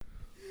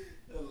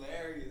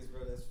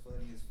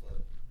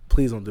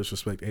Please don't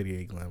disrespect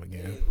 88 Glam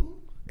again.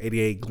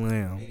 88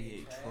 Glam.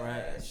 88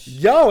 trash.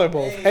 Y'all are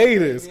both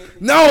haters.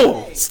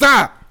 No,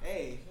 stop.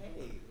 Hey,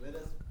 let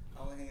us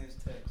our hands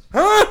touch.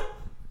 Huh?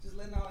 Just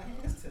letting our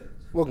hands touch.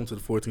 Welcome to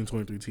the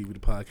 1423 TV, the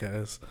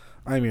podcast.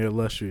 I'm your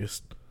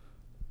illustrious,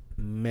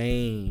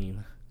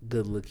 main,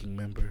 good-looking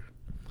member,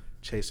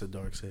 Chaser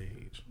Dark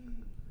Sage.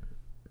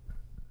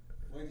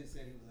 Why just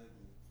said he was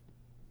ugly?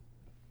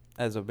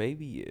 As a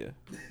baby, yeah.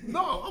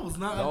 No, I was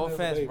not. No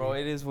offense, bro.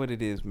 It is what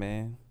it is,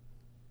 man.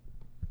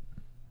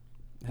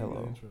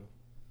 Hello.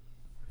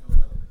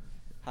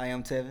 Hi,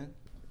 I'm Tevin.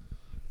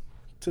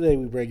 Today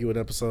we bring you an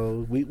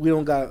episode. We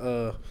don't got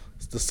the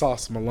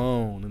Sauce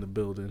Malone in the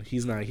building.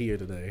 He's not here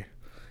today.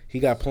 He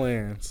got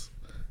plans.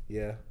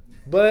 Yeah.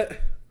 But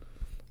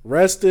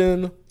rest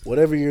in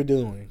whatever you're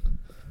doing.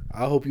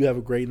 I hope you have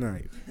a great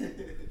night.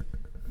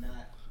 Not.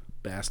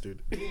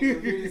 Bastard.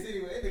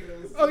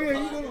 Oh Okay,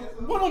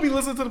 why don't we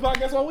listen to the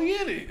podcast while we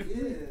in it?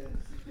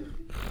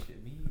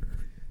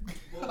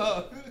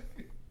 Yeah.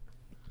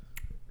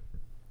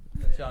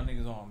 What y'all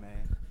niggas on,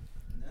 man?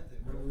 Nothing,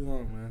 What bro. we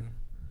on, man?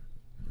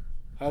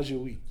 How's your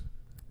week?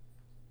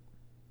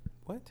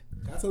 What?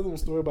 Can I tell them a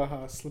story about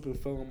how I slipped and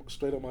fell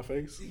straight on my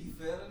face? You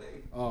fell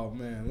today? Oh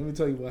man, let me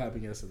tell you what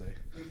happened yesterday.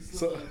 You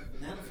So- slipped on a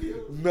banana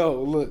field?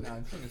 No, look. Nah,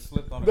 you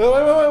slipped on a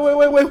No,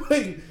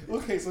 wait.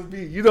 Okay, so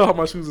B, you know how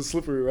my shoes are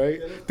slippery,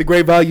 right? The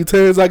Great Value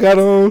 10s I got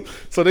on,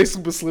 so they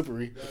super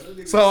slippery.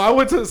 So I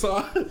went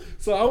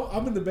to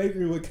I'm in the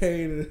bakery with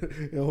Kane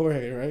and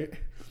Jorge, right?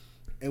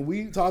 And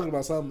we talking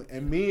about something,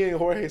 and me and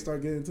Jorge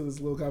start getting into this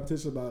little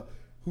competition about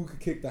who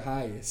could kick the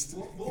highest.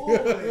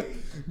 Boy.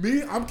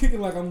 Me, I'm kicking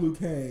like I'm Liu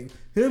Kang.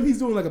 Him, he's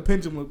doing like a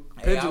pendulum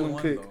Hey, I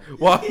won, kick. though.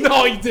 Well,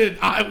 no, he didn't.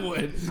 I won.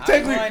 won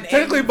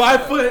Technically, 80 my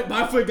foot.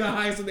 foot got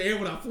highest in the air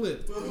when I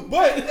flipped.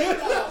 But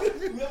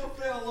Whoever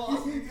fell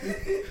lost.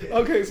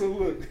 okay, so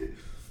look,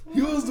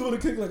 he was doing a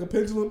kick like a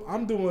pendulum.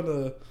 I'm doing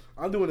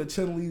a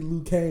Chun-Li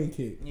Liu Kang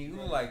kick. You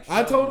look like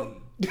I told Chubby.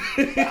 him.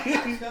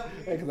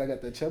 Hey, cause I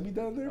got that chubby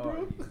down there,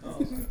 bro.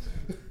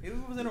 It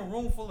was in a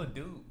room full of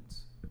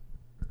dudes.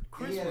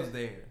 Chris Yeah. was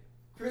there.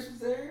 Chris was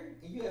there,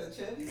 and you had a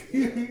chubby?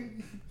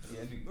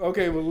 Yeah, dude.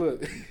 Okay, but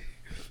look.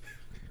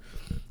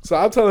 So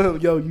I'm telling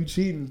him, yo, you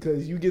cheating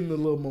because you getting a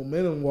little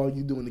momentum while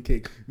you doing the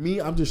kick. Me,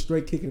 I'm just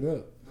straight kicking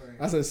up. Right.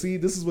 I said, see,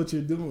 this is what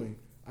you're doing.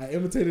 I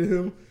imitated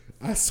him.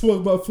 I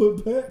swung my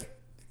foot back.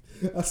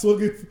 I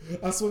swung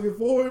it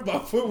forward. My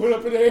foot went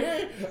up in the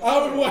air. I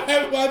don't know what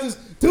happened. But I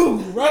just, dude,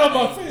 right on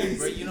my face.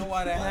 Bro, you know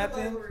why that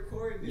happened?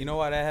 You know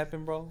why that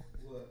happened, bro?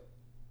 What?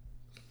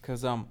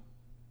 Cause I'm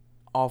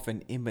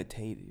often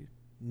imitated,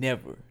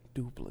 never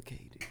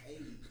duplicated. Hey.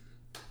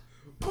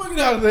 Fuck it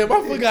out of there.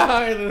 My foot got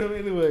higher than him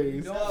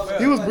anyways. No,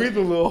 He was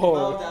breathing a little I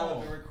was hard. down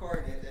with the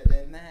recording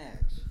that match.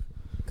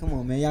 Come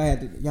on, man.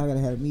 Y'all gotta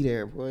have me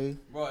there, boy.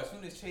 Bro, as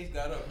soon as Chase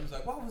got up, he was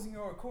like, "Why wasn't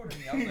you recording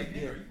me?" I was like, "Nigga,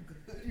 are you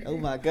good?" Oh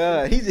my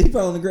God, he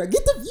fell on the ground.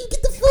 Get the You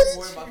don't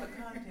worry footage. about the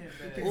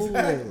content, Ooh,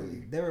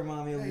 man. that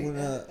remind me of when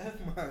That's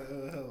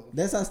my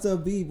that's how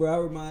stuff be, bro.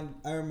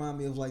 I remind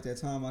me of like that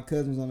time my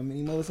cousin was on a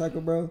mini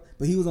motorcycle, bro.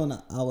 But he was on our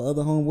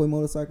other homeboy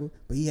motorcycle,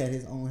 but he had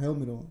his own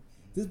helmet on.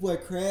 This boy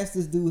crashed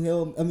this dude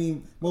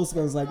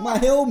motorcycle was like, my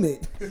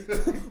helmet.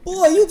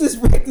 Boy, you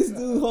just wrecked this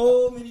dude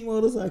whole mini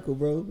motorcycle,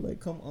 bro. Like,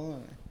 come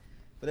on.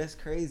 But that's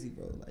crazy,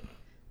 bro. Like,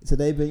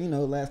 today been,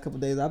 last couple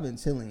days I've been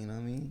chilling, you know what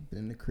I mean? Been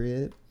in the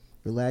crib,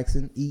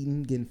 relaxing,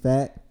 eating, getting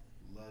fat.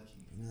 Lucky.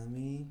 You know what I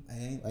mean?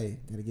 Hey,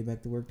 gotta get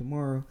back to work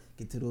tomorrow.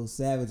 Get to those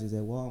savages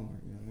at Walmart,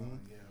 you know what I mean?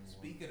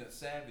 Speaking of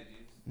savages,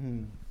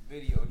 Mm.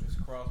 video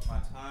just crossed my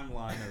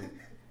timeline of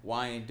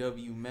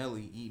YNW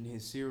Melly eating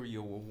his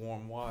cereal with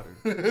warm water.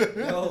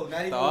 No, not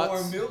even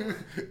Thoughts? warm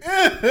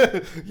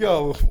milk.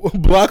 Yo,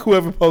 block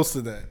whoever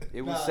posted that.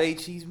 It was Nah. Say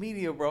Cheese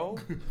Media, bro.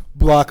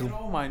 Block Get him.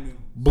 all my news.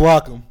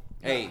 Block him.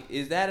 Hey,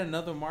 is that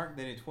another mark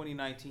that in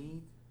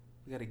 2019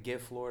 we gotta get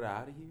Florida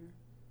out of here?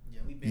 Yeah,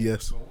 we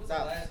Yes. Bro, what's the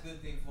Stop. last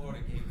good thing Florida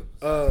gave us?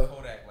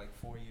 Kodak like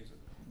 4 years ago.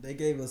 They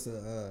gave us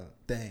a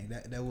thing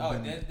that would Oh,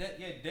 been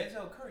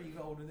Denzel Curry, you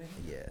got older than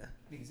him. yeah.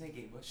 Niggas, they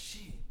gave us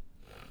shit.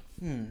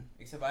 Hmm.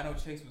 Except I know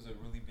Chase was a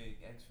really big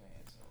X fan,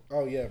 so.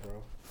 Oh yeah,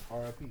 bro.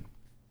 R.I.P.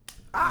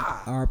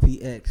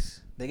 RPX.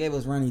 They gave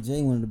us Ronnie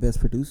J, one of the best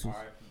producers.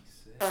 R.I.P.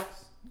 6.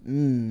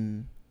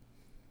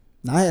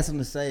 Now I had something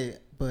to say,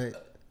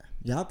 but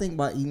y'all think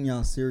about eating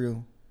y'all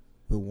cereal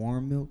with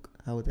warm milk?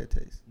 How would that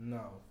taste?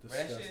 No,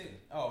 That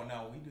shit, oh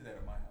no, we do that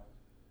at my house.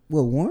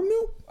 Well, warm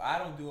milk? I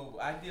don't do it.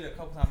 I did a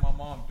couple times. My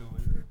mom do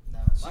it.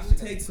 She would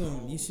take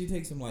some. She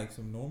take some like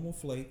some normal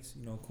flakes,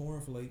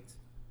 corn flakes,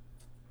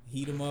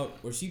 heat them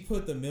up, or she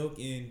put the milk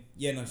in.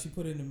 Yeah, no, she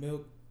put it in the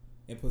milk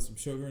and put some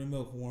sugar in the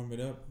milk, warm it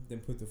up, then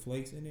put the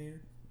flakes in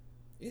there.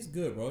 It's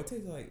good, bro. It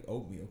tastes like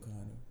oatmeal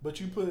kind of. But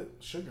you put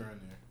sugar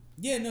in there.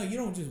 Yeah, no, you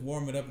don't just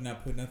warm it up and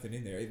not put nothing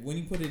in there. When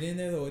you put it in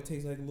there, though, it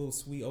tastes like a little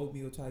sweet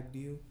oatmeal type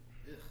deal.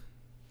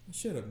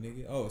 Shut up,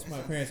 nigga. Oh, it's my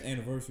parents'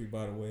 anniversary,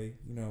 by the way.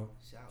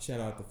 Shout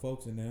out to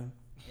folks and them.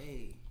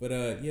 Hey. But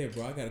yeah,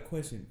 bro, I got a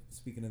question.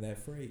 Speaking of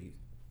that phrase,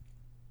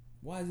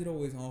 why is it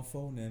always on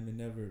 4 and them and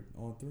never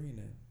on 3 and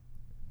them?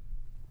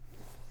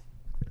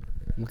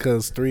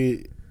 Because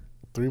three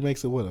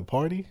makes it what, a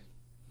party?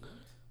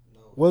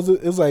 Was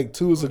it? It's like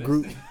two is a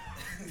group.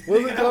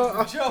 What's it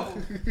called? Joe.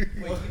 Wait,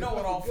 you know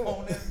what on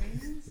phone that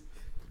means?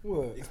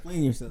 What?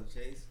 Explain yourself,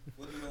 Chase.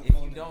 What do you know If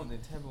phone you is? don't, then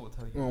Tevin will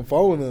tell you. On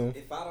phone them.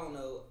 If I don't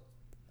know,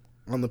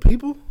 On the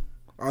people?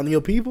 On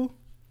your people?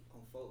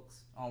 on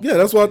folks. Yeah,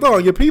 that's what I thought.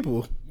 On your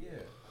people. Yeah.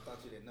 I thought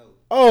you didn't know.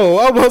 Oh,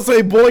 I was about to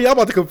say, boy, y'all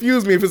about to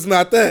confuse me if it's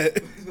not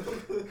that.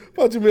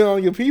 What you mean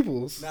on your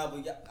peoples? Nah,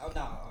 but all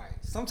right.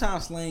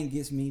 Sometimes slang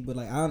gets me, but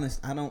like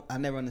I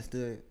never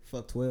understood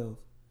fuck 12.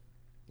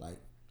 Like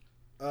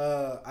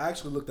I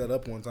actually looked that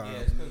up one time. Yeah,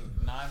 it's because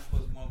 9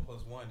 plus 1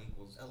 plus 1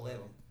 equals 11.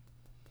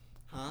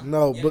 huh?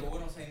 No, Yeah, but but we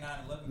don't say 9,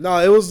 11. no,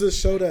 it was just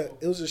show that.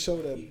 It was just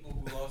show that. People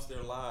who lost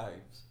their lives.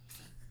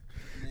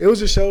 It was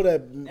just show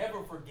that.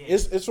 Never forget.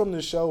 It's from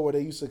the show where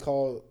they used to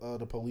call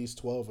the police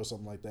 12 or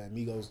something like that.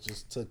 Migos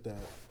just took that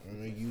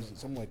and they used it,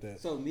 something like that.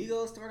 So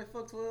Migos started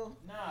fuck 12?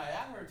 Nah,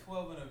 I heard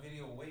 12 in a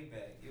video way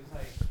back. It was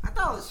like I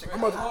thought it was I'm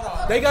about to- Hold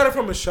on. They got it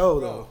from a show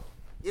though.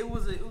 It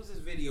was this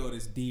video of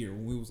this deer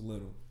when we was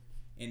little,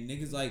 and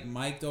niggas like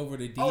mic'd over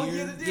the deer. Oh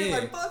yeah, the dude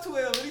like fuck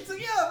 12, and he took bro.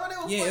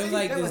 That was Yeah, funny. it was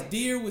like That this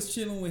deer was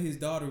chilling with his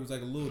daughter, who was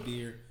like a little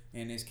deer,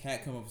 and this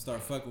cat come up and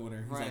start fucking with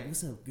her. He's Right. like,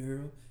 "What's up,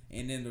 girl?"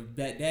 And then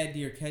that dad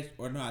deer catch,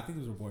 or no, I think it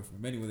was her boyfriend.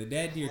 But anyway, the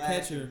dad deer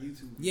catch her.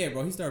 YouTube. Yeah,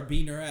 bro, he started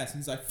beating her ass. And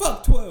he's like,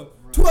 "Fuck 12,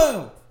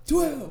 12,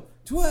 12,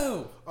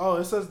 12." Oh,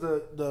 it says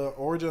the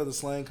origin of the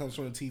slang comes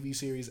from the TV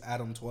series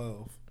Adam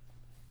 12.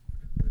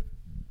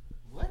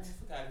 what?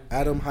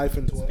 Adam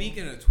hyphen 12.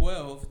 Speaking of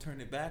 12,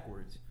 turn it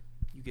backwards.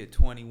 You get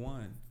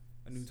 21.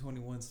 A new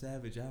 21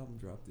 Savage album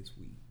dropped this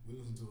week. We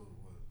listened to it,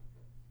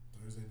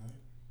 what, Thursday night?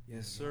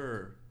 Yes,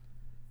 sir.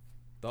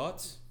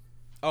 Thoughts?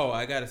 Oh,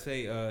 I gotta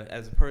say,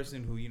 as a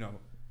person who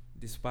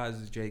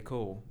despises J.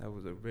 Cole, that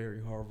was a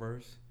very hard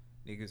verse.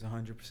 Niggas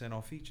 100%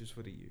 on features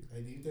for the year.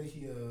 Hey, do you think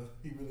he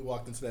really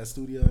walked into that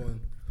studio and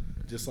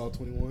just saw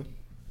 21?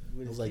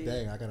 It was like,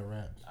 dang, I gotta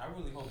rap. I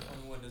really hope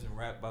 21 doesn't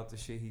rap about the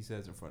shit he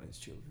says in front of his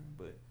children.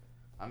 But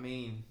I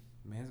mean,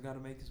 man's gotta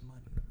make his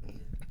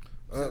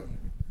money.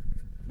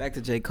 Back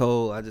to J.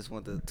 Cole, I just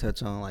want to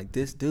touch on like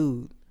this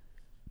dude.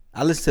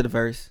 I listened to the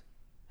verse.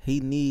 He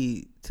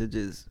need to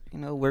just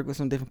work with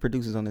some different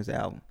producers on this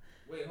album.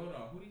 Wait, hold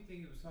on. Who do you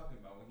think he was talking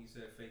about when he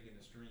said faking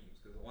the streams?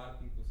 Because a lot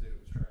of people said it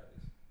was Travis.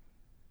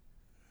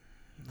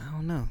 I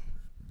don't know.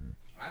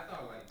 I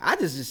I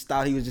just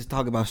thought he was just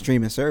talking about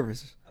streaming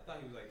services. thought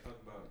he was like talking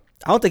about.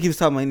 I don't think he was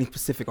talking about any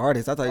specific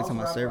artist. I thought he was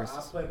talking about services.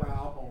 I play my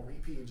album on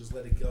repeat and just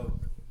let it go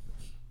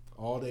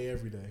all day,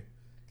 every day.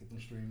 Get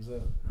them streams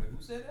up. Wait,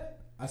 who said that?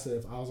 I said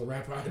if I was a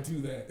rapper, I'd do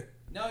that.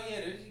 No,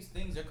 yeah, there's these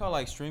things. They're called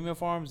like streaming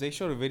farms. They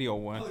showed a video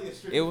one. Oh, yeah,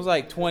 It was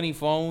like 20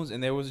 phones,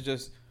 and there was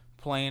just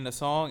playing the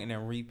song and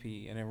then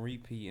repeat and then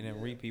repeat and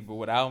then repeat. But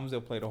with albums, they'll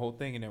play the whole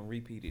thing and then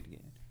repeat it again.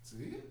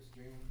 See?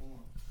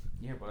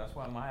 Yeah, but that's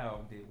why my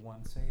album did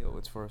one sale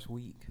its first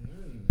week.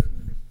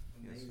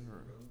 Yes,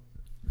 sir.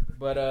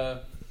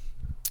 But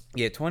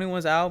yeah,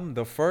 21's album,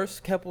 the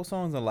first couple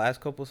songs, the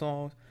last couple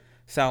songs,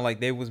 sound like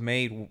they was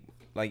made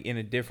like in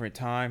a different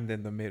time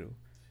than the middle.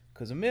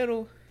 Cause the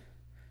middle,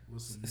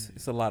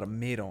 it's a lot of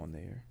mid on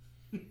there.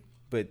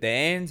 But the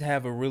ends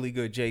have a really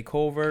good J.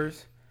 Cole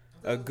verse,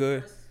 a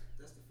good,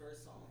 That's the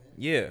first song.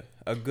 yeah,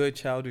 a good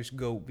Childish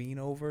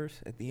Gambino verse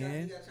at the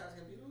end.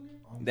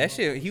 That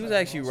shit, he was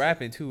actually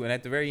rapping too, and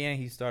at the very end,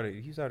 he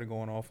started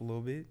going off a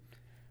little bit.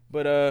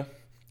 But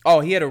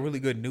he had a really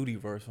good Nudie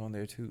verse on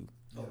there too.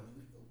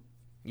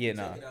 Yeah,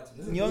 nah.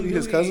 Young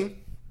his cousin?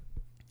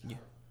 Yeah,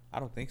 I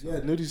don't think so. Yeah,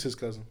 Nudie's his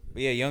cousin.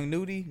 But yeah, Young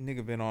Nudie,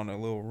 nigga been on a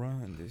little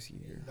run this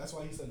year. That's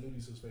why he said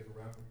Nudie's his favorite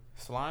rapper.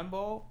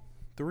 Slimeball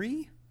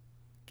 3,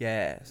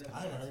 gas.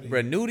 I haven't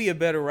heard Bruh, Nudie a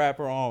better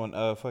rapper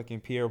on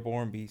fucking Pierre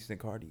Bourne beats than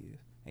Cardi is,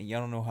 and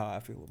y'all don't know how I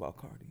feel about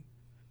Cardi.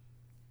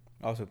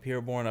 Also,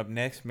 Pierre Bourne up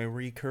next.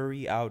 Marie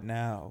Curry out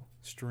now.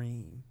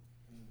 Stream.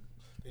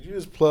 Did you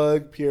just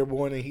plug Pierre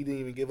Bourne and he didn't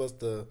even give us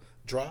the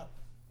drop?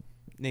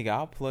 Nigga,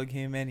 I'll plug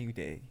him any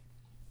day.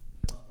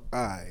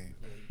 Alright.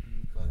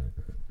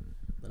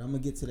 But I'm gonna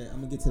get to that.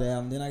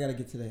 album. Then I gotta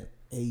get to that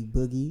A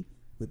Boogie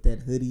with that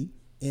hoodie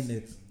and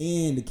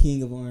the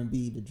king of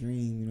R&B, The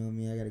Dream. You know what I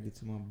mean? I gotta get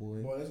to my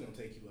boy. Boy, it's gonna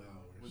take you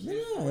hours.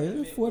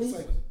 Yeah, it's 40.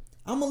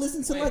 I'm gonna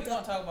listen to Wait, like. we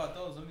gonna talk about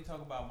those. Let me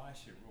talk about my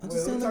shit I'm real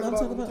just quick. saying. I'm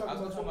talking I about. was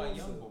gonna talk about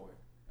Young Boy.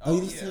 Oh,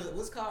 you listen to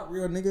what's it called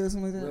Real Nigga or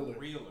something like that?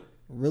 Realer.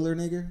 Realer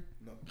nigga.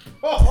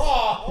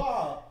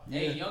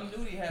 Hey, Young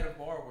Nudie had a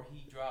bar where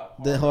he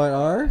dropped The hard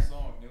R?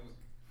 song. It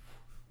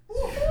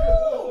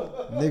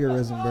was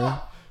Niggerism, bro.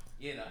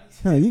 yeah, nah,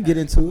 Huh, you get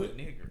into it.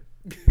 Nigger.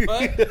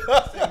 But You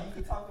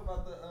can talk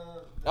about the.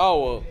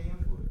 oh well,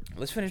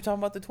 let's finish talking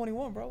about the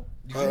 21, bro.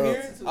 Did you hear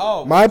it?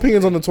 Oh, My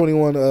opinions on the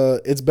 21,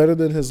 it's better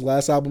than his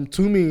last album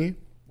to me.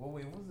 well,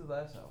 wait, what was the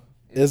last album?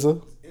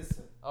 Izza.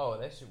 Oh,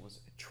 that shit was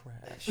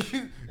trash.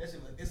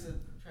 It's a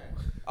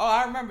trash. Oh,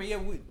 I remember. Yeah,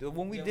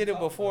 when we did it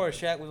before,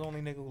 Shaq was the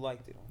only nigga who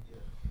liked it.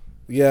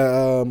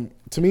 Yeah,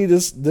 to me,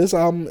 this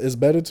album is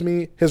better to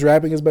me. His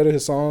rapping is better.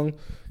 His song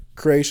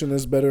creation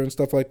is better and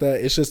stuff like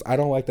that. It's just, I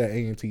don't like that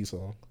A&T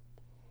song.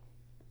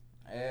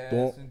 Ass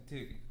Don't- and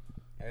titty.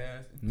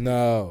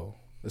 No.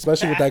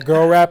 Especially with that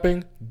girl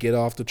rapping, get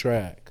off the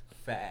track.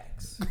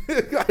 Facts.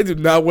 I do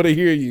not want to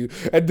hear you.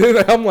 And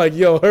then I'm like,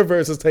 yo, her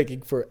verse is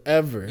taking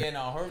forever. Yeah,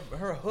 no,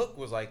 her hook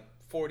was like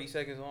 40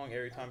 seconds long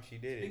every time she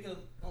did it.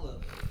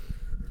 Hold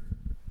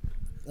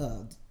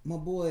up. My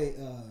boy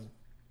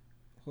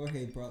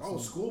Jorge brought some.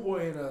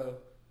 Schoolboy and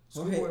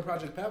Schoolboy and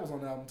Project Pat was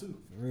on the album too.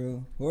 For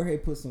real. Jorge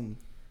put some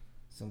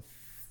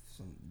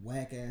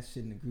whack ass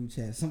shit in the group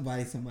chat.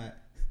 Somebody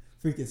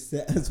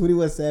freaking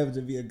 21 Savage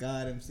would be a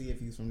god MC if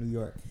he's from New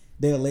York.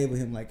 They'll label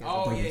him like.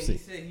 Oh yeah, he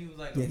said he was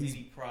like a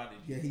mini prodigy.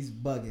 Yeah, he's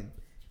bugging.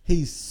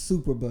 He's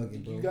super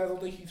bugging, bro. You guys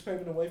don't think he's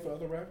paving the way for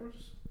other rappers?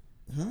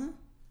 Huh?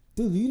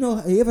 Dude,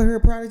 you ever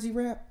heard Prodigy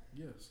rap?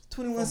 Yes.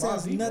 21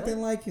 Savage, nothing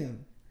right? Like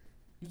him.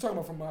 You talking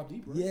about from Mobb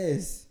Deep, right?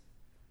 Yes.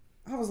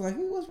 I was like,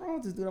 what's wrong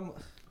with this dude? I'm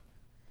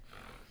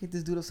hit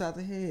this dude upside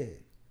the head.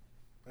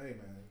 Hey, man.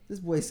 This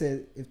boy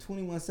said if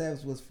 21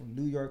 Savage was from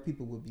New York,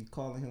 people would be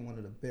calling him one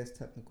of the best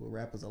technical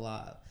rappers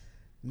alive.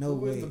 No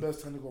way. Who is the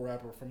best technical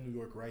rapper from New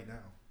York right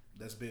now?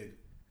 That's big.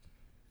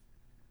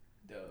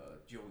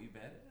 Joey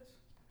Badass?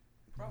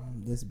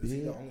 Probably. That's big. Is he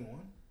the only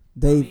one?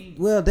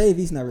 Dave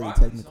East not really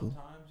Rocky technical.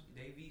 Sometimes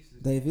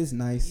Dave is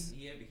nice.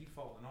 He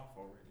falling off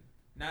already.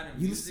 Not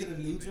in You music, listen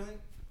to the new joint?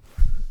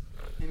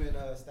 Him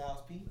and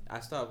Styles P? I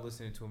stopped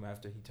listening to him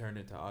after he turned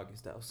into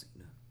August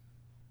Alsina.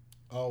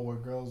 Oh,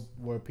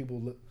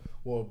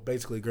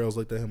 basically girls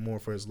looked at him more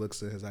for his looks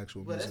than his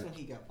actual But music. that's when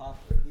he got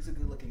popular. He's a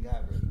good looking guy,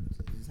 bro.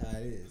 This is how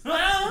it is.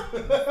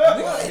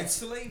 It's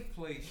slave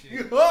play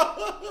shit.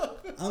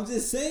 I'm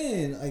just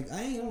saying, like,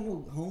 I don't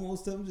know homo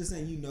stuff. I'm just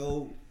saying,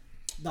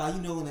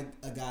 when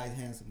a guy's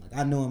handsome. Like,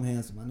 I know I'm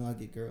handsome. I know I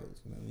get girls.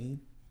 You know what I mean?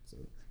 So,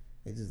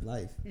 it's just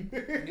life.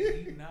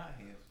 Nigga, you not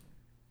handsome.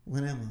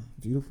 When am I?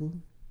 Beautiful?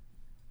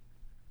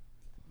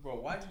 Bro,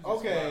 why'd you just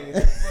Okay.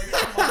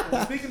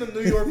 Speaking of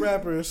New York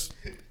rappers,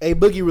 A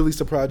Boogie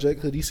released a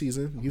project, Hoodie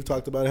Season. You've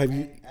talked about it. Have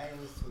you?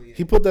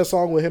 He put that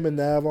song with him and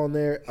Nav on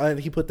there, and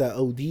he put that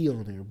OD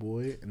on there,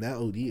 boy. And that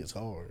OD is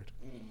hard.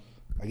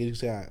 I guess you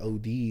say I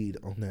OD'd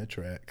on that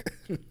track.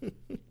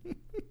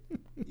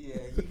 Yeah,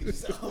 you can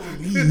just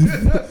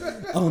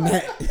leave on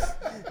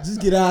that.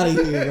 Just get out of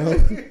here,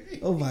 bro.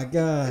 Oh my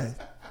god,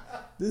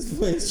 this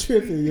boy's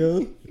tripping,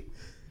 yo.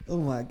 Oh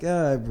my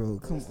god, bro,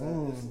 come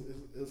on.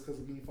 It was because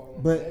of me falling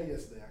on But- my head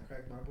yesterday. I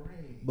cracked my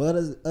brain. But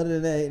other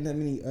than that,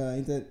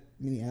 ain't that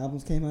many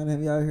albums came out?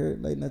 Have y'all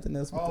heard like nothing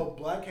else? With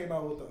Black came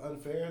out with the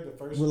Unfair, the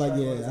first. Well, like,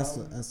 track yeah, on his I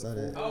saw- album, I saw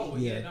the that. full Oh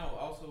version. yeah, Yeah. no.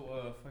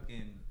 Also,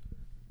 fucking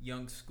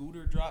Young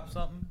Scooter dropped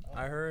something.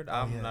 I heard.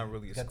 I'm not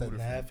really a Got Scooter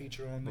that fan, Nav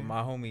feature on there. but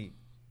my homie.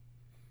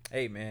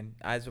 Hey man,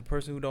 as a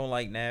person who don't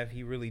like Nav,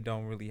 he really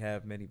don't really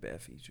have many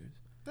bad features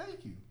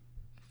Thank you.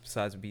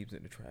 besides Beebs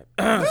in the Trap.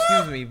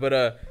 Excuse me,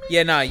 but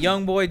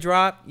Young Boy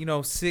dropped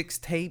 6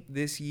 tape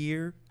this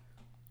year.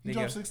 You Nigga.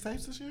 dropped 6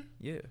 tapes this year?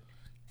 Yeah,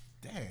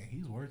 Dang,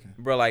 he's working.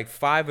 bro. Like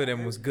 5 of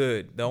them was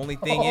good. The only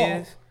thing Oh.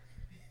 is,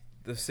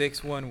 the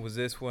 6th one was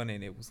this one,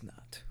 and it was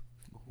not.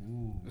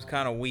 Ooh. It was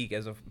kind of weak.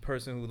 As a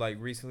person who like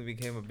recently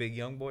became a big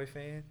Young Boy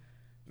fan,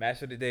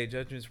 Master of the Day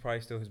Judgment is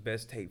probably still his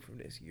best tape from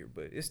this year,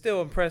 but it's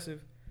still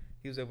impressive.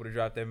 He was able to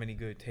drop that many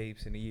good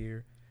tapes in a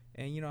year,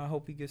 and I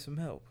hope he gets some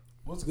help.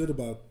 What's good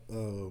about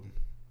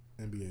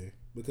NBA?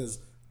 Because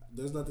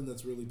there's nothing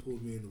that's really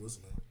pulled me into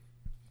listening.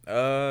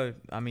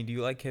 I mean, do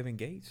you like Kevin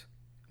Gates?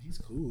 He's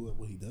cool at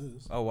what he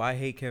does. Oh, I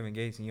hate Kevin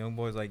Gates, and Young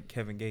Boy's like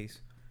Kevin Gates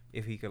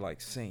if he could like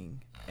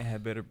sing and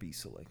have better beat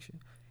selection.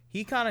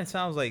 He kind of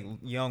sounds like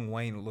Young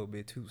Wayne a little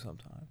bit too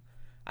sometimes.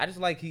 I just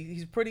like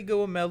he's pretty good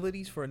with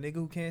melodies for a nigga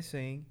who can't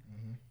sing.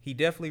 Mm-hmm. He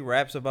definitely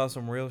raps about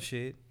some real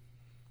shit.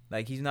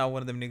 Like, he's not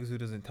one of them niggas who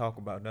doesn't talk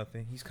about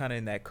nothing. He's kind of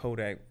in that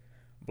Kodak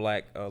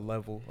Black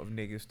level of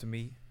niggas to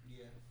me.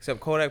 Yeah. Except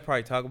Kodak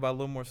probably talk about a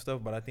little more stuff,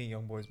 but I think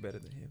Young Boy's better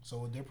than him. So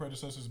would their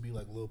predecessors be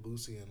like Lil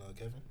Boosie and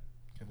Kevin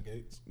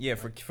Gates? Yeah,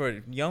 for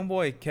Young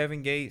Boy,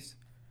 Kevin Gates,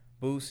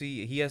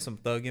 Boosie, he has some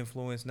thug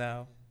influence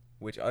now,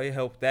 which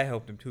helped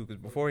him too.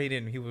 Because before he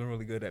wasn't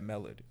really good at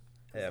melodies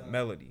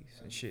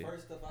and shit.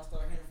 First stuff I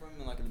started hearing from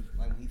him, like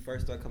when he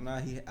first started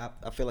coming out,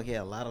 I feel like he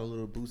had a lot of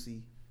little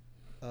Boosie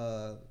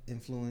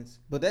influence,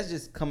 but that's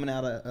just coming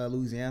out of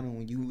Louisiana.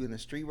 When you in a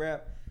street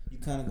rap, you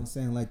kind of gonna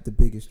sound like the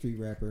biggest street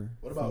rapper.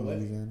 What about from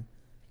Webby? Louisiana?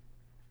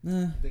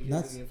 Nah, Think he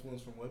not. has any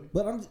influence from Webby?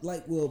 But I'm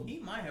like, well, He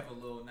might have a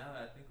little now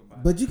that I think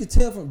about but you could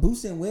tell from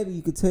Boosie and Webby,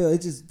 you could tell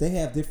it just they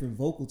have different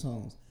vocal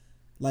tones.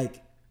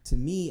 Like to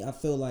me, I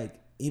feel like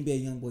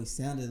NBA YoungBoy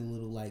sounded a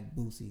little like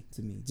Boosie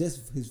to me,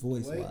 just his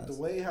voice wise. The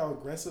way how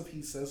aggressive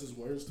he says his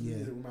words to me, Yeah.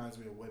 it reminds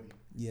me of Webby.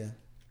 Yeah,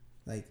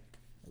 like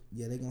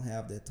they're gonna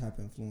have that type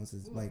of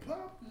influences. Like,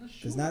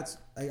 cause not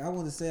like I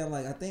want to say, I'm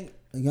like I think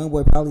a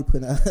YoungBoy probably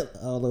put out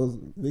all those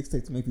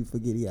mixtapes to make people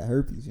forget he had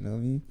herpes. You know what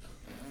I mean?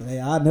 But hey,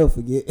 I'll never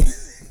forget.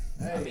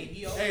 I mean,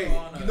 he also Hey,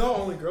 on you know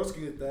only girls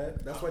can get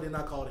that. That's why they're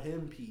not called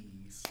him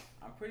peas.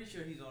 I'm pretty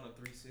sure he's on a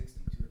 360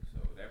 too, so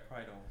that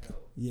probably don't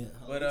help. Yeah,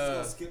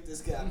 But, skip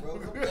this guy, bro.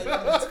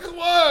 Come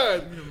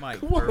on. You might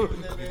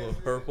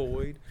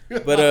purpleoid.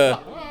 But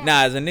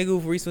nah, as a nigga who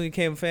recently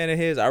became a fan of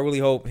his, I really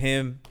hope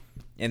him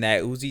And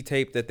that Uzi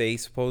tape that they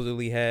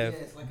supposedly have. Yeah,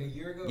 it's like a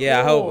year ago.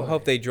 Yeah, I Boy.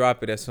 hope they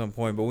drop it at some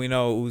point. But we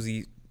know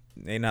Uzi,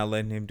 they not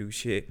letting him do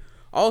shit.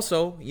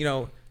 Also, you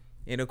know,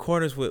 in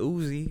accordance with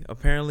Uzi,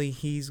 apparently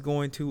he's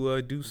going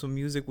to do some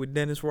music with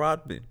Dennis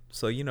Rodman.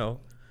 So, you know,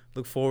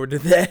 look forward to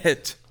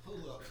that.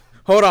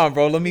 Hold on,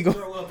 bro. Let me go.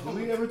 Did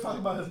we ever talk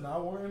about his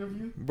Now War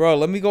interview? Bro,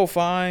 let me go I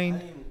find.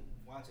 didn't even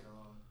watch it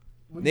all.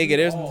 What do you Nigga,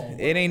 there's mean?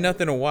 it ain't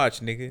nothing to watch,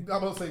 nigga.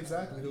 I'm about to say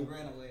exactly. He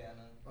ran away.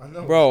 I know.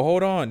 I know. Bro,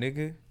 hold on,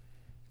 nigga.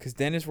 Cause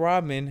Dennis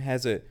Rodman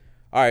has a.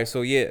 All right,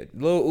 so yeah,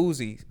 Lil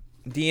Uzi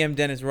DM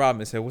Dennis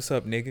Rodman said, "What's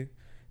up, nigga?"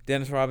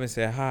 Dennis Rodman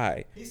said,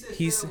 "Hi." He said,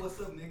 He's- "What's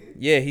up, nigga?"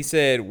 Yeah, he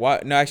said,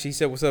 "What?" No, actually, he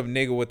said, "What's up,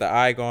 nigga?" with the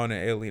eye gone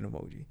and alien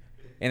emoji.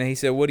 And then he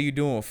said, "What are you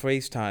doing?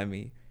 FaceTime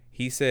me."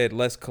 He said,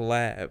 "Let's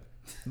collab."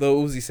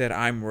 Lil Uzi said,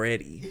 "I'm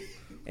ready."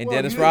 And Well,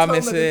 Dennis you didn't tell Rodman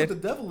him that they said,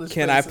 put the devilish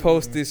 "Can face I in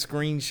post there. this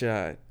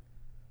screenshot?"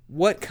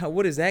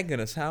 What is that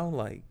gonna sound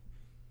like?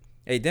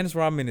 Hey, Dennis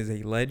Rodman is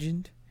a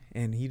legend,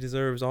 and he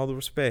deserves all the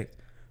respect.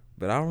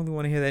 But I don't really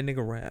want to hear that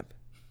nigga rap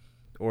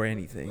or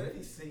anything. What if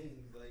he sings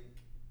like?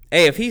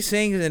 Hey, if he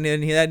sings and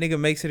then that nigga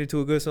makes it into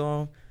a good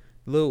song,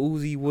 Lil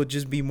Uzi will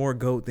just be more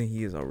GOAT than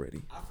he is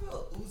already. I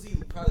feel Uzi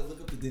would probably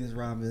look up to Dennis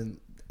Rodman,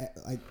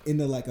 like in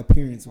the like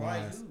appearance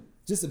wise,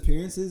 just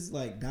appearances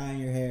like dyeing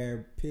your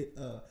hair,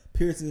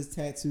 piercings,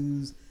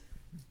 tattoos.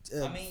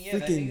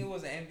 Freaking,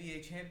 was an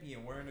NBA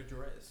champion wearing a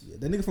dress. yeah,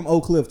 that nigga from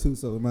Oak Cliff too.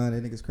 So man,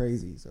 that nigga's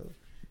crazy. So,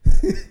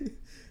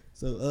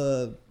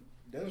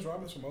 Dennis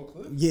Rodman's from Oak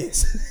Cliff?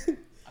 yes.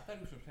 I thought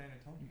he was from San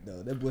Antonio.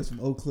 No, that boy's from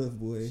Oak Cliff,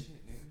 boy.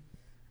 Shit, nigga.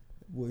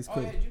 That boy's Oh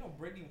crazy. yeah, did you know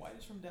Brittany White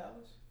is from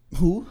Dallas?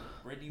 Who?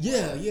 Brittany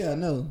Yeah, White. yeah, I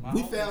know. My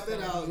We homie found was that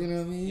telling out. me- You know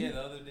what I mean? Yeah,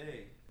 the other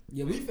day.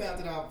 Yeah, we found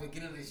it out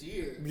beginning of this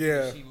year.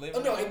 Yeah. She lived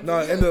Oh no, with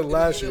No, yeah, end of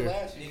last year.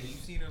 Nigga, you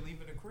seen her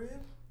leaving the crib?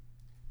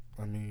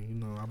 I mean, you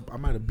know, I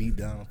might have beat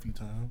down a few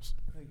times.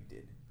 No, you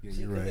didn't. Yeah,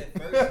 you're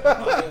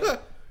right.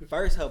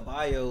 First, her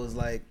bio was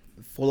like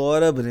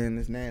Florida, but then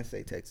it's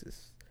Nancy,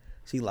 Texas.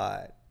 She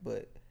lied,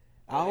 but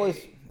I always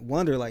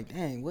wonder, like,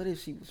 dang, what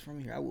if she was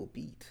from here? I will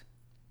beat.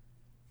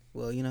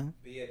 Well, you know.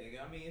 But yeah,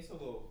 nigga, I mean, it's a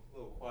little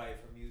quiet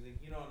for music.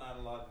 You know, not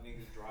a lot of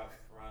niggas drop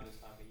around this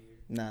time of year.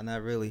 Nah,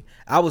 not really.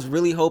 I was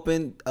really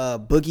hoping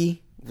Boogie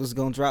was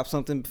gonna drop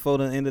something before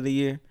the end of the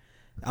year.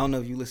 I don't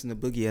know if you listen to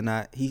Boogie or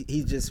not.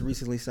 He just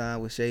recently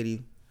signed with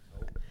Shady,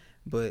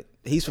 but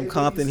he's from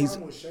Compton. He's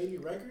with Shady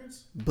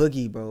Records.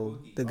 Boogie, bro.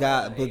 The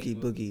guy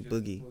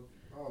Boogie.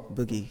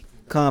 Boogie.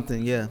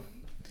 Compton, yeah.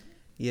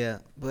 Yeah.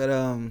 But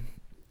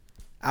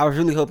I was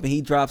really hoping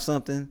he dropped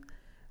something.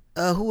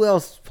 Who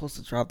else supposed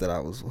to drop that I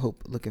was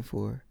looking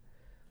for?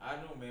 I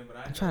know, man, but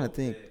I'm trying to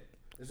think.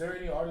 Is there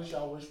any artist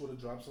y'all wish would have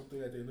dropped something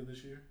at the end of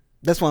this year?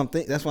 That's what I'm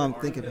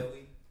thinking of.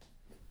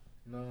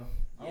 No,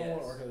 I don't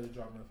want R. Kelly to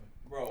drop nothing.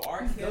 Bro,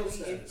 R.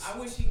 Kelly, I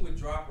wish he would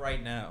drop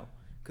right now.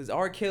 Because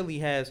R. Kelly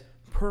has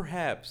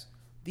perhaps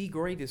the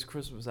greatest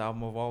Christmas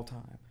album of all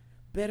time.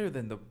 Better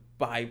than the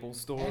Bible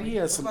story. And he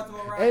has some.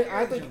 And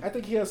I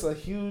think he has a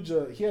huge.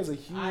 I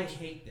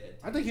hate that.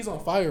 I think he's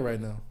on fire right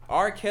now.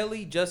 R.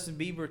 Kelly, Justin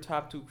Bieber,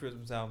 top 2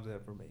 Christmas albums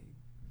ever made.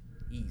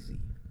 Easy.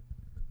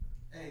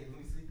 Hey, let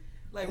me see.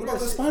 Like, What about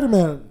the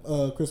Spider-Man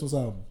Christmas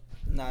album?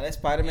 Nah, that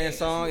Spider-Man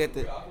song at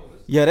the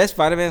that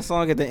Spider-Man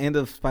song at the end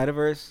of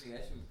Spider-Verse.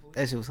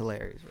 That shit was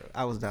hilarious, bro.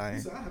 I was dying.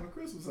 He said, I have a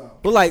Christmas album.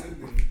 But like,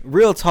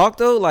 real talk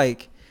though,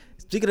 like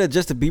speaking of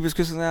Justin Bieber's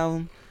Christmas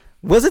album,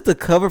 was it the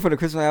cover for the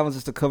Christmas album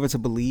just the cover to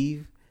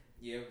Believe?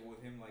 Yeah,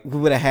 with him like.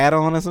 With a hat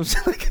on or some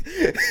shit like.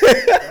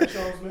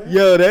 Charles Manson?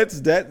 Yo, that's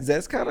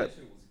kind of That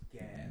shit was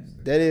gas.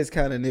 that is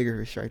kind of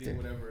niggerish right Do there.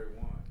 whatever it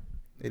wants.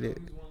 It is.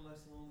 Who's one less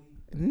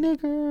lonely? Hey,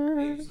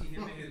 Nigger. you see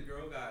him and his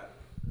girl got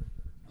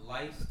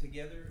lights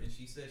together, and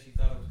she said she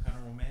thought it was kind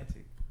of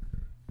romantic.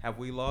 Have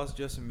we lost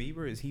Justin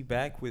Bieber? Is he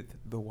back with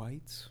the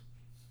Whites?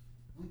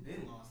 We've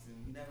been lost him.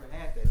 We never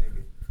had that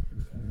nigga.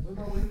 What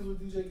about when he was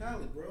with DJ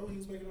Khaled, bro? He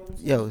was making all those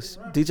songs Yo, with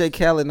them rappers. DJ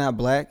Khaled not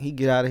black. He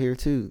get out of here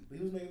too. He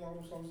was making all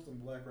those songs with them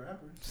black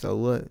rappers. So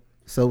what?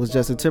 So was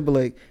Justin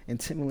Timberlake, and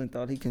Timberland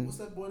thought he can. What's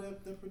that boy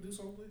that produced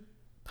all this?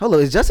 Hold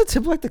on, is Justin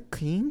Timberlake the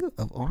king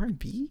of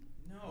R&B?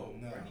 No,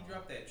 No. bro, he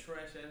dropped that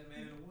trash ass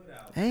Man in the Wood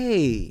album.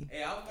 Hey,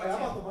 Hey, I was Hey, I'm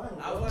watching. out the vinyl, I was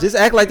bro. watching Just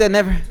act like that a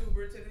never-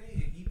 YouTuber today,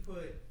 and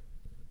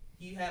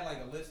he had like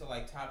a list of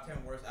like top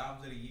 10 worst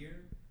albums of the year.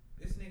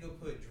 This nigga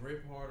put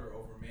Drip Harder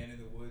over Man in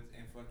the Woods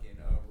and fucking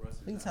Russ.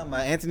 what you talking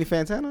about, Anthony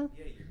Fantano?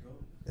 Yeah, you're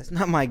goat. That's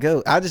not my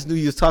goat. I just knew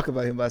you was talking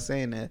about him by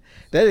saying that.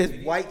 That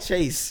is White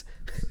Chase.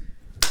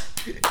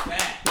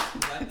 Facts.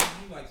 I think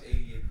he likes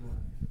 88 Cool.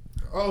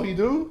 Oh, he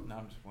do? No,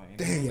 I'm just playing.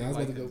 Dang, We I was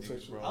like about to go them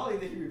search niggas,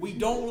 for bro. We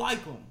don't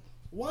like them.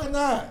 Why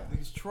not?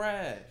 Niggas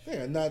trash. They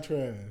are not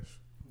trash.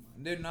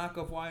 They're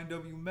knockoff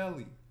YNW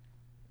Melly.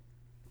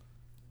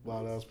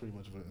 Wow, that was pretty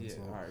much of an Yeah,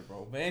 insult. all right,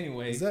 bro. But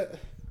anyway, Is that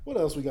what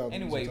else we got? on the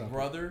anyway, music topic?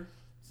 brother,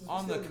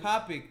 on the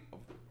topic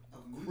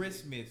of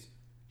Christmas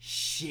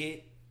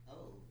shit,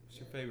 what's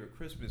your favorite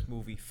Christmas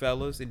movie,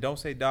 fellas? And don't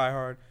say Die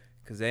Hard,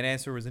 because that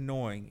answer is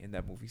annoying and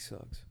that movie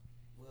sucks.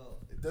 Well,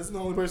 That's the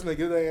only person that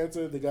gives that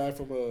answer. The guy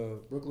from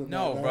Brooklyn.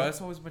 No, Nine-Nine. bro,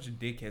 it's always a bunch of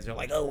dickheads. They're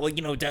like, oh, well,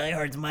 you know, Die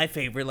Hard's my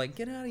favorite. Like,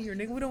 get out of here,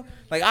 nigga. We don't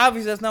like.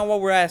 Obviously, that's not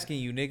what we're asking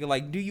you, nigga.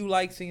 Like, do you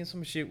like seeing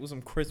some shit with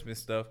some Christmas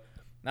stuff,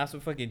 not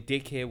some fucking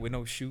dickhead with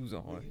no shoes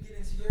on? You get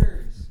into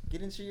yours.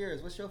 Get into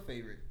yours. What's your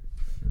favorite?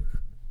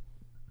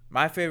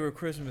 My favorite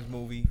Christmas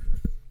movie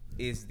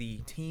is the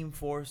Team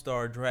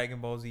 4-star Dragon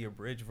Ball Z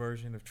abridged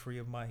version of Tree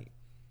of Might.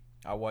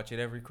 I watch it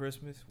every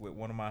Christmas with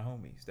one of my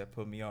homies that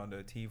put me on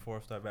the Team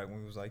 4-star back when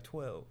we was like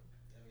 12.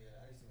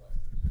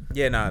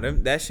 Yeah, nah,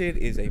 that shit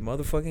is a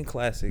motherfucking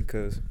classic.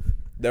 Cause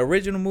the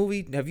original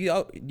movie,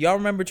 y'all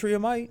remember Tree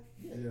of Might?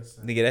 Yes.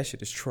 Sir. Nigga, that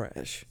shit is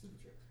trash.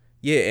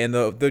 Yeah, and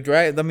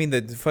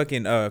the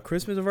fucking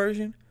Christmas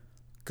version,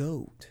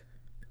 GOAT.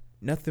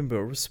 Nothing but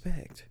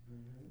respect.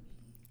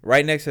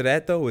 Right next to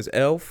that though is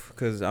Elf,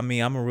 cause I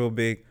mean I'm a real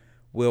big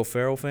Will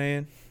Ferrell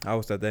fan. I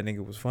always thought that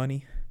nigga was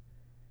funny.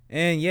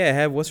 And yeah,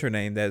 have what's her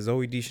name? That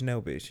Zoe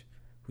Deschanel bitch,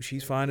 who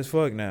she's fine as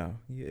fuck now.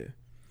 Yeah.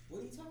 What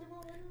are you talking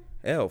about right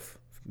now? Elf.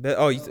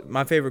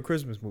 My favorite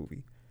Christmas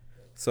movie.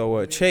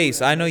 So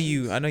Chase, I know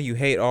you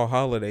hate all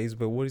holidays,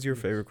 but what is your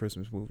favorite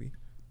Christmas movie?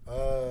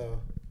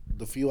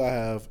 The few I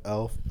have,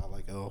 Elf. I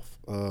like Elf.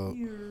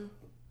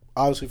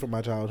 Obviously from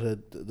my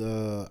childhood,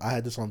 I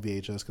had this on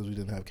VHS because we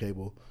didn't have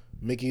cable.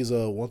 Mickey's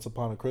Once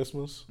Upon a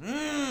Christmas.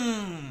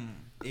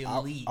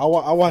 Elite. I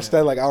watched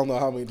that like I don't know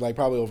how many, like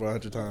probably over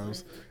 100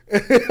 times.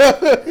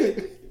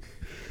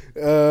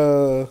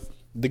 The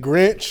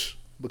Grinch,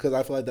 because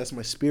I feel like that's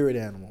my spirit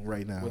animal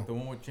right now. With the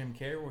one with Jim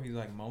Carrey where he's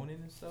like moaning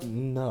and stuff?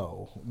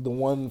 No, the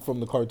one from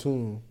the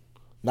cartoon,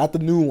 not the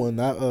new one.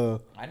 Not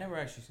I never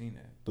actually seen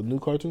that. the new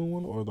cartoon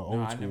one or the old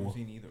No, I school never one.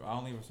 seen either. I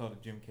only ever saw the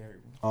Jim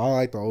Carrey one. I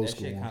like the old That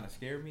school shit one. kind of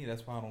scared me.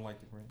 That's why I don't like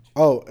the Grinch.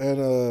 Oh,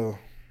 and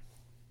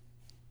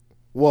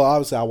well,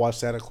 obviously I watched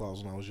Santa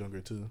Claus when I was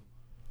younger too.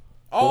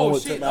 Oh one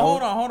with shit! Tim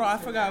Hold Allen? on. I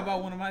forgot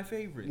about one of my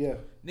favorites. Yeah.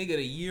 Nigga,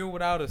 the year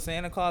without a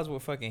Santa Claus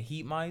with fucking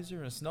Heat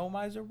Miser and Snow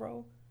Miser,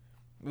 bro.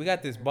 We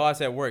got this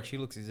boss at work. She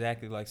looks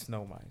exactly like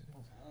Snow Miser.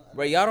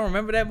 Bro, y'all don't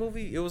remember that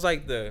movie? It was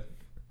like the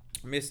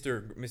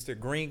Mr.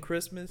 Green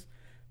Christmas,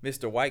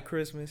 Mr. White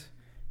Christmas.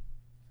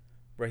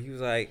 Bro, he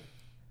was like,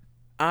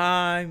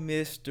 I'm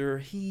Mr.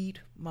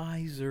 Heat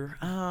Miser.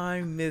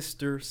 I'm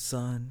Mr.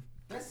 Sun.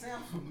 That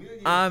sounds familiar.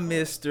 I'm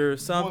Mr.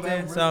 Something, that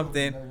rhythm,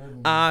 something. that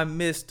rhythm. I'm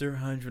Mr.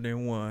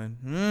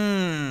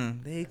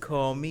 101. They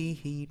call me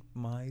Heat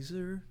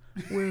Miser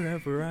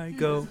wherever I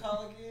go.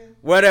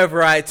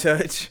 Whatever I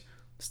touch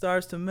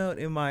starts to melt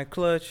in my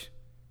clutch.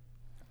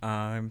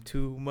 I'm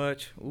too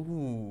much.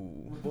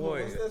 Ooh,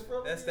 boy. What's that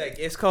from? That's that.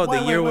 It's called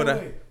The Year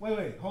Without.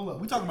 Wait, hold up.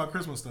 We talking about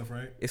Christmas stuff,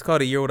 right? It's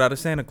called A Year Without a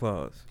Santa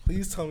Claus.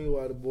 Please tell me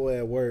why the boy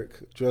at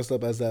work dressed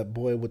up as that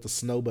boy with the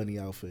snow bunny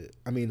outfit.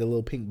 I mean, the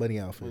little pink bunny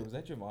outfit. Wait, was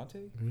that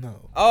Javante?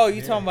 No. Oh,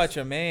 you talking about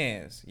your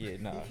man's? Yeah,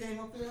 nah. He came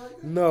up there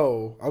like that?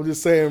 No, I'm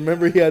just saying.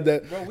 Remember, he had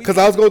that Bro, we- because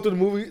I was going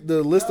through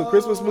the list of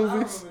Christmas Oh,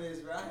 movies. I remember this,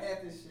 bro. I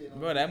had this shit.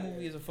 Bro, that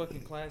movie is a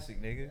fucking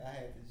classic, nigga. I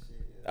had this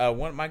shit.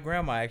 Yeah. My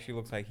grandma actually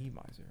looks like Heat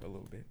Miser a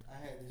little bit.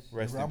 I had this shit.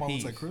 Rest in Grandma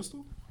peace. looks like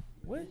Crystal.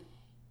 What?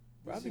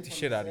 Bro, I This beat the shit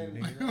shit from out of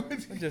you, the nigga.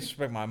 70s. I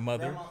disrespect my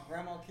mother.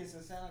 Grandma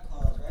kissing Santa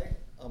Claus, right?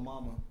 Or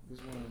mama? Which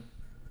one?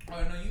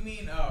 Oh no, you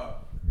mean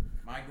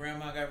my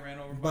grandma got ran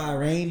over By a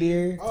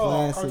reindeer. Oh,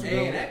 Classic, cartoon.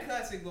 bro. Hey, that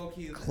classic low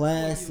key is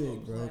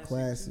Classic, bro.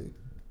 Classic.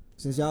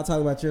 Since y'all talk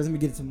about yours, let me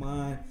get to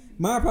mine.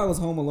 Mine probably was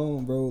Home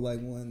Alone, bro.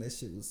 Like one that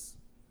shit was.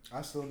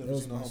 I still That never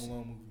was seen a my Home shit.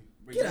 Alone movie.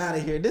 Get out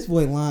of here. This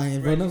boy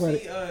lying, bro. Bro, Nobody.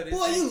 this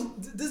Boy, you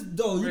this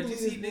dog. You Bro, you believe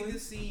see this, boy? niggas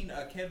seen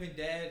Kevin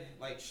Dad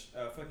like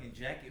fucking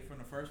jacket from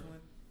the first one.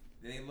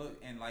 They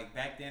look and like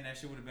back then that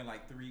shit would have been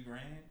like $3,000.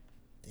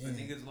 But Damn.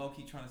 niggas low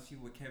key trying to see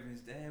what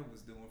Kevin's dad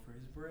was doing for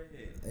his bread.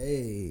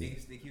 Hey.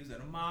 Niggas think he was at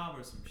a mob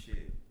or some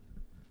shit.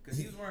 Cause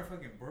he was wearing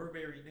fucking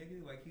Burberry,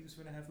 nigga. Like he was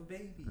finna have a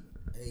baby.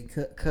 Hey,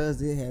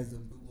 cuz it has the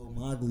little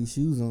Mowgli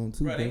shoes on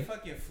too, Bro, bro. they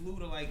fucking flew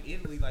to like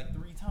Italy like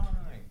 3 times.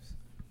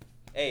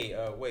 Hey,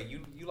 wait, you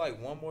like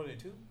one more than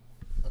 2?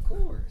 Of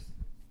course.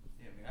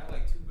 Yeah, man, I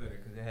like 2 better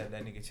because it had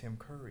that nigga Tim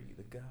Curry,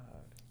 the god.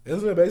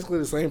 Isn't it basically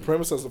the same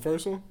premise as the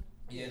first one?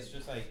 Yeah, it's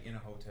just like in a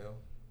hotel.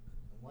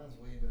 One's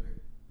way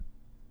better.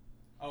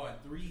 Oh, and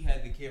 3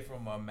 had the kid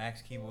from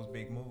Max Keeble's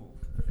Big Move.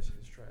 That shit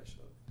is trash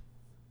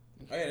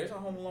though. Oh yeah, there's a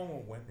Home Alone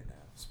with women now.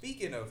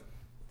 Speaking of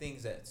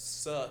things that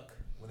suck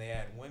when they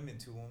add women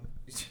to them,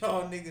 did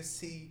y'all niggas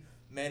see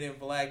Men in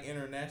Black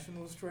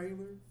International's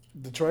trailer?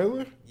 The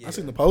trailer? Yeah. I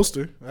seen the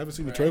poster. I haven't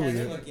seen the trailer it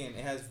has yet. Fucking,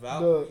 it has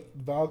The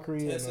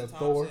Valkyrie Tessa and Thompson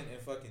Thor.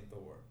 and fucking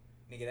Thor.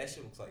 Nigga, that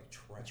shit looks like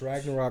trash. It's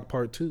Ragnarok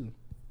Part 2.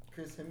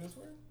 Chris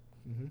Hemsworth?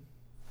 Mm-hmm.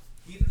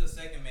 He's the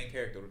second main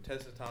character.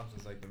 Tessa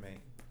Thompson's like the main.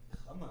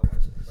 I'm not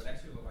watching But this.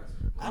 that shit look like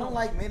some I don't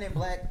like Men in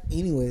Black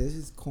anyway. This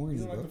is corny, You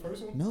don't bro. like the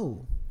first one?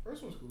 No.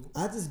 First one's cool.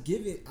 I just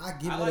give it. I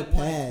give I it like a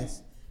 1 and pass.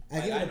 2. I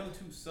Like, give I it. know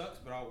 2 sucks,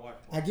 but I'll watch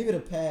I 1. give it a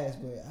pass,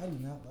 but I do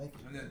not like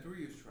it. And then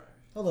 3 is trash.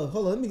 Hold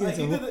on. Let me get Like,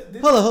 into. either the-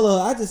 Hold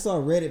on. I just saw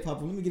Reddit pop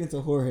up. Let me get into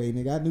Jorge,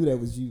 nigga. I knew that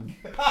was you.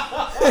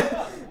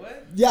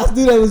 What? Y'all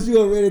knew that was you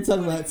on Reddit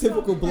talking about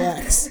typical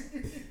blacks.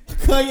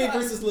 Kanye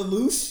versus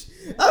Lelouch.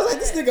 I was like,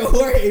 this nigga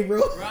Jorge,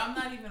 bro. Bro, I'm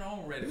not even on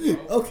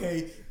Reddit, bro.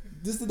 Okay,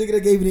 this the nigga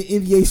that gave me the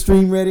NBA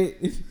stream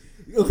Reddit.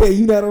 Okay,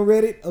 you not on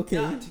Reddit? Okay.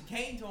 Nah,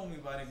 Kane told me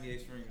about NBA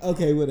streaming.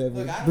 Okay, whatever.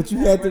 Look, I But don't you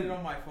even had have Reddit to.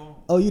 on my phone.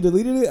 Oh, you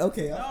deleted it?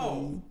 Okay. I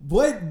No.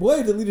 feel you.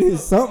 Boy deleted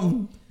his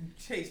something.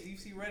 Chase, do you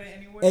see Reddit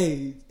anywhere?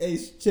 Hey,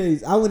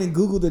 Chase, I went and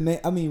Googled the name.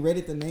 I mean,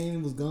 Reddit, the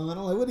name was gone.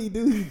 I'm like, what did he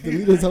do? He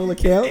deleted his whole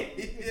account?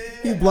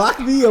 He blocked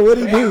me, or what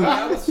did he Hey, do?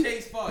 that was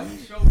Chase's fault. He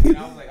showed me, and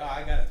I was like, oh, I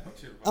gotta talk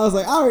shit about I was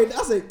like, all right. I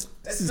was like,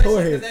 this is Especially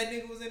Jorge. because that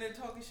nigga was in there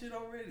talking shit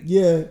already.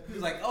 Yeah. He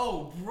was like,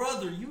 oh,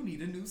 brother, you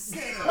need a new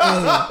setup.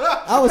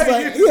 I was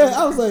like, yeah.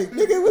 I was like,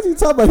 nigga, what you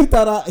talking about? He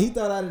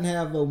thought I didn't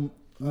have no.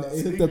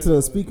 It hooked up to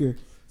the speaker.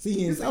 See,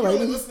 You I like, like,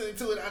 nigga, listening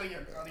to it out of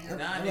here.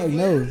 Nah, I'm nigga, like,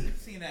 no. you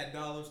seen that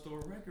dollar store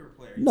record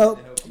player. no,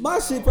 To help you my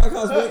out. shit probably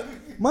cost way.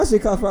 My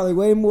shit cost probably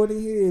way more than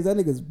his. That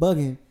nigga's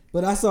bugging.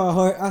 But I saw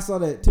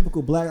that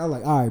typical black. I was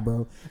like, all right,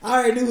 bro. I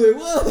already knew who it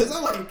was.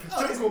 I'm like,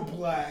 oh, Typical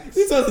blacks.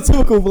 these are the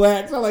typical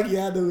blacks. I'm like,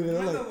 yeah, I knew it. I'm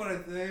Remember like, what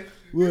I said?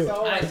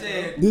 what? I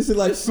said, This is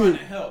like just trying to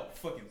shit. help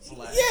fucking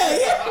black.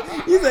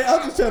 Yeah. He's like,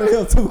 I'm just trying to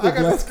help typical I got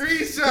blacks. the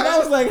screenshot. And I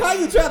was like, how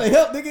you trying to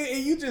help, nigga?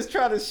 And you just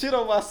trying to shit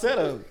on my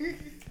setup.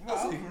 I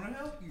was trying to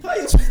help you. How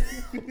you?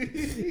 Then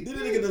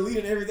the nigga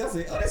deleted everything. I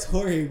said, oh, that's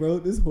Jorge, bro.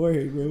 This is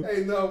Jorge, bro.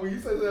 Hey, no, when you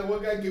said that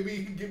one guy give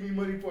me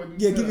money for it.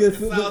 Yeah, give me a It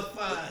sounds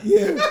fine.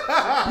 Yeah.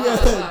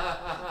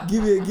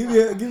 Give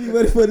me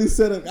money for this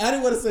setup. I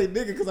didn't want to say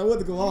nigga because I wanted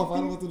to go off. I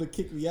don't want them to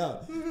kick me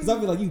out. Because I'd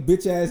be like, you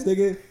bitch ass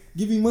nigga,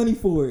 give me money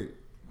for it.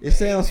 It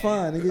sounds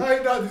fine, nigga.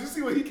 Hey, no, did you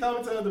see what he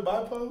commented on the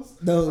my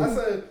post? No. I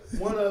said,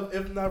 one of,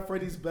 if not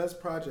Freddie's best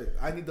project.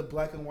 I need the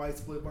black and white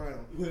split vinyl.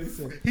 What did he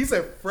say? He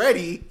said,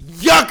 Freddie,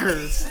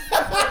 yuckers.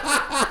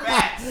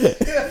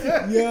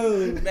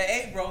 Yo. But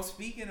hey, bro,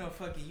 speaking of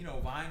fucking,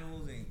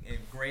 vinyls and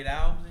great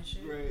albums and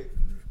shit.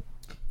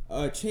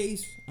 Right.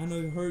 Chase, I know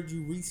you heard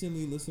you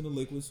recently listen to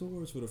Liquid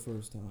Swords for the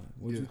first time.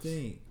 What'd you Yes.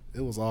 think?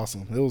 It was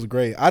awesome. It was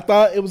great. I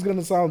thought it was going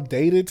to sound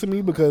dated to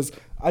me because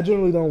I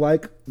generally don't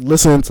like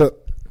listening to...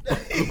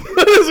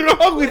 What is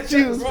wrong with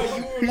you? Bro,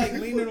 you were like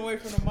leaning away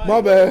from the mic. My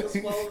bad.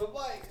 Swallow the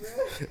mic,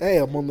 man. Hey,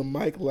 I'm on the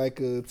mic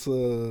like it's This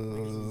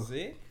is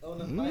it? On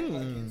the mic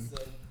like it's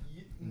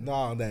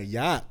Nah, that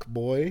yak,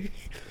 boy.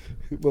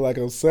 But like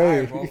I'm All saying.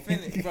 right, bro,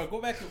 finish. Bro,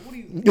 go back to, what do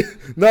you...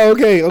 No,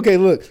 okay,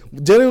 look.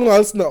 Generally when I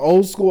listen to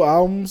old school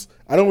albums,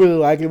 I don't really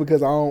like it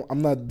because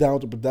I'm not down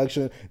with the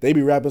production. They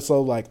be rapping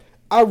so like,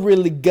 I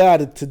really got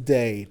it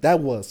today. That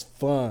was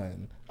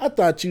fun. I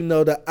thought you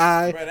know that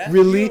I Bro, that's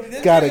really you.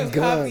 This got a nigga's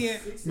gun. Copying,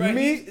 bro,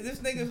 Me? this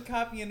nigga's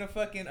copying the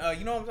fucking,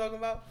 you know what I'm talking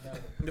about?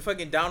 The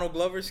fucking Donald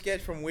Glover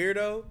sketch from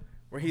Weirdo,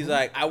 where he's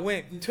like, I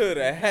went to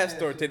the hat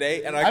store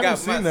today and I haven't got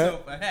seen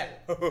myself a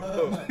hat.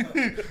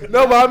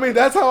 No, but I mean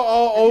that's how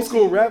all old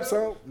school rap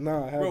sound.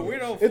 Nah, I haven't. Bro,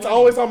 Weirdo It's funny.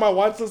 always on my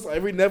watch list.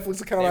 Every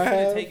Netflix account I They're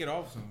gonna have. take it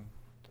off soon.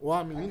 Well,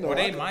 I mean, you know, Well,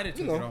 they I- might have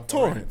you took know, it off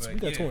torrents. already, We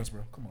but got yeah. torrents,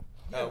 bro. Come on.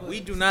 We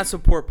do not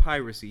support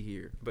piracy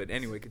here. But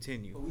anyway,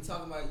 continue. But we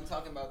talking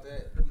about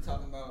that. We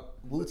talking about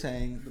Wu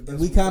Tang.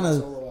 We kind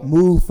of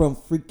moved from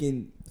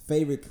freaking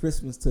favorite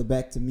Christmas to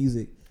back to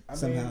music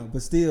somehow.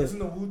 But still, Isn't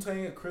the Wu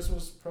Tang a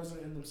Christmas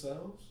present in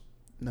themselves?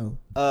 no.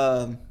 A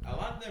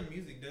lot of their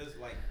music does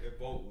like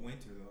evoke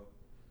winter though.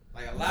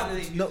 Like a lot of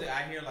their music,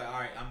 I hear like, all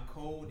right, I'm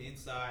cold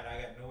inside.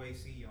 I got no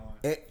AC on.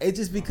 It's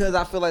just because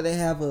I feel like they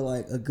have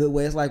a good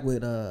way. It's like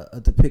with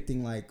a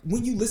depicting like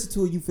when you listen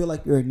to it, you feel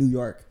like you're in New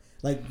York,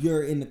 like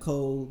you're in the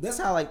cold. That's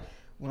how like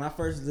when I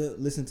first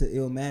listened to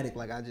Illmatic,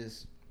 like I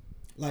just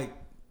like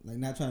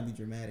not trying to be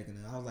dramatic,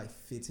 and I was like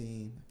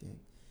 15, I think.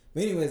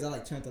 But anyways, I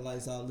like turned the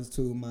lights out, listened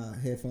to it with my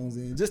headphones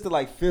in, just to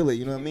like feel it.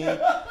 You know what I mean?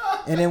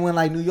 And then when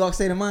like New York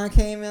State of Mind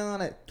came out,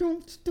 like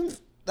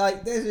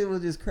that shit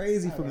was just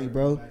crazy for me,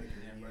 bro.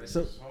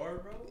 So It's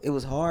hard, bro. it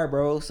was hard,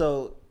 bro.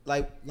 So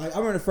like I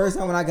remember the first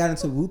time when I got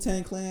into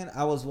Wu-Tang Clan,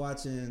 I was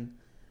watching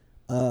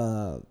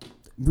y'all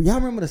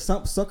remember the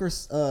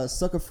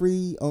Sucker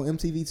Free on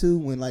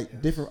MTV2 when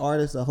like different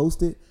artists are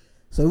hosted.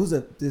 So it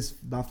was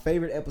my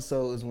favorite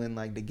episode is when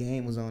like The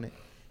Game was on it.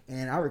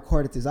 And I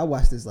recorded this. I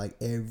watched this like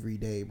every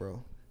day,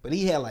 bro. But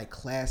he had like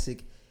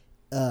classic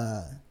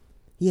West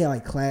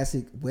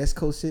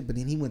Coast shit, but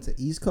then he went to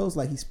East Coast,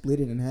 like he split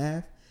it in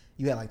half.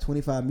 You had like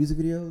 25 music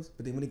videos,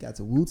 but then when it got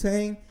to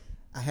Wu-Tang,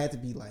 I had to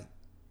be like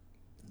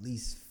at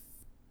least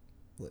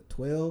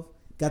 12.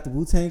 Got the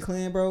Wu-Tang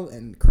Clan, bro,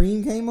 and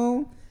Cream came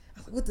on. I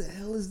was like, what the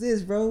hell is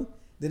this, bro?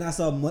 Then I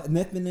saw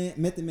Method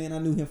Man. I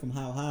knew him from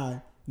How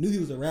High. Knew he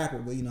was a rapper,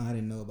 but I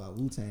didn't know about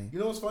Wu-Tang. You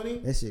know what's funny?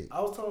 That shit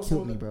I was telling killed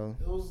someone me, bro.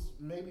 It was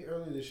maybe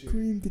early this year.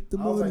 Cream, get the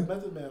I was money. like,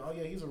 Method Man. Oh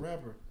yeah, he's a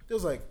rapper. It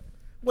was like,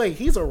 wait,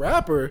 he's a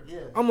rapper?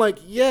 Yeah. I'm like,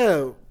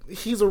 yeah,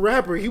 he's a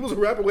rapper. He was a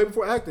rapper way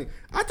before acting.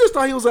 I just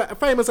thought he was a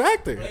famous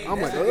actor. Hey, I'm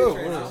like, that's oh.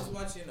 crazy. I wow. was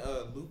watching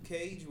Luke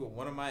Cage with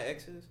one of my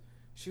exes.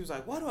 She was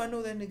like, why do I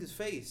know that nigga's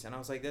face? And I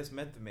was like, that's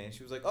Method Man.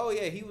 She was like, oh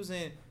yeah, he was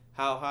in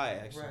How High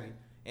actually. Right.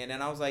 And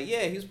then I was like,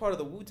 yeah, he was part of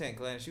the Wu-Tang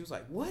Clan. And she was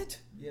like, what?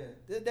 Yeah.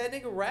 Did that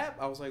nigga rap?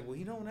 I was like, well,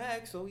 he don't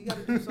act, so he got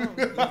to do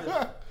something.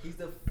 He's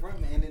the front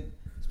man. And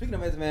speaking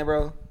of Method Man,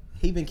 bro,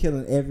 he been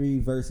killing every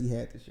verse he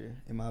had this year,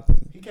 in my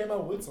opinion. He came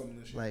out with something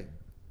this year. Like,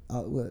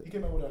 What? He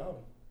came out with an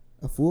album.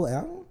 A full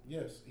album?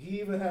 Yes,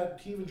 he even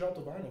dropped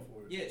a vinyl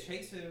for it. Yeah,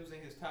 Chase said it was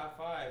in his top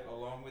 5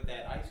 along with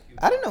that Ice Cube.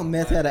 I didn't know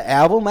Meth had an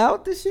album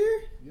out this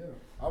year. Yeah,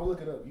 I'll look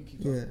it up. You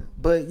keep Yeah, talking.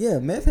 but yeah,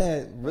 Meth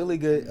had really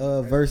good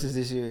verses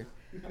this year.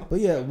 But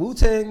yeah,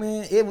 Wu-Tang,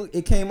 man,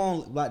 it came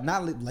on like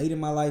not late in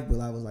my life, but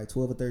I was like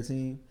 12 or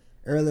 13,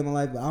 early in my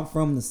life. But I'm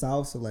from the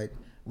South, so like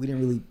we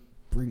didn't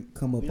really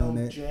come up We on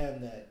don't that.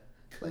 jam that.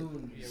 Like,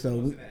 Yeah, so we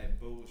we, wasn't that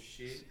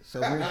bullshit. so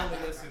We we're, only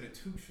listen to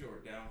Too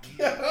Short down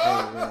here.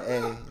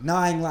 hey, no,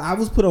 I ain't. I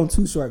was put on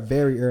Too Short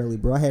very early,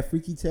 bro. I had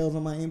Freaky Tales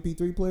on my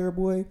MP3 player,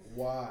 boy,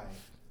 Why?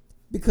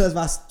 because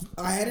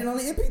I had it on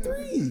the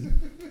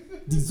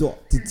MP3. These are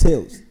the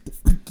tales, the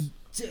Freaky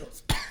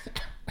Tales.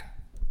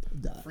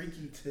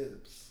 Freaky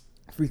tips.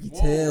 Freaky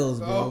Whoa. Tales,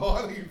 bro. Oh,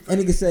 I think you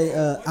And nigga say,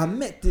 What I is-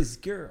 met this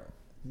girl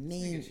Nigga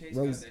named Chase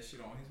got Rose. that shit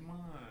on his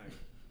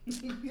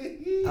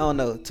mind. I don't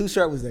know. Too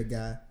Short was that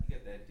guy. He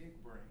got that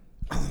dick brain.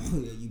 Oh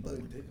yeah, you Like,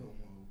 bugging. Dicko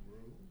mode,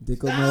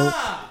 bro. Dicko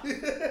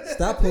mode.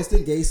 Stop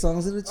posting gay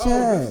songs in the Oh,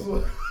 chat. this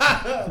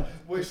was-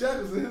 Boy,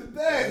 Shaq was in his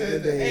bag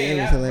that day. Hey,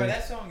 it was bro, hilarious.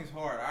 that song is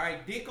hard. All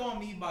right, "Dick on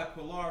Me" by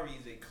Polari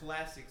is a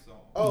classic song.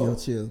 Oh, Yo,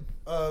 chill.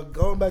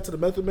 going back to the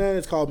Method Man,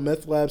 it's called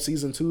Meth Lab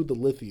Season 2, The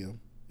Lithium.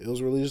 It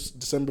was released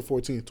December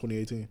 14th,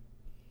 2018.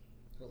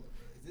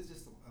 Is this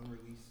just an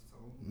unreleased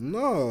song?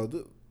 No,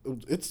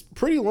 it's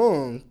pretty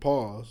long.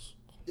 Pause.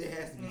 It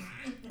has to be.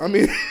 I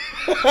mean,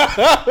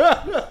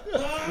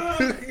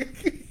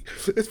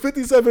 it's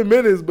 57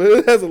 minutes, but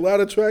it has a lot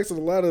of tracks and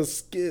a lot of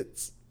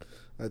skits,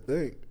 I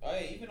think. Oh,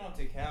 yeah, even on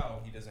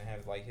Tikal, he doesn't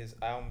have like his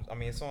albums. I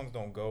mean, his songs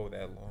don't go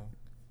that long.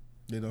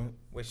 You know?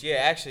 Which, yeah,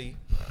 actually,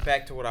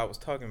 back to what I was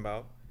talking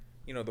about.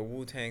 You know, the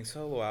Wu-Tang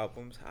solo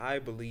albums. I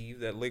believe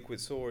that Liquid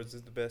Swords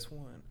is the best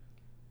one.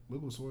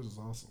 Liquid Swords is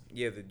awesome.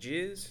 Yeah, the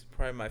Jizz,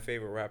 probably my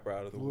favorite rapper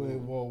out of the Wait,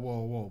 world.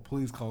 whoa.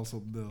 Please call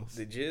something else.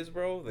 The Jizz,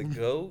 bro, the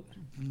GOAT.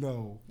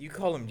 No. You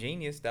call him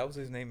Genius. That was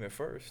his name at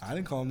first. I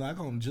didn't call him that. I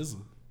call him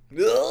Jizza.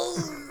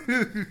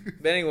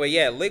 But anyway,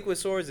 yeah, Liquid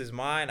Swords is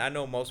mine. I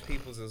know most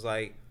people's is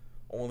like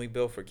only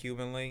built for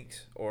Cuban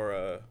Links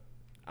or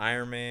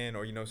Iron Man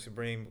or, you know,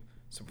 Supreme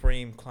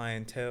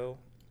Clientele.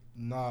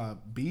 Nah,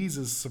 Bees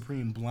is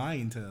Supreme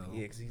Blientele.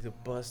 Yeah, because he's a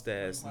bust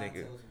ass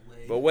nigga.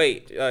 But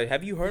wait,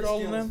 have you heard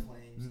all of them?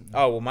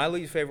 Oh, well, my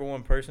least favorite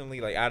one personally,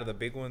 like out of the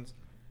big ones,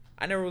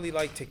 I never really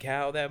liked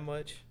Tikal that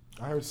much.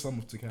 I heard some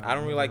of Tikal. I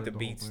don't really like the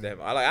beats that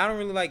I don't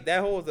really like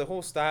that the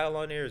whole style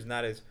on there is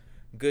not as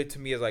good to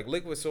me as like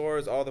Liquid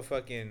Swords. All the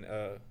fucking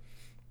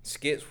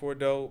skits were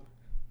dope.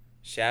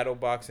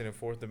 Shadowboxing and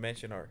Fourth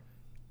Dimension are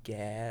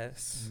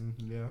gas.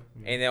 Yeah.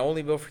 And that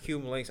only built for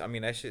Cuban Links. I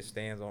mean, that shit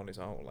stands on its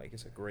own. Like,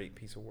 it's a great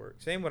piece of work.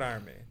 Same with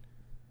Iron Man.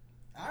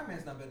 Iron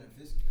Man's not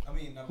beneficial. I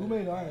mean, not Who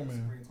made Iron Man?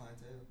 Supreme Clientele.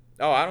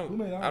 Oh, Who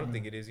made I Iron don't Man?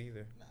 think it is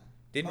either. Nah.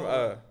 Didn't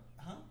Huh?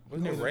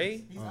 wasn't it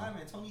Ray? He's Iron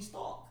Man. Tony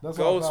Stark. That's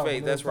what I thought when Ghostface, they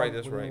that's was right, talking-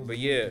 that's when they right. was But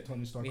doing yeah, the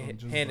Tony Stark we on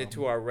Jizza's handed album.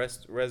 to our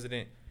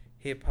resident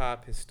hip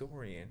hop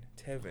historian,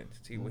 Tevin, to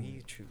see what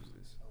he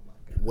chooses. Oh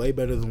my god. Way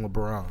better than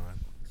LeBron.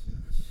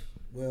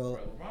 Well,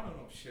 LeBron don't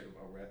know shit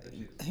about rap. That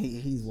shit.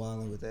 he's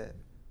wilding with that.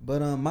 But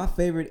my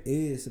favorite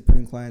is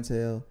Supreme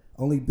Clientele.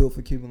 Only built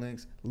for Cuban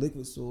Links.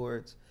 Liquid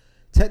Swords.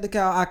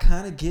 Technical, I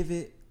kind of give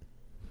it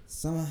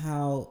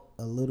somehow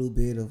a little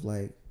bit of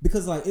like,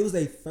 because like it was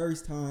their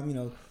first time, you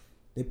know,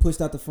 they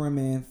pushed out the front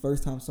man,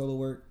 first time solo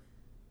work.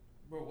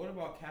 Bro, what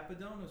about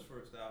Capodona's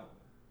first album?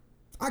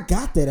 I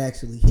got that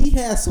actually. He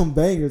has some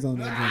bangers on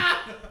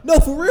that joint. No,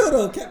 for real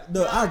though.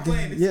 No, I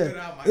get,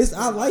 yeah.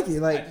 I like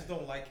it. Like, I just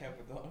don't like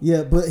Capodona.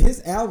 yeah, but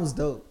his album's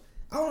dope.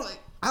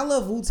 I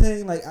love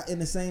Wu-Tang like in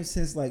the same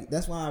sense. Like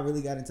that's why I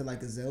really got into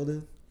like a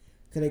Zelda,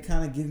 cause they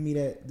kind of give me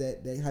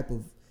that type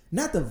of,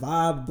 not the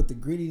vibe but the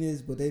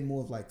grittiness, but they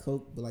more of like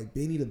Coke. But like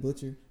Benny the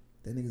Butcher,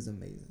 that nigga's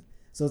amazing.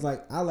 So it's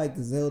like I like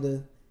the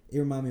Zelda. It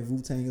reminds me of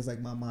Wu-Tang. It's like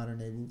my modern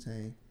day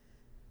Wu-Tang,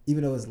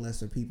 even though it's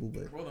lesser people.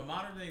 But Bro, the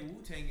modern day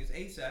Wu-Tang is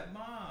ASAP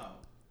Mob.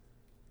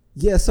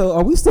 yeah. So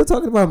are we still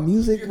talking about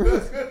music, bro?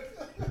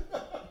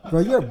 Bro,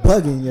 you're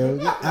bugging, yo.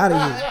 Get out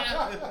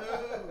of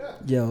here.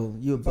 Yo,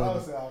 you're bugging.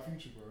 Honestly, our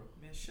future, bro.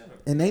 Man, shut up.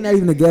 And they not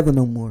even together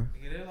no more.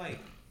 Nigga, they're like,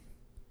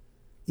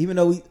 Even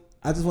though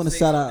I just want to say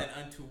shout out.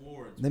 something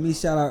untowards, Let me bro.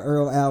 shout out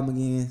Earl album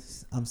again.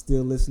 I'm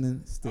still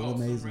listening. Still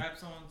Some amazing. rap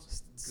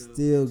songs, good.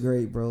 Still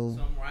great, bro.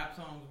 Some rap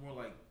songs more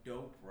like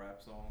dope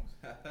rap songs.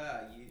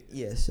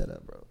 Yeah. Yeah, shut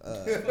up, bro.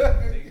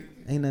 Nigga.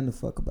 Ain't nothing to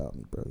fuck about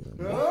me, bro.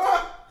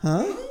 Ah!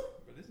 Huh?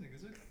 But this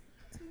nigga's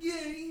a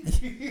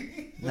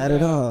gay. Not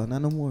at all.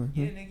 Not no more.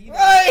 Yeah, Huh? nigga, you know,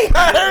 Hey,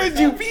 I heard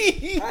you,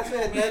 B. I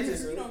said man,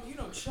 just, you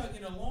know,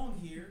 chugging along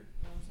here.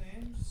 You know what I'm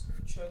saying? Just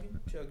chugging,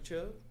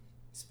 chug.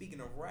 Speaking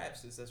of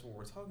raps, since that's what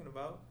we're talking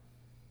about,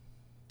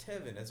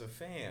 Tevin, as a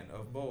fan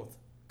of both,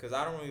 because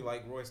I don't really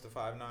like Royce the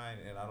 5'9",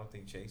 and I don't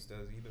think Chase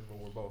does either, but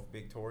we're both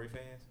big Tory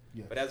fans.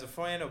 Yeah. But as a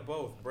fan of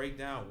both, break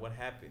down what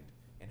happened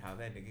and how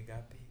that nigga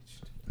got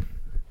pitched.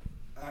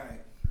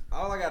 Alright.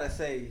 All I gotta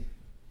say.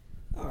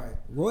 Alright.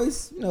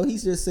 Royce, you know, he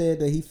just said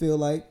that he feel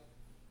like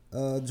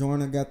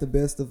Joyner got the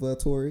best of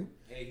Tory.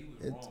 Hey, he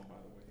was It- wrong, by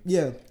the way.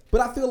 Yeah,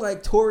 but I feel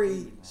like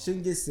Tory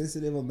shouldn't get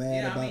sensitive or mad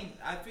Yeah, about. I mean,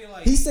 I feel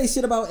like He say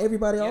shit about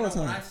everybody all the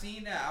When I time.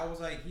 seen that, I was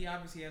like, he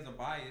obviously has a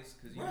bias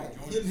because Right.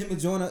 Him and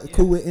Jonah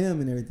cool with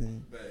him and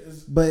everything.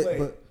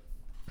 But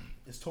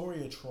is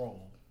Tory a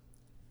troll?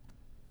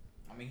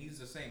 I mean, he's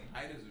the same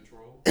height as a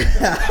troll.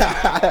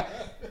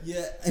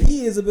 yeah,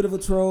 he is a bit of a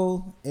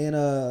troll,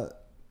 and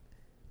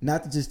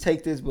not to just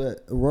take this,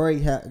 but Rory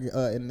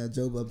in the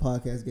Joe Budden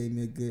podcast gave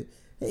me a good.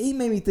 He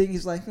made me think.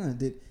 He's like,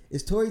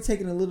 is Tory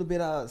taking a little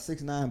bit out of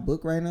 6ix9ine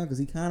book right now? Because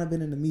he kind of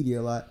been in the media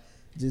a lot,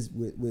 just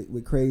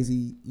with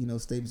crazy,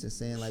 statements and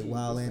saying like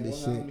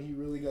wildlandish shit. He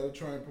really got to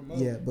try and promote.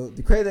 Yeah, but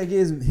the crazy thing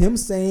is him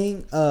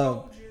saying,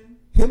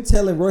 him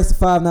telling Royce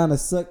the 5'9"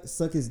 to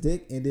suck his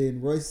dick, and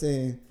then Royce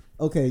saying,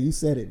 "Okay, you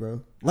said it,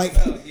 bro." Like,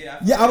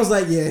 I was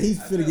like, yeah, he's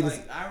finna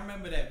get. I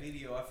remember that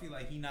video. I feel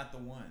like he not the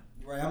one.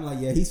 Right, I'm like,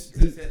 yeah, he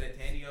said that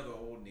to any other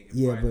old nigga.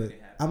 Yeah, but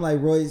I'm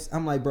like Royce.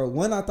 I'm like, bro.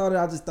 When I thought it,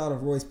 I just thought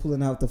of Royce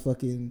pulling out the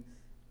fucking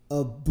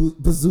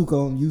bazooka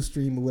on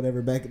Ustream or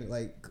whatever back in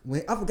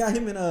when I forgot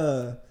him and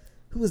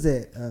who was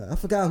that? I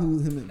forgot who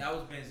him and that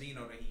was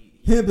Benzino that he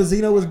him and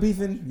Benzino was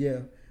beefing. Yeah.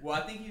 Well,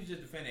 I think he was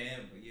just defending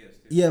him, but yes.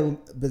 Yeah, when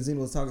Benzino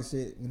was talking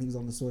shit when he was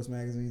on the Source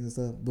magazines and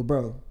stuff. But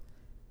bro,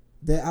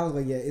 that I was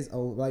like, yeah, it's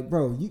old. Like,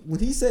 bro, when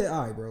he said,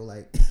 all right, bro,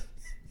 like,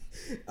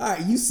 all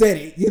right, you said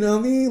it. You know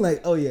what I mean?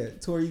 Like, oh yeah,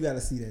 Tory, you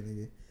gotta see that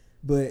nigga.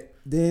 But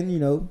then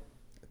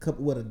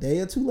a day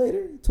or two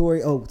later,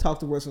 Tory, talk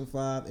to Royce on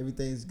 5,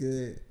 everything's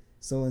good.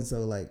 So and so,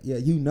 like, yeah,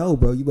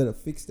 bro, you better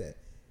fix that.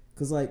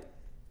 Cause like,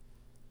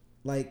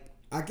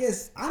 I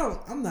guess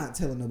I'm not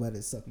telling nobody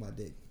to suck my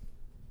dick.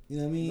 You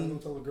know what I mean? You not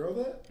gonna tell a girl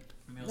that?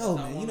 No,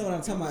 man, you know what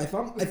I'm talking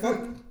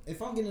about.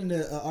 If I'm getting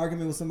into an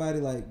argument with somebody,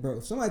 like, bro,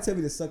 if somebody tell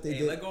me to suck their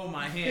dick, let go of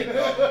my hand,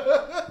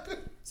 dog.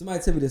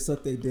 Somebody tell me to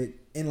suck their dick,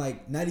 and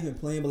like, not even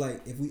playing, but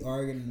like, if we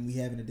arguing and we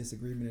having a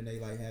disagreement, and they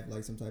like have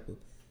like some type of,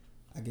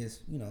 I guess,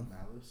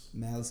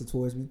 malice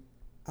towards me,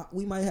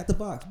 we might have to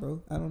box,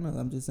 bro. I don't know.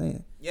 I'm just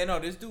saying. Yeah, no,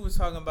 this dude was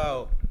talking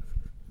about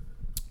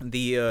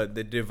the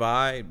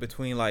divide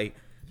between like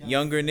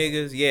younger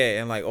niggas,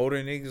 and like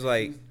older niggas,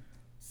 like.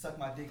 Suck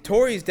my dick.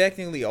 Tory's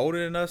technically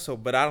older than us,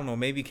 but I don't know.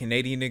 Maybe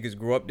Canadian niggas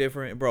grew up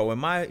different, bro. In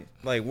my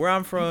where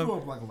I'm from, grew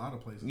up like a lot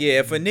of places. Yeah,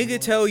 if a nigga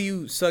tell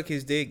you suck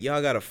his dick,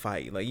 y'all gotta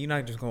fight. Like, you're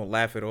not just gonna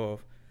laugh it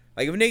off.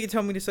 Like, if a nigga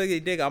tell me to suck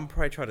his dick, I'm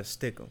probably try to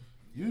stick him.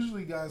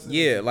 Usually guys.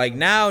 Yeah, like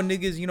now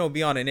niggas,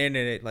 be on the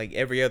internet. Like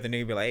every other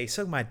nigga be like, "Hey,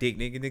 suck my dick,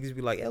 nigga." Niggas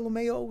be like,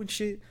 "LMAO" and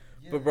shit.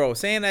 Yeah. But bro,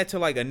 saying that to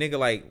like a nigga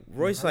like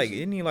Royce, like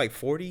isn't he like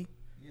 40?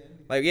 Yeah.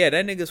 Like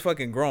that nigga's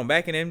fucking grown.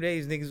 Back in them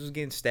days, niggas was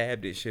getting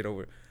stabbed and shit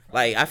over.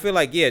 Like, I feel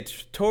like,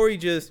 Tory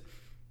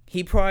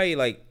he probably,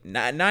 like,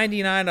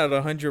 99 out of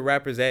 100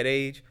 rappers that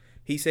age,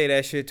 he say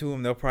that shit to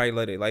him, they'll probably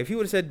let it. Like, if he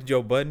would have said to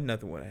Joe Budden,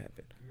 nothing would have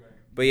happened. Right.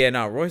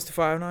 But, Royce the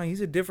 5'9",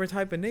 he's a different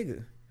type of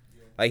nigga.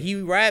 Yeah. Like,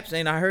 he raps,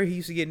 and I heard he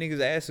used to get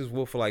niggas' asses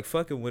whooped for, like,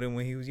 fucking with him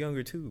when he was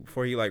younger, too,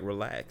 before he, like,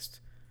 relaxed.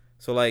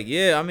 So, like,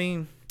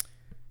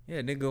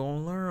 nigga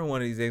gonna learn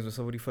one of these days when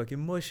somebody fucking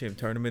mush him,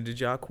 turn him into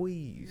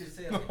Jacquees.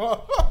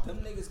 Them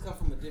niggas come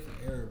from a different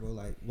era, bro.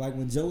 Like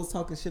when Joe was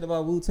talking shit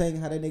about Wu-Tang,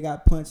 how that nigga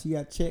got punched, he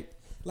got checked.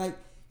 Like,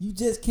 you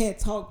just can't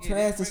talk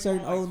trash to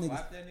certain old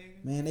niggas.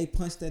 Man, they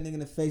punched that nigga in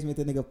the face, made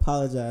that nigga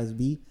apologize,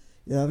 B.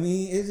 You know what I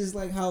mean? It's just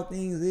like how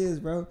things is,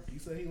 bro. He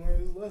said he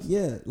learned his lesson.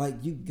 Yeah, like,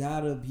 you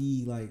gotta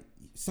be like,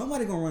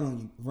 somebody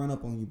gonna run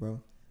up on you,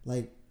 bro.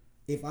 Like,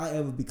 if I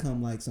ever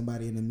become like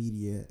somebody in the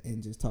media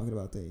and just talking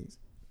about things,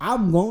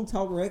 I'm gonna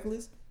talk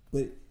reckless,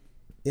 but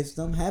if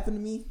something happened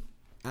to me,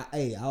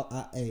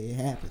 it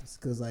happens.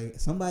 Cause like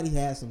somebody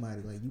has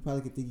somebody. Like, you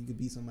probably could think you could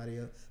beat somebody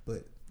else,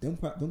 but them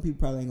people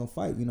probably ain't gonna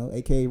fight.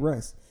 AKA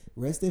Russ.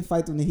 Russ didn't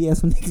fight them. He had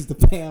some niggas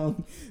to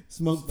pound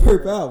Smoke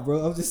Perp out,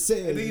 bro. I'm just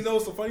saying. And then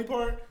what's the funny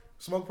part?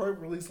 Smoke Perp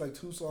released like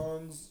 2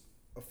 songs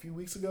a few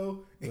weeks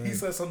ago, and he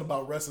said something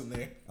about Russ in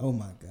there. Oh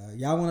my god,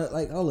 y'all want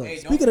to hold up?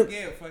 Hey, don't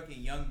forget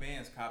fucking Young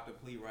Band's copped a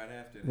plea right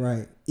after that.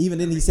 Right. Even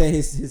then, he said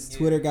his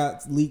Twitter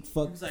got leaked.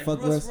 Fuck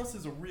Russ. Russ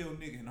is a real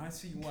nigga, and I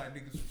see why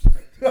niggas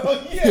respect him.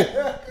 Oh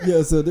yeah.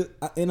 Yeah. So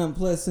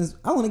plus, since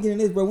I want to get in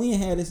this, bro, we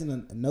ain't had this in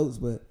the notes,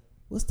 but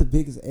what's the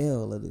biggest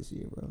L of this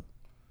year, bro?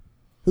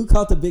 Who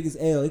caught the biggest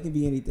L? It can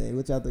be anything.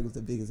 What y'all think was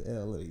the biggest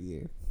L of the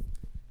year?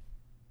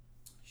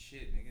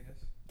 Shit, nigga,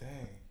 that's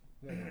dang.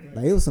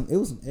 Like, it was some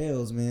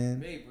L's, man.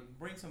 Babe,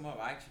 bring some up.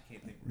 I actually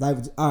can't think. Like,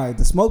 all right,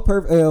 the Smoke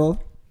Perp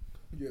L.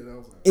 Yeah, that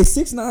was. Is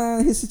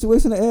 6ix9ine his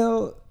situation an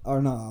L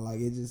or nah?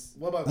 Like, it just.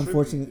 What about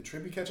unfortunate?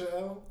 Trippie? Did Trippie catch an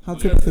L? How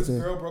Trippie catch an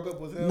L? Girl broke up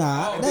with him.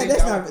 Nah,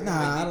 that's not.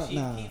 Nah, Did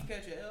Keith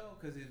catch an L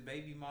because his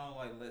baby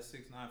mama let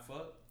 6ix9ine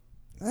fuck?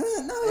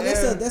 No,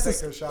 that's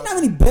a. You know how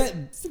many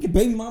freaking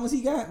baby mamas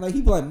he got? Like,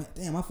 he be like, man,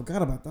 damn, I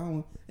forgot about that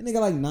one. And they got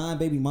like 9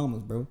 baby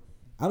mamas, bro.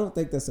 I don't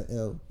think that's an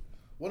L.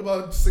 What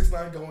about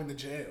 6ix9ine going to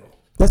jail?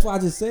 That's what I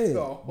just said.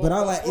 No. But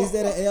I'm like, is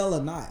that an L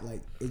or not?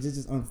 Like, it's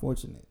just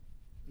unfortunate.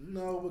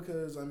 No,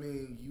 because I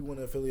mean, you want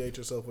to affiliate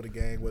yourself with a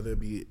gang, whether it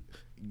be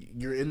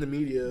you're in the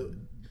media.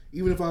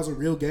 Even if I was a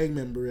real gang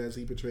member, as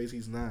he portrays,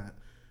 he's not.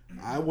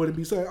 I wouldn't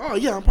be saying, "Oh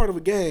yeah, I'm part of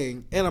a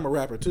gang and I'm a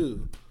rapper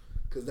too."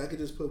 because that could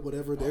just put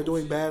whatever they're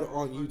doing bad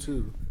on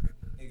YouTube.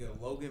 Nigga,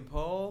 Logan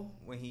Paul,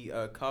 when he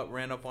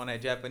ran up on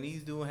that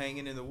Japanese dude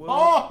hanging in the woods.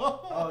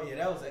 Oh yeah,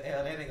 that was an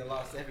L. That nigga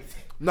lost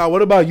everything. Now,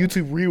 what about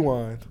YouTube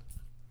Rewind?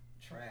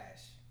 Trash.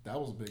 That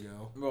was a big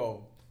L.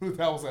 Bro,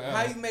 That was an L.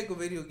 how you make a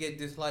video get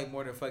disliked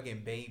more than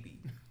fucking Baby?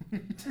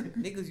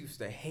 Niggas used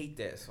to hate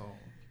that song.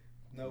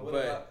 No,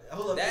 But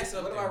hold up. that's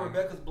What up about there,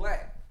 Rebecca's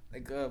Black?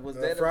 Like, was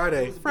that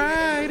Friday. It was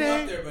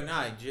up there, but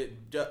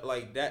not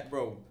like that,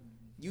 bro.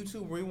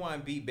 YouTube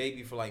Rewind beat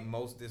Baby for like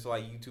most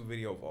disliked YouTube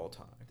video of all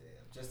time. Damn,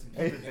 Justin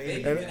Hey, Bieber,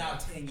 Baby baby. been out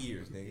 10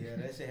 years, nigga. Yeah,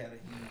 that shit had a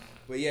huge.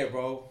 But yeah,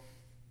 bro.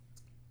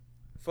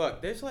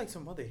 Fuck, there's like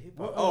some other hip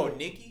hop. What- Oh,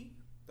 Nicki,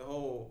 the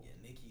whole Yeah,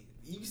 Nicki.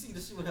 You see the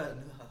shit with her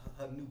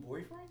new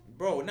boyfriend?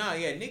 bro. Nah,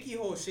 yeah, Nicki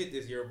whole shit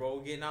this year, bro.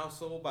 Getting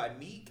outsold by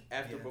Meek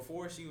after Yeah.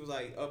 before she was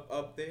like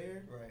up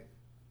there. Right.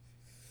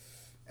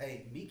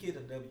 Hey, Meek hit a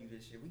W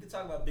this year. We could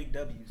talk about big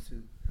W's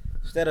too.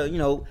 Instead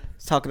of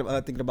talking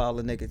about thinking about all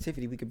the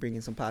negativity, we could bring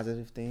in some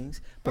positive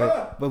things.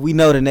 But we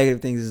know the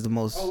negative things is the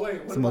most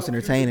it's the most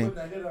entertaining.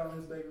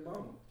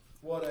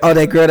 Oh,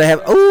 that girl that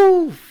have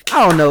ooh,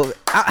 I don't know.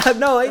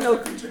 No, ain't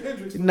no.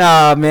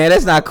 Nah, man,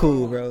 that's not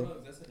cool, bro.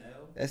 That's an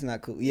L. That's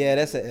not cool. Yeah,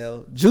 that's an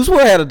L. Juice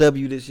WRLD had a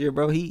W this year,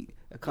 bro. He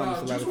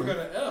accomplished a lot Juice of WRLD got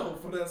things. an L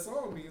for that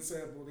song being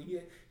sampled.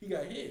 He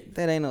got hit.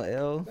 That ain't no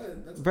L,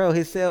 That's bro.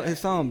 His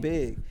song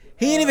big.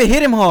 He ain't even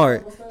hit him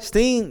hard.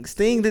 Sting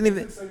didn't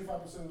even.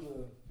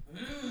 75%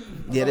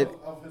 Yeah,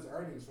 of his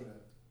earnings for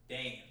that.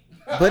 Damn.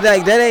 but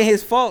like that ain't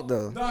his fault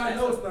though. No, I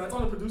know it's not. It's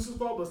on the producer's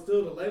fault, but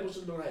still, the label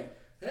should be like,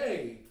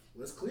 "Hey,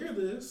 let's clear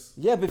this."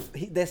 Yeah, but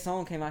that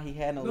song came out. He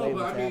had no No, label.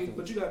 but I mean, afterwards.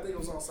 but you got to think it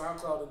was on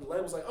SoundCloud, and the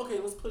label's like, "Okay,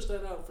 let's push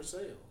that out for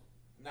sale."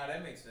 Nah,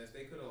 that makes sense.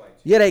 They could have like.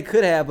 Yeah, they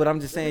could have, but I'm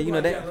just They're saying,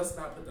 like, that. yeah, let's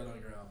not put that on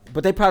your album.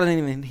 But they probably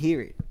didn't even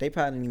hear it. They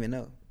probably didn't even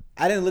know.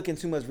 I didn't look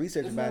into too much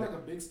research Isn't about that it.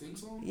 like a big Sting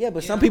song? Yeah,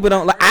 but Yeah. some people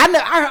don't like.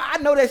 I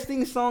know that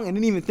Sting song and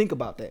didn't even think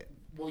about that.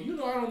 Well, I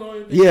don't know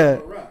anything Yeah,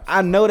 about rap.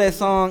 I know that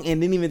song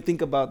and didn't even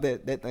think about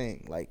that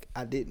thing. Like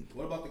I didn't.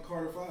 What about the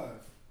Carter 5?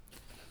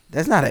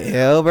 That's not a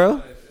L,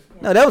 bro.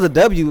 No, that was a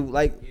W.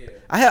 Like Yeah.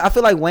 I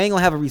feel like Wayne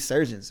gonna have a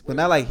resurgence, but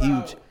not like What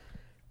about- huge.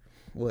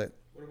 What?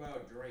 What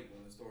about Drake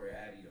when the story of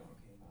Addy Dawn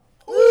came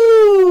out?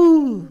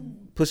 Ooh.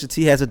 Pusha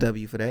T has a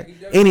W for that,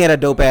 and he had a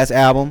dope ass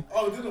album.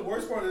 Oh, then the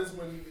worst part is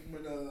when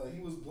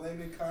he was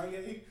blaming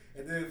Kanye,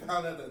 and then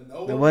found out that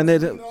no The one one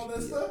was that- doing all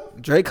that stuff.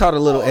 Drake caught a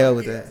little L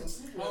with he that. had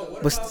some super Oh,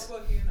 what But about st-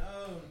 fucking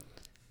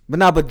But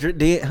nah, but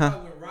did what huh?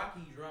 about when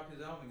Rocky dropped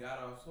his album and got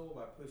off sold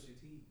by Pusha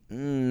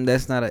T?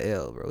 That's not a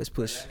L, bro. It's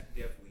Push. That's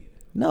definitely it.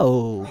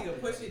 No. Nigga,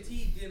 Pusha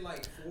T did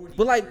like 40.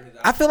 But like, for his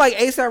I feel like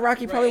ASAP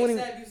Rocky album. probably Bro, wouldn't.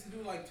 A$AP used to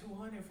do like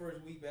 200 for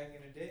his week back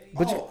in the day.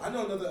 But I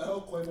know another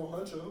L, Quavo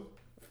Huncho.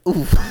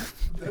 Oof.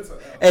 That's an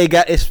L. Hey,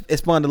 it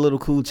spawned a little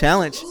cool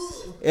challenge.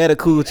 It had a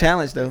cool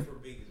challenge though. For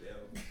big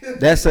as L.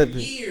 That's For a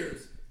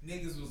years,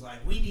 niggas was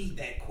like, we need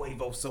that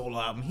Quavo solo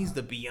album. He's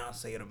the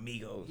Beyonce of the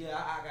Migos. yeah.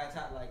 I got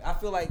time. Like I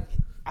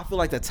feel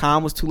like the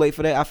time was too late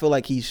for that. I feel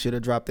like he should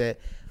have dropped that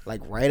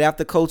like right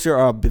after Culture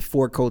or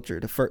before Culture,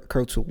 the first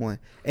Culture one.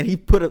 And he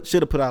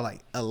should have put out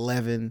like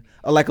 11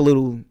 or like a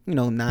little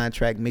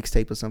 9-track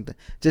mixtape or something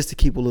just to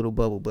keep a little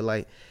bubble. But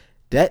like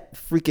that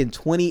freaking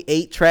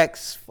 28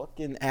 tracks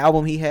fucking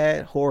album he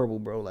had, horrible,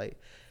 bro. Like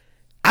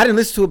I didn't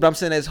listen to it, but I'm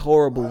saying that's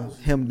horrible.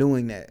 Him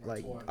doing that,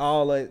 like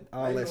all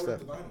that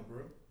stuff.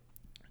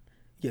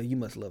 Yeah, you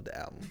must love the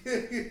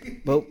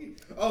album. But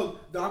Oh,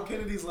 Dom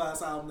Kennedy's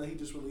last album that he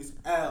just released,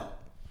 L.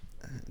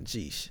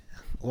 Jeesh.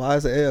 Why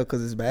is it L?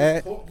 Because it's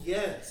bad? Oh,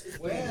 yes, it's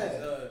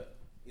bad.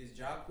 Is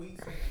Jacquees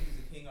saying he's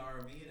the king of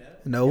R&B and L?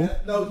 No. Yeah,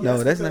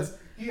 No, that's not. because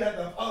he had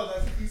to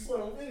apologize to Keith Sweat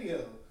on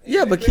video.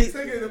 Yeah, but Big Keith,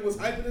 Singing was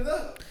hyping it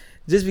up.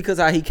 just because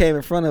how he came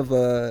in front of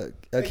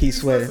And Keith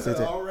Sweat. and said,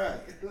 said- all right.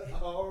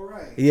 All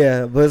right.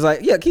 Yeah, but it's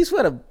like, Keith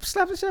Sweat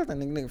slapped the shit out that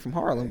nigga from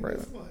Harlem, bro.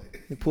 Guess what?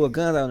 He pulled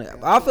guns on it.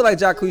 I feel like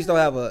Jacquees don't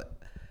have a.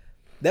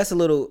 That's a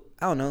little.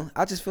 I don't know.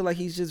 I just feel like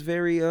he's just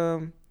very.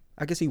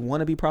 I guess he want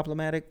to be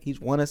problematic. He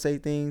want to say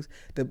things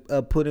to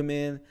put him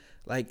in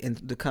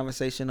the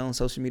conversation on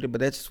social media.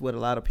 But that's just what a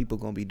lot of people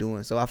gonna be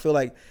doing. So I feel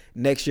like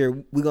next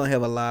year we're gonna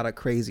have a lot of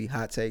crazy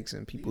hot takes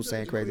and people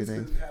saying crazy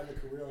things. He have a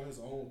career on his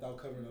own without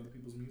covering other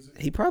people's music.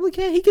 He probably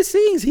can. He can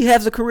sing. He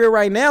has a career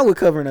right now with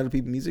covering other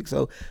people's music.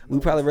 So we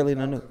probably really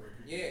don't know.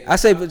 Yeah. I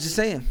say, but just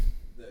saying.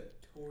 The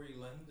Tory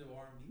Lanez of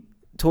R&B.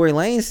 Tory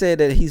Lanez said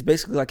that he's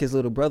basically like his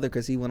little brother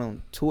because he went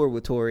on tour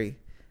with Tory,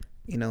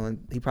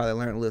 and he probably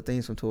learned little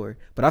things from Tory.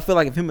 But I feel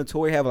like if him and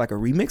Tory have like a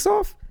remix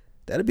off,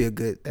 that'd be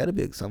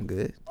something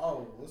good.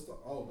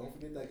 Don't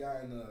forget that guy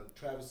in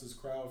Travis's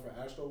crowd for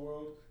Astro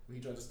World when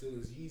he tried to steal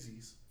his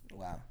Yeezys.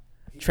 Wow.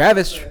 He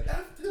Travis- said,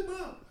 F him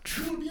up.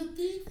 You want to be a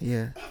thief?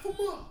 Yeah. F him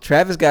up.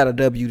 Travis got a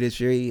W this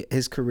year.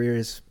 His career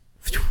is.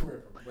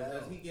 But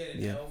does he get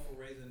an Yeah. L for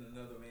raising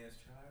another man's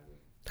child?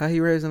 How he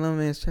raised another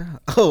man's child?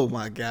 Oh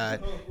my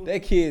God,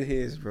 that kid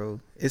his bro.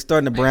 It's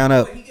starting to brown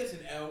up. But he gets an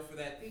L for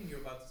that thing you're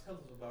about to tell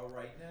us about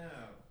right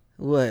now.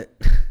 What?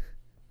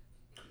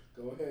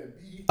 Go ahead,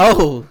 B.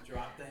 Oh.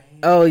 Drop the hand.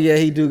 Oh yeah,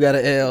 he do got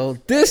an L.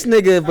 This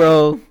nigga,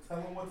 bro. Tell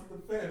him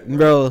what to defend.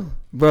 Bro,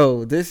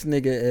 Bro, this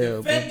nigga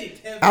L. Bro. Defend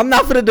it, Kevin. I'm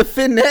not finna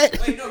defend that.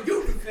 Wait, no,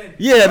 you defend it.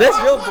 Yeah, that's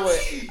your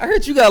boy. I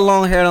heard you got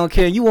long hair. I don't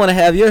care. You want to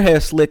have your hair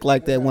slick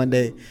like that one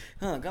day.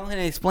 Huh? Go ahead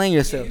and explain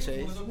yourself, You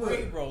Chase. was one of the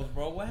break bros,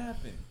 bro. What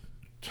happened?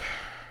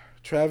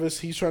 Travis,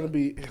 he's trying to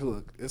be.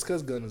 Look, it's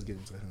because Gunna is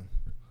getting to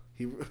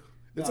him.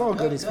 It's all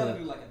Gunna's fault.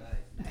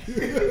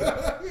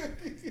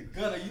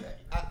 Gunna,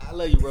 I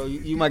love you, bro.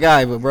 You my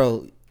guy, but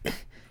bro,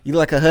 you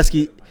like a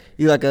husky.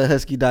 You like a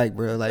husky dyke,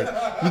 bro. Like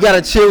you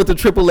gotta chill with the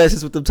triple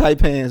S's with them tight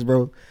pants,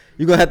 bro.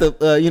 You gonna have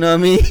to, you know what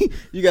I mean?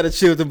 You gotta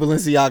chill with the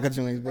Balenciaga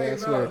joints, bro. I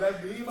swear.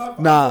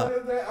 Nah. I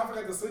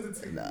forgot to send it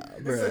to you. Nah,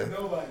 It bro. said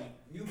nobody.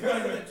 You put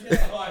in the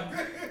chat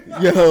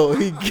line. Yo,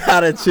 he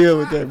gotta chill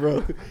with that,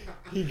 bro.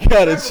 He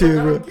gotta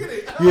chill, bro.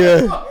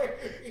 Yeah,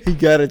 he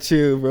gotta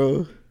chill,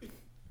 bro.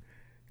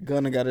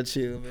 Gunna gotta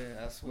chill, man.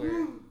 I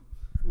swear.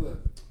 Look,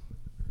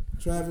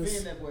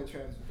 Travis, that boy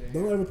Travis with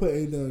don't ever put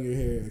anything on your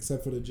hair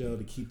except for the gel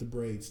to keep the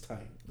braids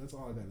tight. That's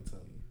all I gotta tell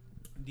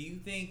you. Do you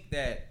think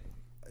that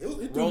It threw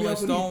me Rolling off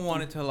when Stone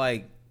wanted to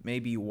like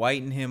maybe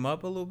whiten him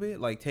up a little bit,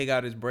 like take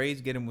out his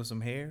braids, get him with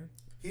some hair?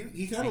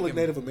 He kind of looked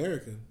Native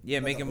American. Yeah,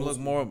 Like make an him old look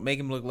school. more, make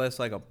him look less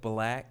like a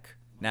black.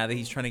 Now that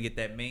he's trying to get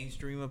that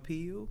mainstream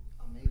appeal.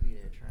 Maybe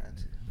they're trying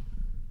to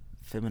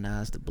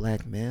feminize the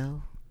black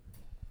male.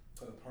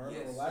 For the perm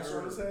Yes, or lash sir.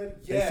 on his head.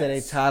 They said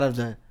they tired of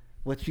the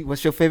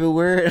what's your favorite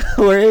word?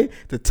 Word?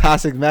 The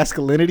toxic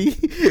masculinity.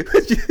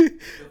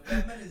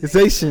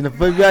 Ization of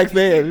a black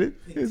man.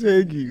 It's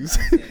hangies.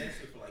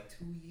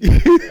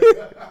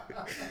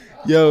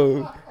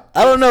 Yo,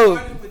 I don't know.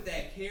 Started with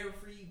that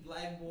carefree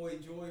black boy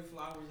joy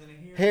flowers in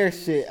the Hair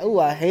shit. Oh,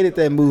 I hated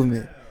that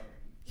movement.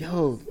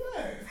 Yo,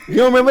 you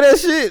don't remember that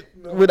shit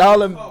with all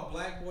them called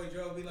black boy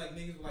joy. Be like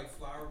niggas with like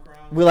flower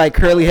crowns. with like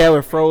curly hair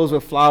with froze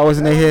with flowers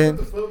in their head.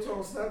 The filter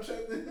on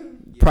Snapchat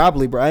then?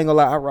 Probably, bro. I ain't gonna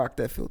lie. I rock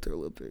that filter a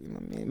little bit. You know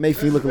what I mean? It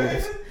makes me look a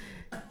little.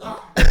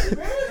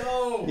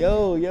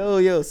 No.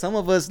 Yo. Some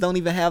of us don't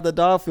even have the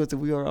dog filter.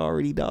 We are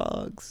already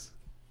dogs.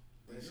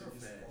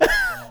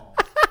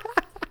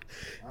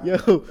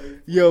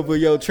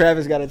 Yo,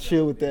 Travis gotta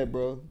chill with that,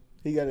 bro.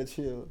 He gotta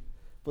chill.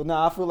 But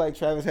nah, I feel like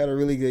Travis had a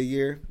really good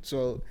year.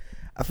 So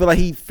I feel like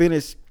he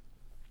finished.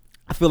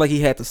 I feel like he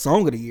had the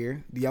song of the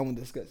year. Do y'all want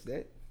to discuss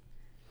that?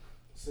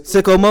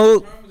 Sicko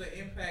Mode. In terms of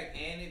impact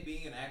and it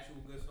being an actual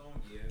good song,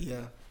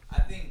 Yeah. I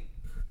think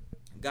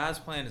God's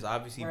Plan is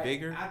obviously Right.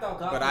 bigger, I thought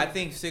but I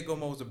think Sicko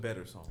Mode's a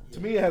better song. To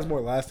me, it has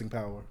more lasting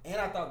power. And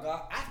I thought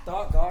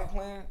God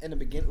Plan in the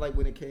beginning, like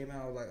when it came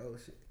out, I was like, oh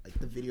shit, like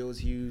the video was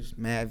huge,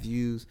 mad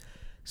views,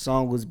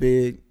 song was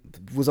big,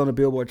 was on the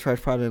Billboard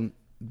chart, probably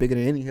bigger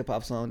than any hip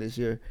hop song this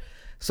year.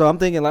 So I'm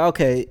thinking like,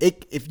 okay,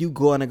 if you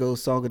going to go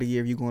song of the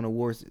year, if you go on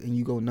awards and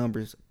you go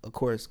numbers, of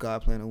course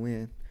God Plan to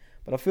win.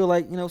 But I feel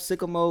like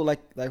Sicko Mode,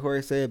 like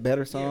Jorge said,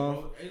 better song.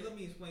 Yeah, bro. Hey, let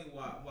me explain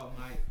what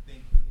my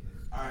thinking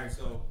is. All right,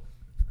 so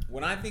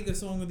when I think of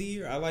song of the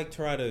year, I like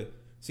try to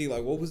see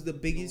like what was the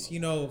biggest,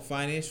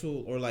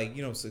 financial or like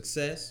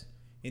success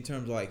in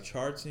terms of like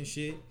charts and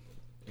shit,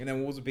 and then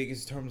what was the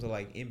biggest in terms of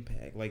like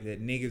impact, like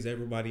that niggas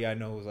everybody I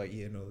know was like,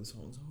 yeah, no, this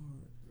song's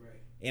hard. Right.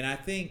 And I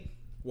think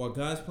while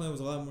God's Plan was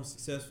a lot more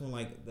successful in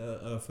like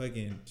the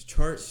fucking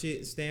chart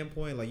shit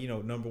standpoint, like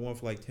number one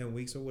for like 10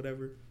 weeks or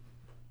whatever.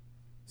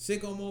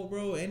 Sicko Mode,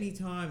 bro,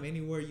 anytime,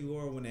 anywhere you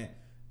are when that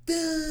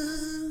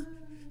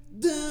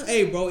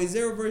hey bro, is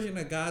there a version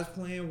of God's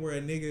Plan where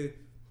a nigga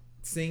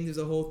sings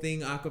the whole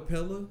thing a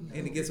cappella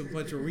and it gets a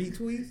bunch of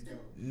retweets?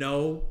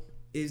 No.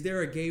 Is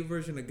there a gay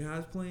version of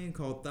God's Plan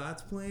called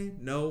Thoughts Plan?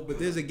 No, but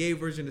there's a gay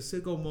version of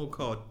Sicko Mode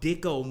called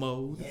Dicko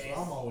Mode. That's what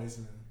I'm always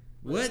in.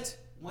 What?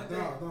 No,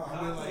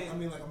 I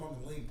mean like I'm on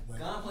the link. Like,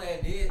 God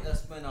Plan did a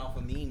spin off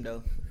a meme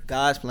though.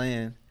 God's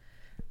Plan.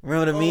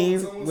 Remember the Oh, meme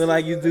someone where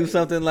like said you that. do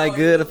something like Oh,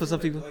 good it for was some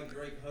people? like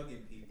Drake hugging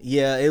people.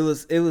 Yeah, it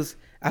was. It was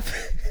a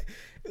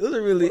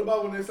really. what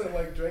about when they said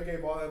like Drake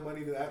gave all that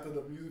money, then after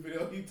the music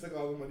video he took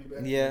all the money back?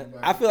 Yeah,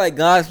 I feel like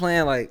God's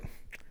Plan. Like,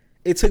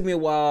 it took me a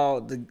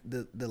while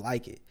to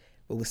like it,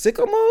 but with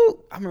Sicko Mode,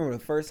 I remember the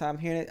first time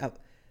hearing it.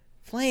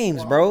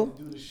 Flames, bro.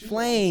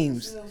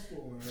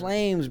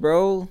 Flames,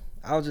 bro.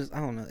 I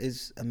don't know.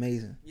 It's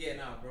amazing. Yeah,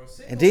 nah, bro.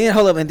 Sicko And then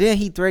hold up, and then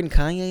he threatened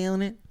Kanye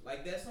on it.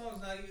 Like that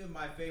song's not even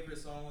my favorite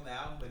song on the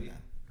album, but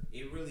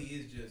it really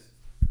is just.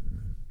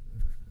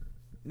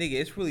 Nigga,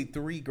 it's really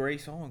 3 great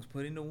songs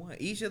put into one.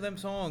 Each of them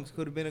songs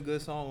could have been a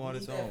good song on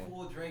its own.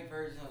 full Drake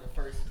version of the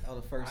first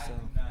I do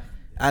song. not.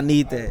 I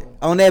need that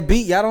on that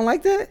beat. Y'all don't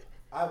like that?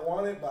 I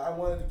want it, but I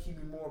wanted to keep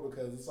it more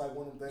because it's like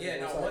one of them things. Yeah, where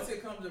no. it's like, Once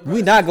it comes to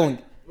We not going.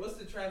 What's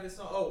the Travis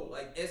song? Oh,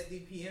 like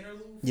SDP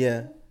interlude.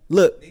 Yeah.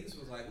 Look, Niggas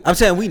was like, I'm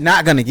saying we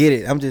not gonna get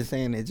it. I'm just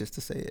saying it just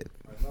to say it.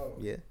 I know.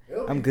 Yeah.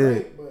 It'll I'm be good.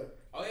 Great, but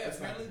oh yeah,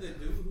 apparently the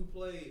dude who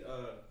played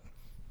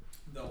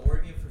the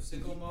organ for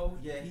Sicko Mode.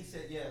 Yeah, he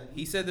said. Yeah.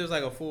 He said there's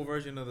like a full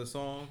version of the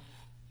song,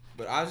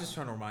 but I was just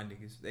trying to remind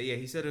niggas. Yeah,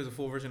 he said there's a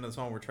full version of the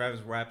song where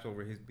Travis raps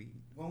over his beat.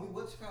 When we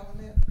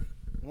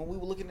when we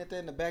were looking at that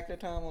in the back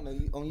that time on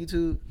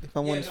YouTube, if I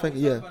wanted to speak,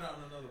 we yeah, talked about it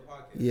on another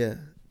podcast. yeah.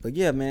 But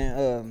yeah,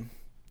 man,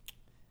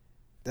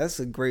 that's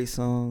a great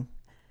song.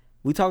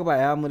 We talked about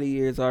album of the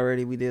years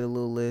already. We did a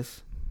little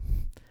list.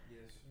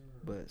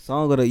 But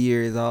song of the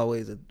year is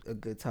always a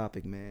good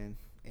topic, man.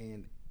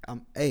 And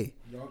hey,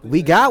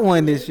 we got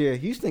one this year.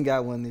 Houston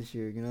got one this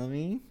year. You know what I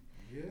mean?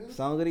 Yeah.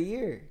 Song of the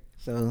year.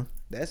 So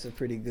that's a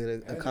pretty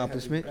good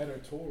accomplishment. They had a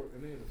better tour,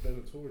 and they had a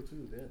better tour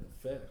too. They had the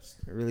fest.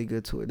 A really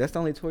good tour. That's the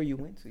only tour you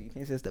went to. You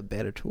can't say it's the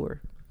better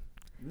tour.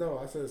 No,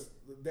 I said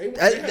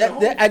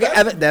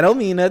that don't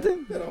mean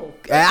nothing.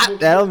 That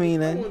don't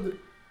mean nothing.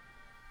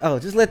 Oh,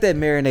 just let that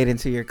marinate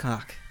into your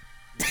cock.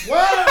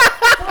 What?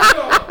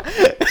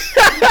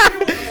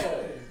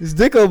 It's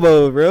Dicko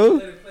mode, bro.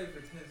 Let it play for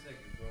 10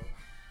 seconds,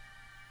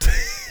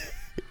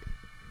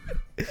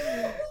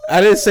 bro.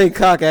 I didn't say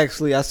cock,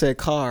 actually. I said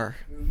car.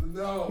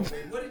 No.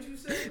 What did you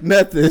say?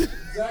 Nothing.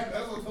 Exactly.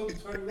 That's what I told you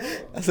to turn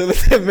it on. I said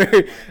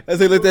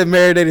let that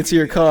marinate into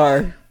your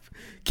car.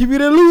 Give me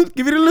the loot.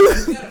 Give me the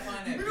loot. You gotta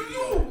find that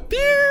video.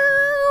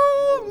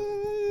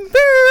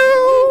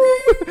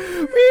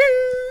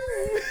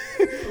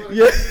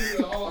 Yeah.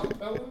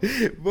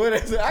 Boy,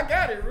 I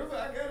got it, bro. I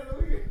got it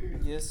over here.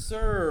 Yes,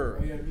 sir.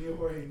 Yeah, me and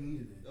Jorge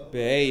needed it. But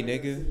hey,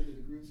 nigga.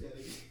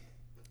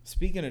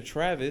 Speaking of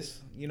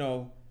Travis, you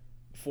know,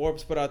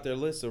 Forbes put out their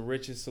list of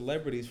richest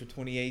celebrities for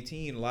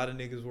 2018. A lot of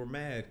niggas were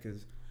mad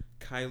because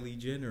Kylie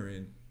Jenner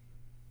and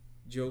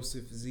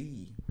Joseph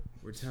Z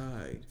were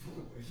tied.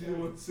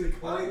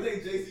 Why do you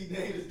think Jay-Z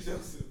named is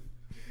Joseph?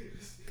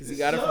 Because he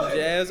got it from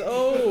Jazz.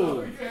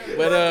 Oh.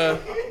 But,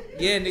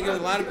 yeah, nigga,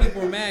 a lot of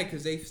people were mad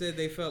because they said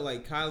they felt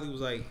like Kylie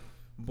was, like,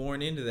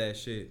 born into that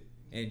shit.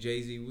 And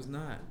Jay-Z was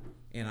not.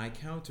 And I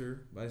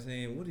counter by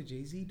saying, what did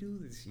Jay-Z do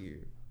this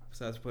year?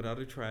 Besides put out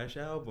a trash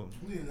album.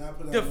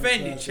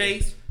 Defend it,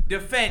 Chase.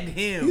 Defend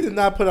him. He did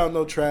not put out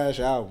no trash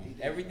album.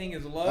 Everything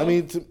is love. I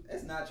mean,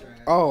 That's not trash.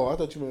 oh, I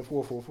thought you meant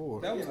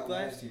 444. That was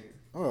last year.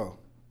 Oh,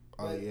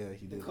 yeah,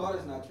 he did. The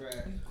Carter's not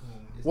trash.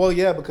 Well,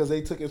 yeah, because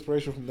they took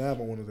inspiration from Nav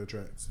on one of their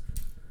tracks.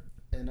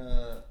 And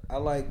I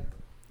like.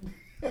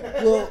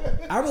 Well,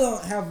 I really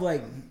don't have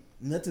like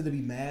nothing to be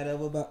mad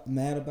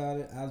about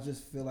it. I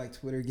just feel like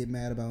Twitter get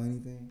mad about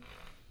anything,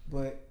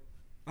 but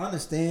I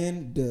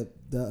understand the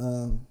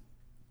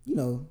you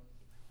know,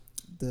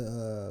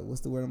 the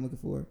what's the word I'm looking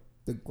for?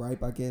 The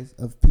gripe, I guess,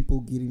 of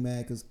people getting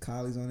mad because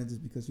Kylie's on it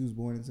just because she was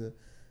born into,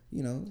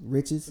 you know,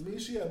 riches. I mean,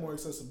 she had more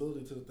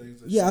accessibility to the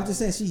things. Yeah, I'm just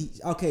saying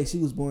she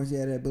was born, she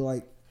had that, but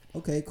like,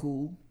 okay,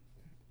 cool.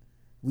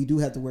 We do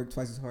have to work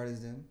twice as hard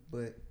as them,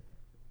 but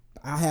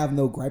I have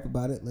no gripe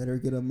about it. Let her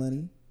get her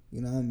money.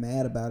 You know, I'm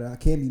mad about it. I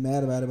can't be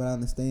mad about it, but I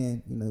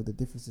understand, you know, the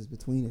differences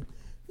between it.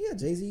 Yeah,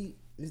 Jay-Z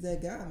is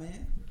that guy,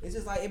 man. It's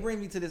just like, it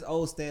brings me to this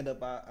old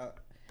stand-up.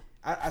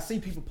 I see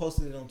people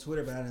posting it on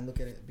Twitter, but I didn't look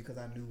at it because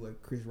I knew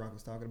what Chris Rock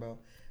was talking about.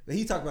 But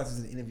he talked about this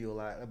in an interview a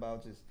lot,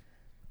 about just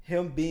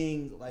him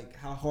being like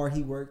how hard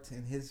he worked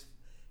in his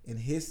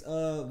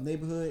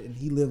neighborhood, and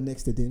he lived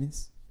next to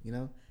Dennis. You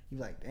know, he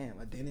was like, damn,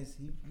 a dentist.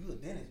 You a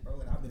dentist,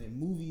 bro. And I've been in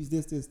movies,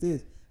 this.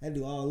 I had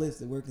to do all this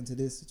to work into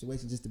this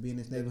situation just to be in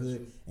this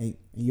neighborhood, and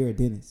you're a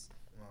dentist,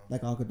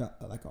 like an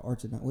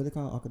orthodontist. What do they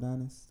call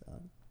orthodontist?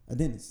 A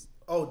dentist.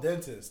 Oh,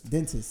 dentist.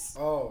 Dentist.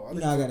 Oh, I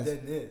thought you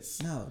said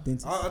dentist. No,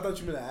 dentist. I thought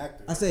you meant an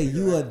actor. I said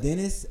you a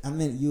dentist. I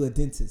meant you a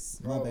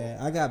dentist. My bad.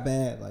 I got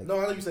bad. Like no,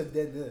 I thought you said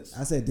dentist.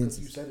 I said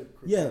dentist. You said it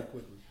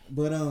quickly.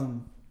 But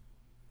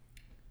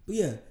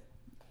yeah.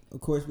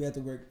 Of course, we have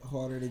to work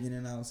harder to get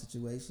in our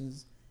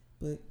situations,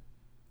 but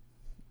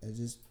that's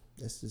just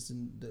the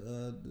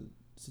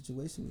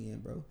situation we in,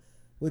 bro.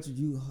 What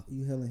you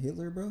Helen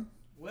Hitler, bro?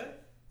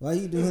 What? Why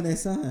you doing that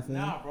sign, fam?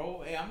 Nah,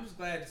 bro. Hey, I'm just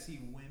glad to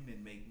see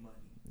women make money.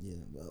 Yeah,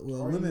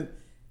 well,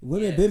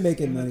 women been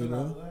making money,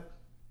 bro.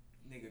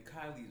 Nigga,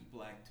 Kylie's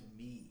black to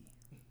me.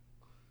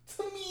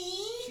 To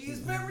me? She's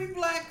very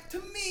black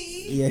to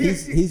me. Yeah,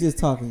 he's just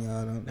talking,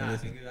 y'all. Don't nah,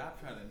 listen. nigga, I'm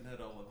trying to nut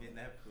all up in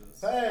that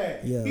pussy. Hey.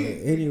 Yeah.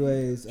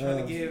 Anyways,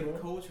 trying to give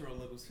Culture a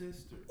little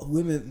sister.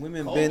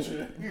 Women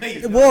Culture.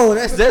 been. Whoa,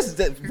 that's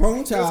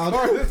wrong child.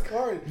 This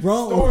card.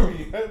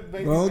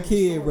 Wrong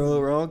kid, bro.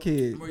 Wrong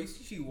kid. Bro, you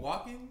see she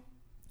walking?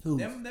 Who?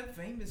 Them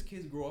famous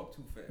kids grow up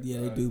too fast.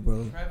 Yeah, they do,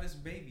 bro. Travis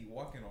Baby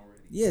walking already.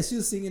 Yeah, she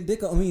was singing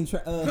Sicko Mode.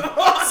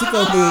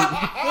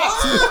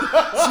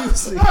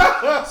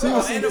 She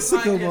was singing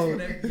Sicko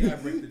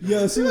Mode.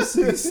 Yo, she was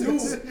singing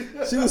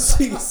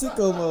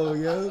Sicko Mode,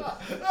 yo.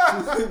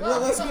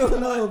 What's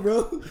going on,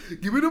 bro?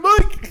 Give me the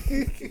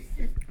mic.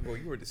 Bro,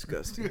 you were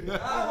disgusting.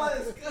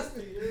 I'm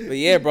disgusting. But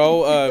yeah,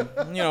 bro,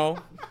 you know,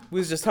 we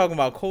was just talking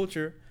about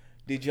Culture.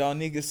 Did y'all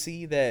niggas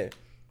see that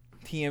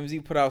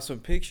TMZ put out some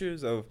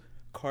pictures of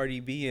Cardi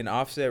B and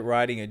Offset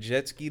riding a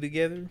jet ski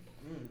together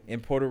in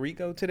Puerto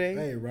Rico today?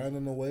 Hey, riding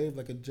on a wave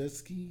like a jet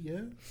ski,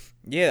 yeah?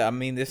 Yeah, I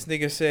mean, this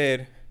nigga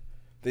said,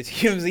 the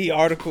TMZ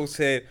article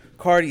said,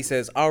 Cardi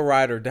says, I'll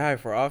ride or die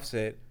for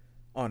Offset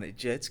on a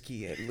jet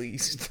ski at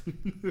least.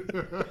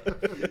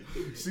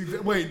 See,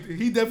 wait,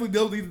 he definitely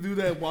don't need to do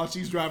that while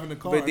she's driving the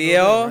car. But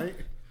right?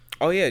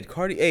 Oh yeah,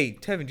 Cardi, hey,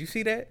 Tevin, do you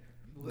see that?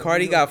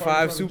 Cardi got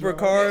 5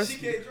 supercars,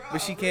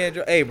 but she can't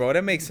drive. Hey, bro,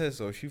 that makes sense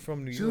though. She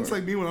from New York. She looks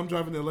like me when I'm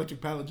driving the electric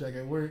pallet jack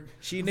at work.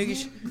 She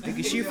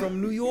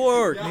from New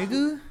York,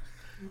 nigga.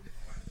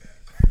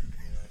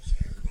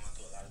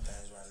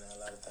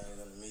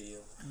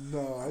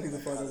 No, I need to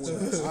find out what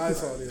I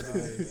saw there.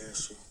 Yeah,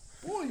 shit.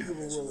 Boy, you give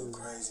a It's a little roll.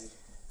 crazy.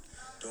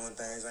 Doing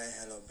things I ain't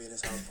had no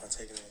business. I was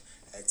partaking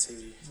in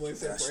activity. Boy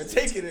that I said, shouldn't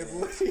taking have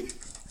it, taken in. boy.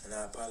 And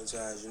I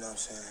apologize, you know what I'm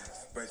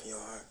saying? Breaking your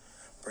heart,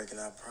 breaking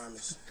our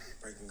promise,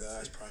 breaking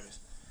God's promise.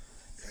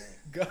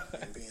 God.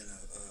 And being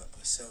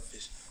a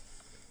selfish,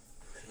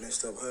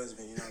 messed up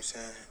husband, you know what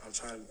I'm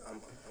saying?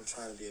 I'm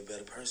trying to be a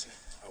better person.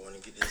 I want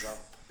to get this off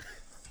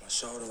my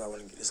shoulders. I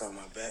want to get this off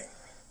my back.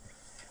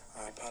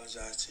 I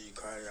apologize to you,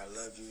 Cardi. I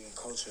love you and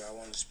culture. I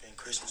want to spend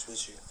Christmas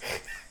with you.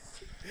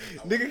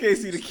 Nigga can't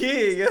see the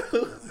kid,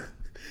 yo.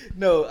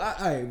 No, all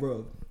right,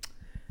 bro.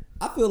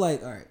 I feel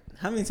like, all right,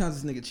 how many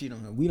times this nigga cheat on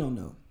her? We don't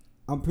know.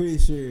 I'm pretty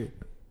sure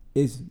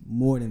it's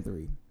more than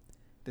 3.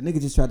 The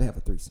nigga just tried to have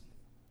a threesome.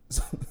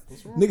 So,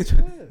 nigga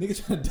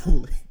tried to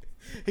double it.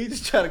 He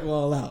just tried to go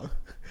all out.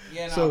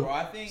 Yeah, no, So- bro.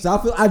 I think. So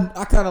I feel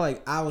I kind of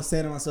like I was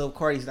saying to myself,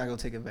 Cardi's not gonna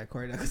take it back.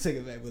 Cardi not gonna take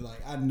it back, but like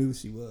I knew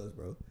she was,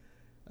 bro.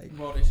 Like,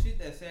 Bro, the shit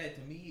that's sad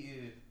to me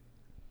is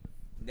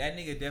that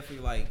nigga definitely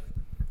like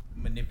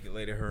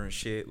manipulated her and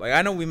shit. Like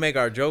I know we make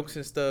our jokes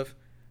and stuff,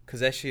 cause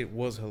that shit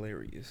was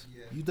hilarious.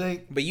 You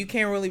think? But you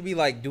can't really be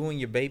like doing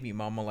your baby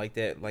mama like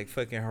that, like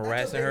fucking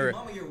harassing her.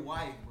 Mama, your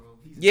wife, bro.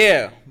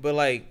 Yeah, but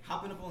like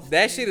Hopping up on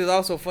that stage. shit is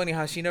also funny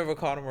how she never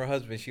called him her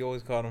husband. She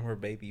always called him her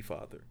baby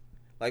father.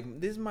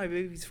 Like, this is my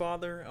baby's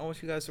father. I want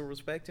you guys to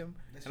respect him.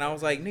 And I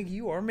was like, nigga,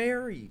 you are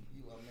married.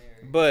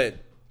 But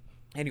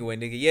anyway,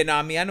 nigga, yeah, no,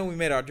 I mean, I know we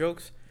made our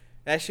jokes.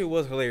 That shit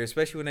was hilarious,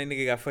 especially when that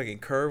nigga got fucking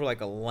curved like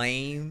a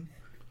lame.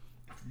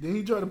 Then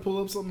he tried to pull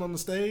up something on the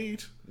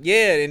stage.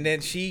 Yeah, and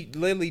then she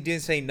literally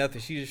didn't say nothing.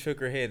 She just shook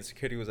her head. And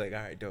security was like, all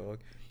right, dog,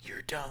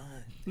 you're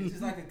done. It's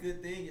just like a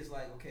good thing. It's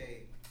like, okay,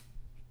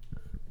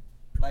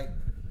 like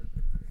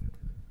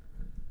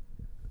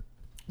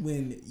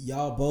when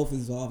y'all both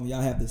involved and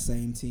y'all have the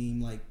same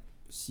team, like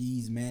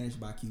she's managed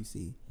by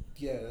QC.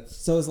 Yeah, that's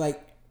So it's like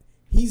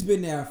he's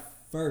been there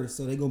first,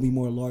 so they're gonna be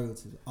more loyal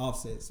to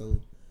Offset.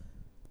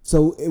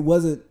 So it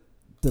wasn't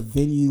the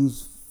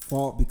venue's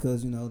fault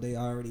because you know they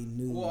already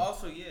knew. Well,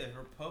 also, yeah,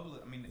 her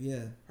public, I mean,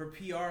 Yeah, her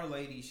PR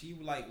lady, she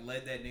like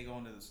led that nigga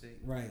onto the stage.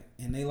 right.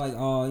 And they like,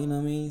 oh, you know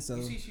what I mean? So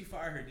You see, she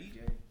fired her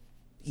DJ.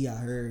 yeah, I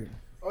heard.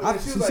 Oh, yeah,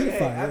 she was like, should've hey,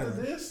 fired after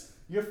her. this,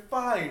 you're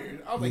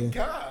fired. I was like,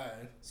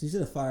 God. She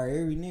should have fired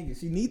every nigga.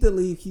 She need to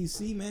leave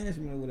QC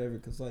management or whatever,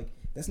 cause like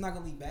that's not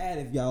gonna be bad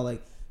if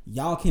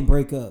y'all can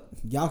break up,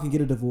 y'all can get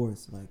a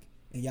divorce, like,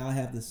 and y'all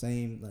have the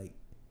same like.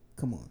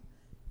 Come on,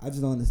 I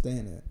just don't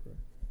understand that, bro.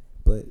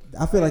 But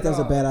I feel like that was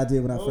a bad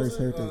idea when I first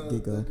heard that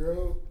get go.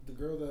 The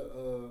girl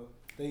that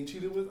they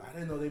cheated with, I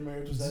didn't know their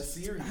marriage was that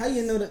serious. How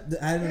you know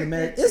that? I didn't know the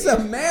marriage. It's a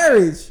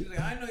marriage. She was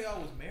like, I didn't know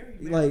y'all was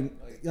married.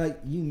 Like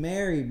you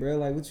married, bro.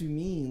 Like what you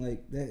mean?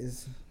 Like that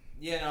is.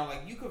 Yeah, no,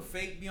 like you could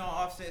fake be on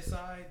Offset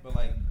side, but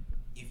like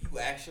if you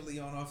actually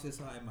on Offset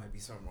side, it might be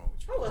something wrong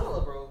with you. Hold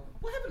up, bro.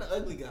 What happened to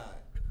Ugly Guy?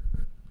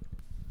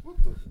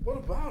 What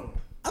about him?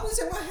 I was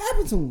saying, what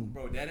happened to him?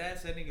 Bro, that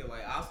ass that nigga,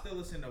 like I'll still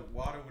listen to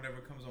Water whenever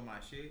it comes on my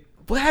shit.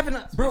 What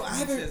happened, bro? I He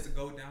haven't. says to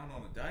go down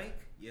on the dike.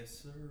 Yes,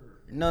 sir.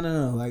 No.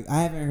 Like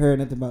I haven't heard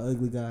nothing about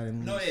Ugly Guy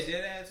in No, yeah,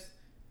 dead ass.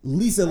 at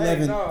least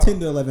 11, no. 10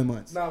 to 11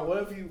 months. Now, what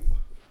if you?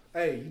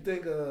 Hey, you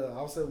think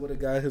Offset would have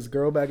got his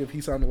girl back if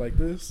he sounded like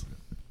this?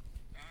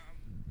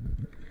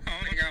 I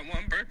only got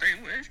one birthday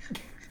wish,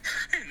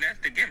 and that's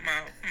to get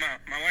my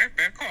wife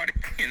back, Cardi.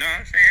 You know what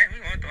I'm saying?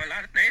 We're going through a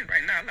lot of things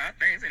right now, a lot of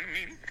things in the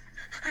meeting.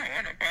 I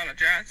want to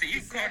apologize to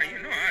you, Cardi.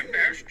 You know I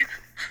embarrassed you.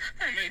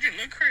 I made you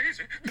look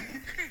crazy.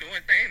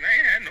 Doing things I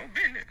ain't had no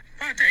business.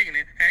 Partaking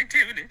in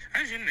activities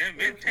I shouldn't have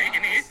been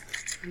taking in.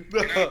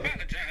 And I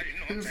apologize, you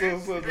know what I'm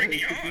saying? So Breaking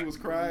your if he heart, was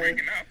crying,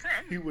 breaking our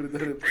promise, he would have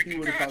done it. He breaking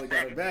would have God's probably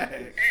got it promise,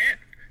 back.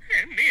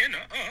 and being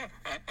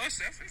a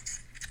selfish.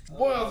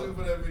 Boy, I was looking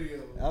for that video.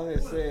 I was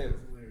gonna say,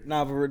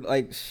 nah, but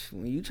like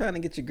when you trying to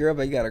get your girl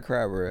back, you gotta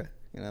cry, bro.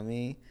 You know what I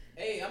mean?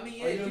 Hey, I mean,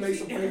 yeah, Are you gonna make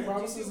some fake you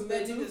promises see in what there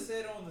that too? nigga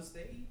said on the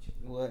stage?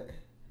 What?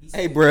 He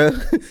Hey, said- bro. he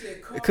said,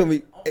 It could be.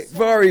 "Cardi, Hey, I'm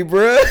sorry,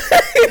 bro. Hey,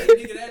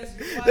 nigga, that is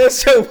your wife.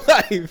 That's your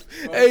wife.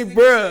 Bro, Hey, this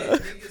bro.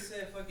 Nigga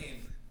said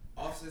fucking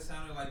Offset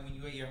sounded like when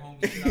you ate your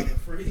homie shit out the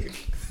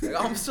fridge. Like,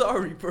 I'm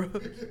sorry, bro.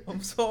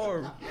 I'm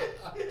sorry.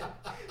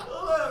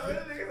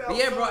 But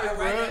yeah, bro.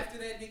 Right after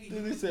that, nigga, he He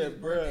went to said,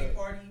 his birthday bruh.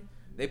 party.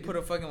 They put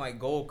a fucking like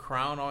gold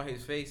crown on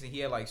his face, and he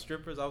had like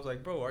strippers. I was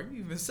like, bro, are you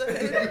even sad?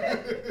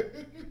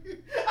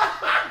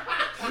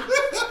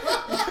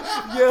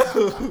 Yo,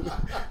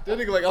 that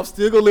nigga like, I'm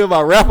still gonna live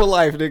my rapper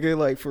life, nigga.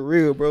 Like, for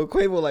real, bro.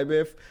 Quavo like,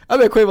 man, I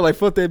bet Quavo like,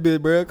 fuck that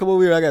bitch, bro. Come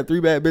over here, I got 3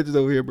 bad bitches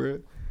over here, bro.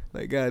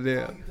 Like,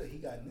 goddamn. He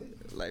got Nicki.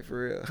 Like,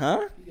 for real.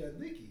 Huh? He got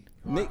Nicki.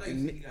 Oh, I Nick- thought you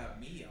said Nick- he got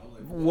me. I was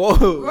like,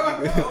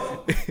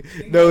 Whoa.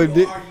 no,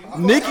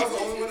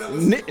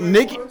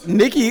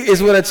 Nikki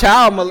is with a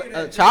child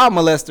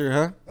molester,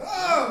 huh?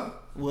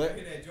 What? Look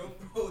at that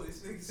joke, bro. This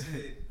nigga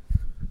said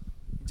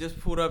just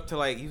pulled up to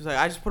like he was like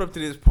I just put up to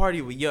this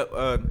party with Young.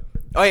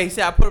 Oh yeah, he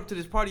said I put up to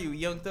this party with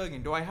Young Thug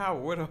and Dwight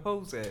Howard. Where the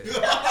hoes at? And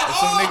some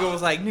nigga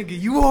was like, nigga,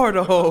 you are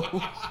the hoe.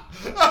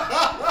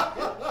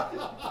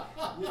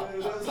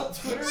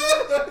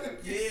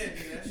 Yeah,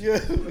 nigga, that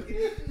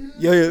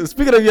Yo,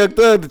 speaking of Young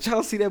Thug, did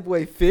y'all see that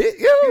boy fit?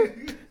 Yo,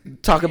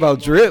 talk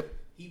about drip.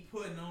 He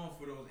putting on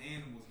for those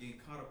animals getting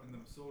caught up in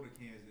them soda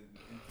cans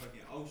in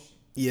fucking ocean.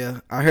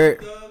 Yeah, I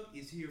heard. Thug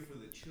is here for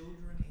the children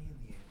and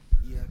the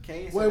animals. Yeah,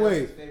 Kane.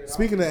 Wait.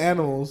 Speaking of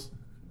animals,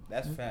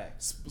 That's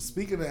facts.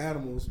 speaking of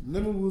animals,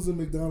 remember we was in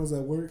McDonald's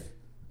at work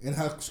and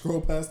I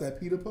scrolled past that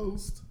PETA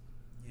post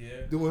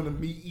Yeah. doing a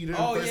meat eater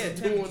Oh yeah, versus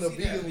Tim, doing you a see that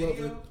vegan video?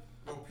 lover.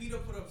 Bro, Peter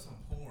put up some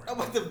porn.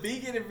 About the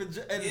vegan and,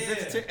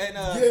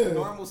 Yeah. Yeah.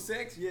 normal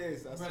sex.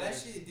 Yes, Bro, that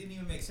shit didn't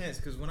even make sense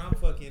because when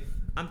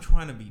I'm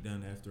trying to be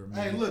done after a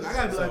minute. Hey, look, I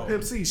gotta be like So,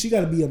 Pimp C. She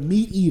gotta be a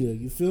meat eater.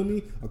 You feel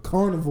me? A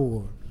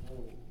carnivore.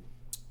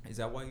 Is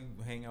that why you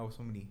hang out with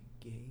so many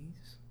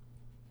gays?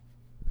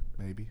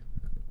 Maybe.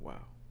 Wow.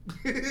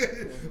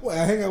 Well,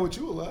 I hang out with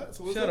you a lot.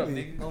 So what's Shut that up,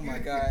 mean? nigga. Oh my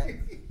god.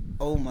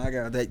 Oh my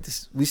god.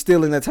 We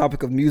still in that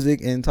topic of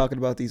music and talking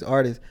about these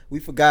artists. We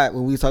forgot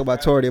when we was talking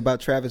about Tory about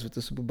Travis with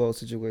the Super Bowl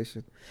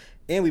situation,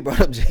 and we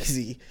brought up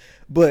Jay-Z.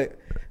 But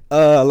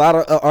a lot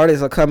of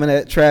artists are coming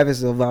at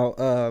Travis about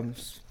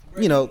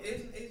you know,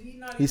 Is he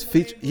not he's even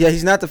featured. the Yeah,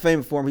 he's not the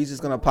famous performer. He's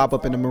just gonna pop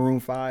up in the Maroon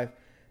 5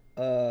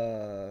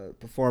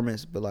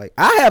 performance. But like,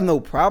 I have no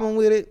problem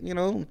with it. You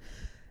know,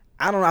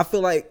 I don't know. I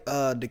feel like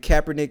the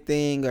Kaepernick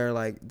thing or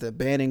like the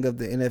banning of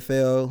the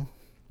NFL,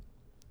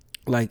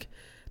 like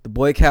the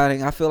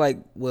boycotting. I feel like,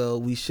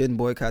 well, we shouldn't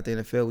boycott the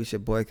NFL. We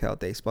should boycott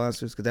their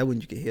sponsors because that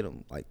when you can hit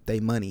them like they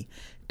money.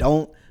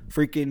 Don't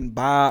freaking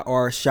buy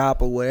or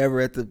shop or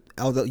whatever at the.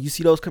 Although you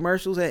see those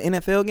commercials at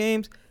NFL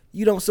games,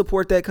 you don't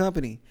support that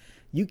company.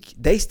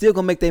 They still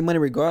gonna make their money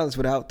regardless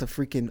without the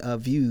freaking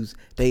views.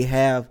 They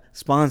have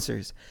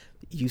sponsors.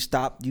 You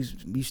stop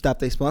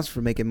their sponsors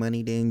from making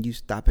money, then you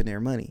stopping their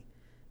money.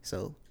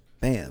 So,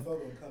 bam.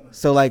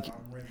 So like,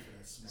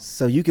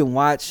 so you can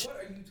watch. What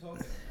are you talking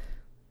about?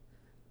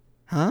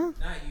 Huh?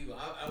 Not you.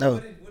 No.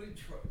 What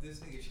did this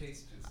nigga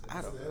Chase just say?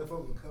 I don't know. The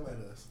NFL gonna come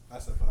at us. I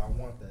said, but I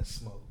want that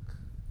smoke.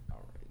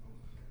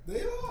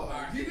 They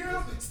are. You hear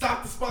them?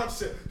 Stop the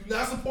sponsorship. Do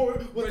not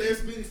support what they're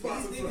being These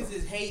sponsored from. niggas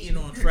is hating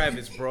on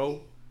Travis,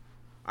 bro.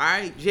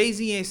 Alright,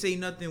 Jay-Z ain't say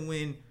nothing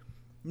when,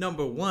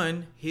 number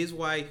one, his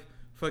wife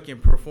fucking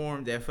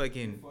performed at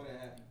fucking,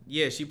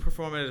 yeah, she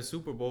performed at a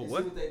Super Bowl.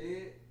 What? they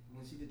did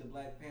when she did the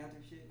Black Panther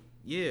shit?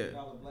 Yeah.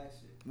 All the black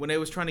shit. When they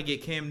was trying to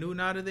get Cam Newton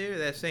out of there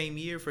that same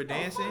year for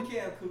dancing.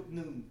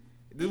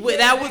 That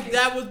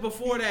That was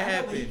before that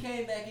happened. He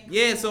came back.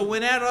 Yeah, so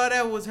when all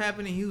that was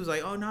happening, he was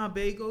like, "Oh nah,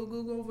 babe, go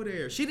over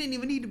there." She didn't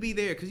even need to be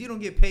there because you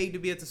don't get paid to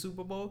be at the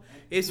Super Bowl.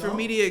 It's for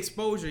media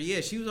exposure. Yeah,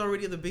 she was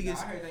already the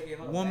biggest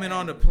woman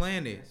on the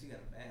planet. She got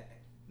a bag.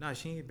 Nah,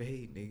 she ain't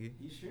paid, nigga.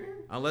 You sure?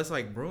 Unless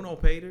like Bruno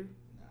paid her,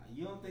 Nah,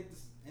 you don't think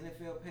the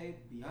NFL paid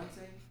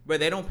Beyonce? but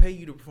they don't pay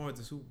you to perform at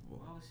the Super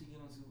Bowl. Why would she get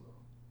on Super Bowl?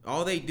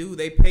 All they do,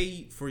 they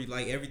pay for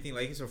like everything.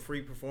 Like it's a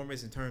free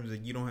performance in terms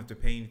of you don't have to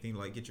pay anything to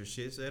like get your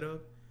shit set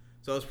up.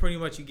 So it's pretty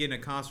much you getting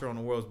a concert on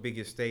the world's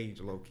biggest stage,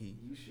 low key.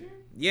 You sure?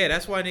 Yeah,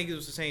 that's why niggas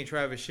was saying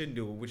Travis shouldn't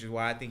do it, which is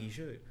why I think he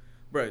should.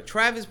 Bro,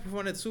 Travis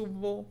performing at the Super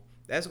Bowl,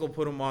 that's gonna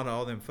put him on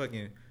all them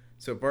fucking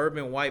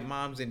suburban white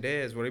moms and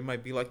dads where they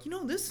might be like, you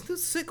know, this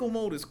sickle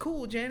mode is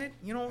cool, Janet.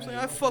 You know what I'm saying?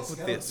 I fuck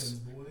with this.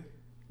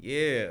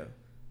 Yeah.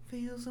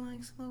 Feels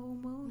like slow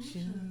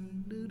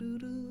motion.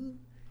 Do-do-do.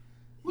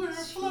 We're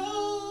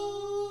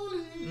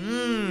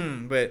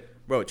floating. But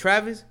bro,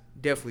 Travis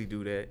definitely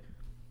do that.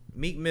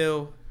 Meek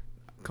Mill,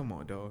 come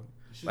on, dog.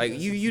 Like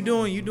you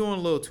doing a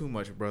little too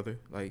much, brother.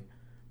 Like,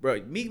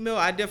 bro, Meek Mill,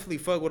 I definitely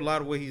fuck with a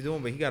lot of what he's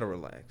doing, but he gotta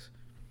relax.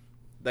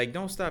 Like,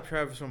 don't stop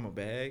Travis from a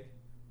bag.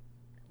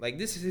 Like,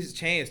 this is his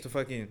chance to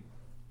fucking.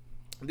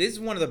 This is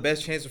one of the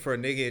best chances for a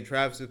nigga in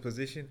Travis's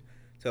position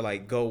to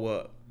like go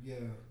up. Yeah.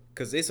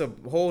 Cause it's a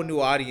whole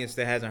new audience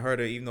that hasn't heard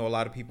of it, even though a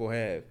lot of people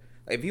have.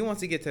 Like, if he wants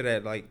to get to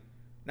that, like,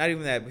 not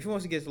even that, but if he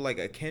wants to get to like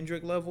a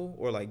Kendrick level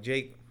or like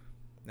Jake,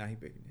 nah, he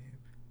bigger than him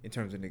in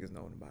terms of niggas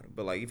knowing about him.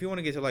 But like, if you want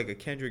to get to like a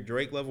Kendrick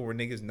Drake level where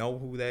niggas know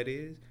who that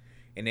is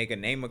and they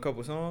can name a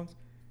couple songs,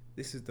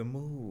 this is the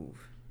move.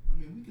 I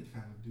mean, we could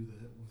kind of do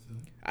that with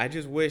him. I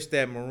just wish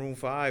that Maroon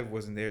 5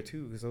 wasn't there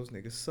too, because those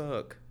niggas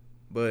suck.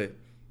 But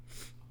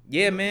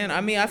yeah, man,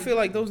 I mean, I feel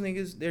like those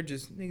niggas,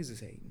 niggas is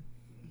hating.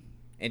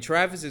 And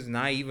Travis is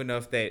naive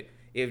enough that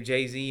if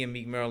Jay-Z and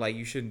Meek Mill are like,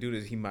 you shouldn't do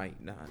this, he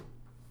might not.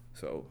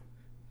 So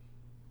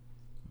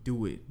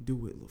do it,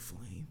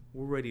 LaFlame.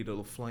 We're ready to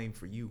LaFlame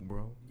for you,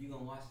 bro. You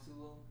gonna watch too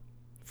long?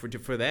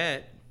 For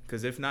that,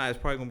 because if not, it's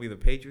probably gonna be the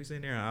Patriots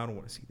in there, and I don't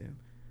want to see them.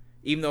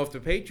 Even though if the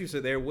Patriots are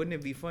there, wouldn't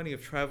it be funny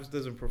if Travis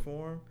doesn't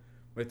perform,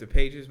 or if the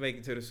Patriots make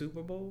it to the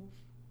Super Bowl,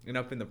 and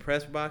up in the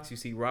press box you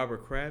see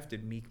Robert Kraft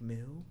and Meek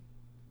Mill?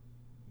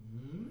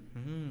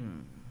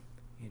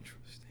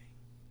 Interesting.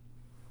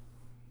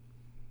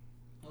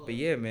 But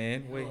yeah,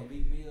 man. Wait.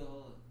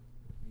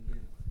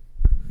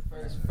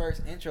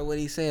 First intro. What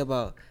did he say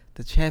about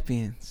the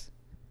champions?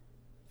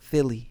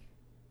 Philly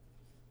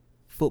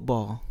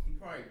football. He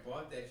probably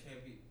bought that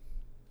champion.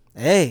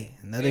 Hey,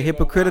 another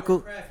hypocritical.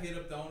 Robert Kraft hit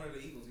up the owner of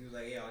the Eagles. He was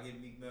like, "Yeah, I'll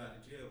get Meek Mill out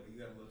of jail, but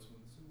you gotta let us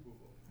win the Super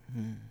Bowl."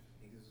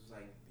 Niggas was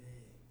like,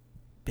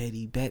 "Bet."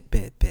 Betty,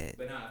 bet.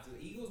 But nah, if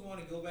the Eagles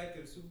want to go back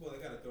to the Super Bowl,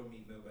 they gotta throw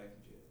Meek Mill back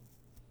in jail.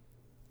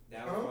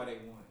 That was why they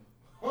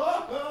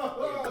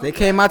won. They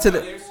came out to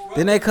the.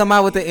 Didn't they come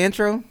out with the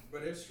intro?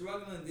 But they're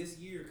struggling this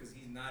year because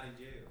he's not in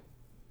jail.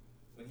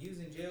 When he was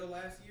in jail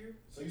last year,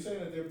 So you saying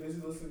that they're busy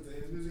listening to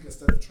his music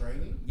instead of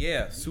training?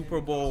 Yeah,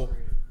 Super Bowl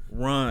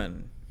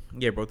run.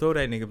 Yeah, bro, throw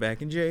that nigga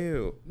back in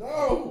jail.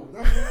 No,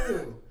 not for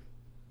real.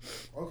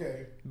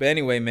 Okay. But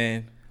anyway,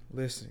 man,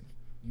 listen.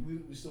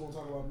 We still want to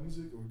talk about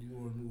music, or do you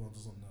want to move on to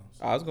something else?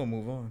 I was gonna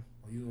move on.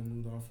 Are you gonna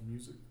move on from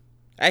music?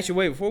 Actually,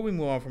 wait, before we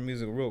move on from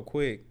music real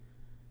quick,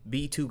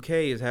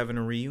 B2K is having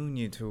a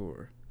reunion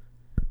tour.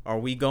 Are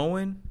we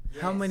going?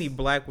 How Yes. many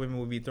black women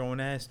will be throwing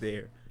ass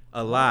there?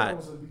 A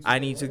lot. I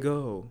need to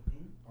go.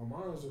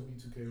 Armano's will be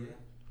 2K, right?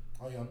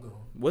 Oh yeah, I'm going.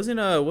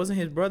 Wasn't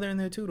his brother in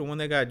there too? The one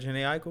that got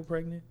Janae Aiko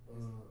pregnant?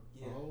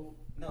 Yeah. Oh,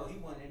 No, he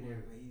wasn't in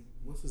there, but he's.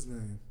 what's his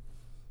name?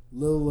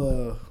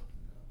 Lil.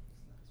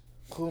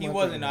 Who am He I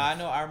wasn't. thinking No, of? I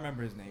know. I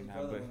remember his name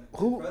now, but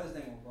Who? Brother's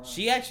name was Brian.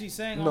 she actually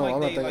sang on No, I'm like not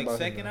they thinking like about him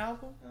second now.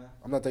 album.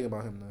 I'm not thinking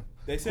about him now.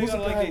 They sang Who's on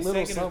the like guy? they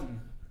Little second.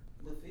 something.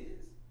 Lil Fizz?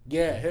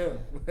 Yeah, him.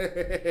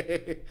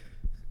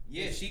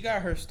 Yeah, she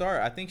got her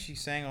start. I think she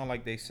sang on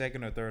like their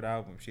second or third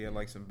album. She had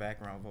like some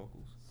background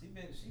vocals. She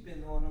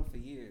been knowing them for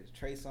years.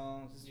 Trey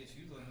Songz. Yeah,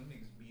 she was letting them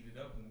niggas beat it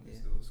up when we Yeah.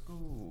 still in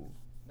school.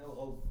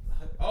 No,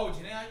 Oh,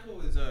 Janae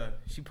Aiko is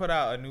she put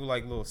out a new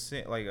like little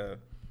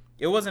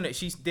it wasn't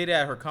she did it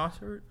at her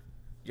concert.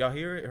 Y'all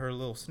hear it? Her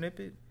little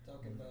snippet.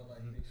 talking about like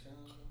Big Sean.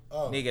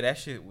 Oh, Nigga, that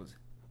shit was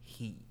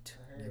heat.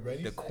 I heard You what ready?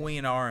 she The say.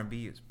 queen of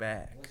R&B is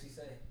back. What she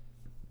say?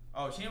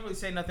 Oh, she didn't really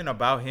say nothing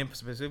about him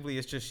specifically.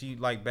 It's just she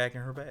like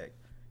backing her back.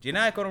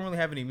 Janae Aiko don't really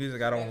have any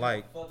music I don't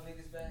like. Fuck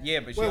niggas back.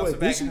 Yeah, but she Wait, also did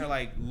backing she? her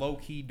like low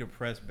key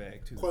depressed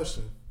bag too.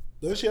 question.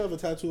 Does she have a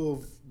tattoo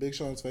of Big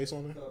Sean's face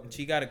on her?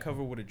 She got it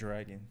covered with a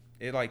dragon.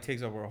 It like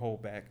takes over her whole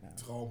back now.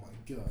 Oh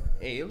my god.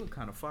 Hey, it looked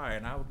kind of fire,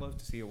 and I would love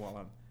to see it while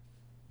I'm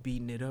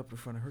beating it up in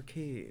front of her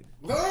kid.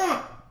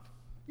 Ah!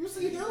 You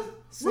see him?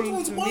 Which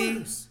one's me,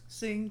 worse?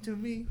 sing to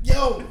me.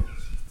 Yo,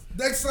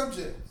 next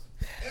subject.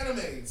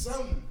 Anime,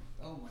 something.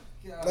 Oh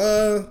my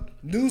god.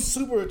 New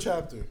super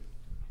chapter.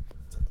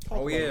 Talk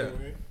Oh, about yeah. it,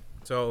 man.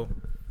 So,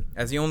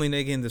 as the only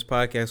nigga in this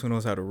podcast who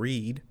knows how to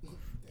read,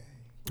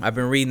 I've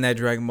been reading that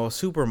Dragon Ball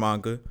Super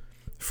manga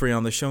free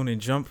on the Shonen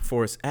Jump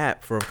Force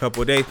app for a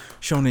couple of days.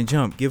 Shonen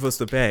Jump, give us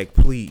the bag,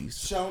 please.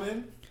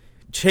 Shonen.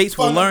 Chase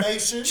will learn.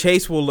 Funimation?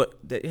 Chase will learn.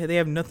 They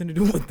have nothing to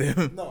do with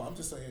them. No, I'm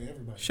just saying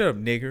everybody. Shut up,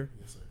 nigger.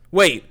 Yes, sir.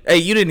 Wait, hey,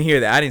 you didn't hear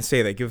that. I didn't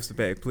say that. Give us the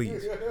bag,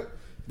 please.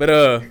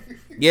 But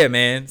yeah,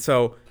 man.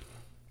 So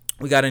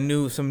we got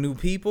some new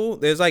people.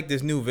 There's like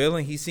this new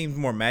villain. He seems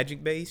more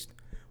magic based,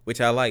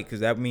 which I like because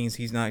that means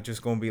he's not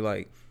just gonna be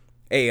like,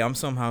 "Hey, I'm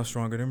somehow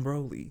stronger than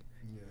Broly,"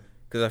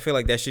 because I feel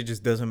like that shit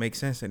just doesn't make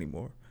sense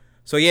anymore.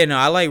 So yeah, no,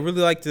 I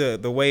really like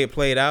the way it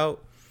played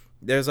out.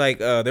 There's like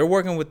they're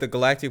working with the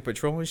Galactic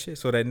Patrol and shit,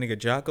 so that nigga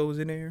Jocko's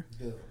in there.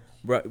 Yeah.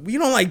 Bro, you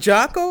don't like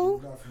Jocko?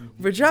 Not for me.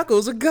 But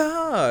Jocko's a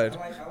god. I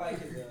like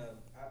his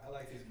I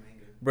like his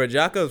manga. Bro,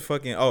 Jocko's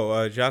fucking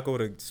Jocko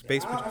the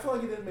space. I feel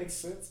like it didn't make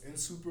sense in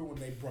Super when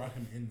they brought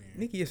him in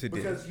there. Nigga, yes it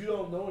did. Because you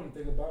don't know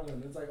anything about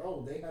him. It's like,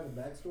 oh, they have a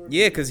backstory.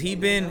 Yeah, cause he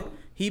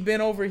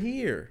been over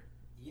here.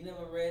 You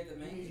never read the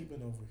He manga?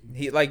 been over here.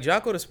 He like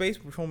Jocko the Space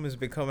Patrolman has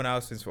been coming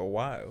out since for a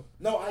while.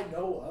 No, I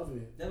know of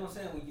it. That's what I'm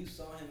saying. When you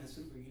saw him in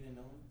Super, you didn't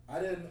know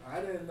him.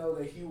 I didn't know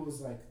that he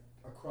was like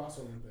a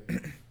crossover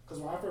thing.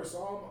 Because when I first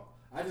saw him,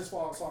 I just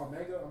saw a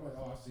manga. I'm like,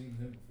 oh, I've seen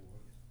him before.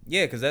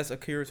 Yeah, cause that's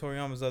Akira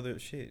Toriyama's other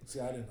shit. See,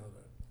 I didn't know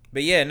that.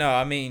 But yeah, no,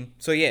 I mean,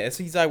 so yeah,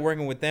 he's like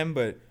working with them,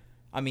 but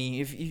I mean,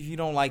 if you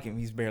don't like him,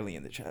 he's barely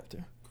in the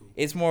chapter. Cool.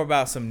 It's more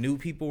about some new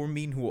people we're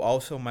meeting who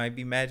also might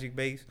be magic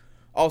based.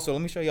 Also,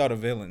 let me show y'all the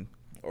villain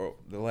or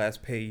the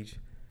last page.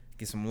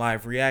 Get some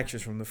live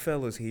reactions from the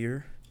fellas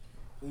here.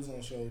 Who's on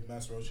the show?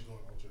 Master Roshi going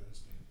Ultra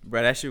Instinct.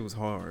 Bro, that shit was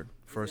hard.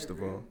 First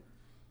of all,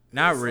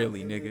 not It was really,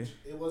 some nigga. image.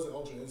 It wasn't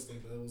Ultra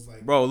Instinct, but it was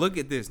like, Bro, look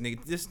at this,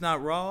 nigga. This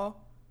not raw.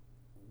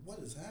 what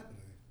is happening?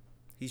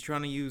 He's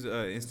trying to use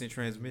instant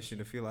transmission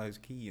to feel out his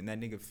key, and that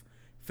nigga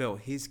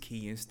felt his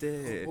key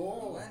instead.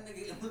 Oh, That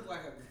nigga looked like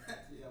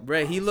a.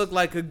 Bruh, he looked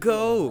like a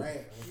goat.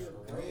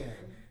 ran.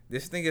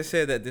 This nigga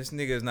said that this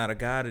nigga is not a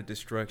god of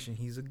destruction.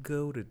 He's a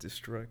goat of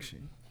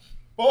destruction.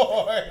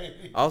 Boy.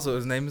 Also,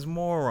 his name is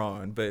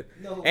Moron. But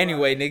No,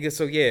 anyway, nigga,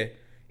 so yeah.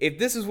 If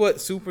this is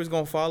what Super's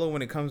going to follow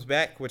when it comes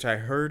back, which I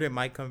heard it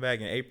might come back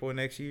in April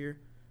next year,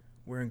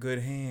 we're in good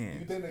You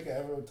hands. think they could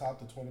ever top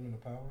the Tournament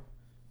of Power?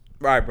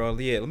 Right, bro.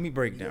 Yeah, let me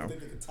break You down.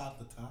 think they could top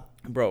the top?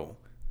 Bro.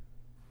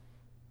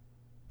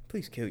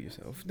 Please kill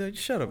yourself. Dude,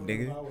 shut up,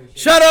 nigga. Always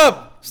Shut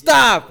up!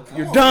 Stop!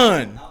 You're on.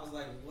 done. I was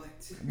like, what?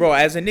 Bro,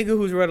 as a nigga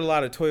who's read a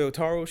lot of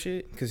Toyotaro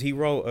shit, because he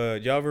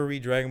wrote Java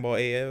read Dragon Ball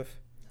AF,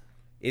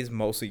 it's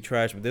mostly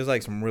trash, but there's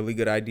like some really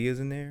good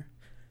ideas in there.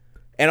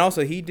 And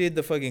also, he did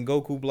the fucking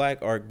Goku Black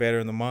arc better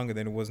in the manga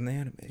than it was in the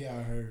anime. Yeah,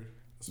 I heard.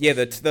 Yeah,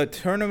 the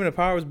Tournament of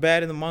Power was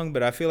bad in the manga,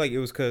 but I feel like it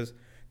was because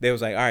they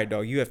was like, all right,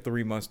 dog, you have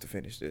 3 months to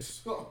finish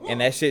this.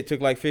 And that shit took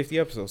like 50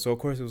 episodes. So, of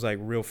course, it was like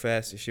real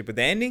fast and shit. But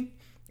the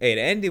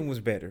ending was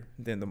better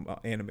than the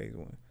anime's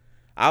one.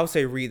 I would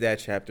say read that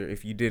chapter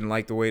if you didn't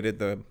like the way that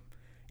the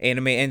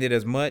anime ended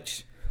as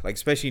much. Like,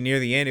 especially near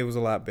the end, it was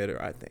a lot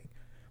better, I think.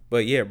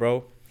 But yeah,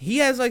 bro, he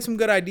has like some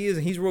good ideas,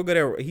 and he's real good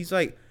at. He's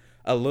like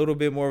a little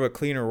bit more of a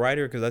cleaner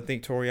writer, because I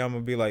think Toriyama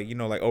would be like, you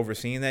know, like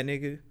overseeing that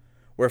nigga.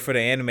 Where for the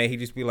anime, he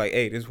just be like,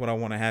 hey, this is what I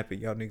want to happen.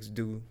 Y'all niggas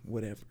do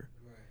whatever.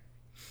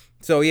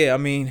 So yeah, I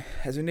mean,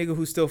 as a nigga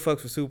who still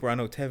fucks with Super, I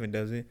know Tevin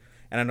doesn't,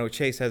 and I know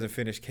Chase hasn't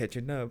finished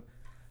catching up.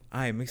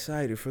 I am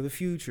excited for the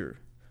future.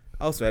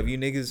 Also, have you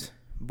niggas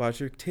bought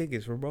your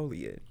tickets for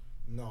Broly yet?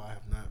 No, I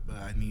have not, but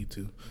I need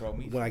to. Bro,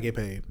 me when I get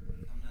paid.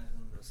 I'm not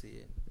gonna go see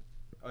it.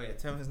 Oh yeah,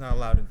 Tevin's not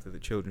allowed into the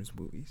children's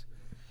movies.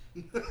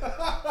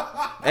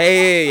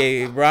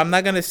 hey, bro, I'm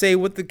not gonna say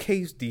what the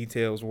case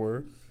details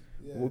were.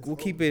 Yeah, We'll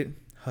keep it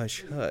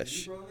hush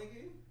hush. Bro.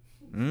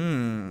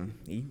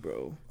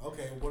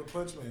 Okay, One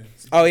Punch Man.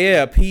 Oh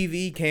yeah,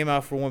 PV came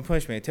out for One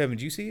Punch Man. Tevin,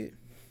 did you see it?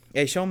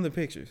 Hey, show him the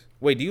pictures.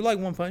 Wait, do you like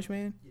One Punch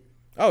Man?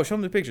 Oh, show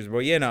him the pictures, bro.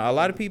 Yeah, no, a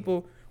lot of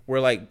people were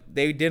like,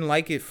 they didn't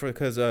like it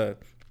because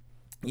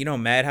you know,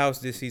 Madhouse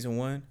did season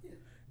 1.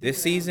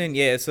 This season,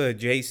 yeah, it's a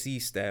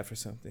JC staff or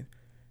something.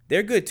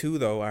 They're good too,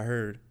 though. I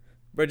heard.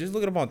 Bro, just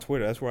look it up on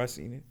Twitter. That's where I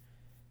seen it.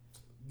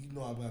 You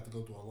know I'm gonna have to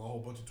go through a whole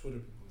bunch of Twitter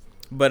people.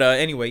 But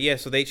anyway, yeah.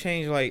 So they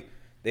changed like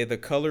the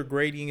color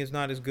grading is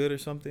not as good or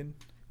something.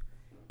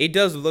 It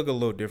does look a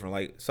little different.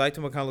 Like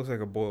Saitama kind of looks like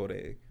a boiled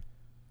egg.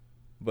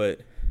 But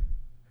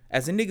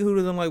as a nigga who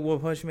doesn't like One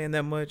Punch Man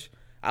that much,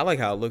 I like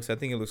how it looks. I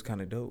think it looks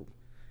kind of dope.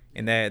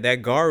 And that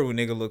Garu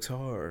nigga looks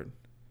hard.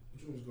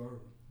 Which one's Garu?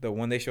 The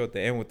one they show at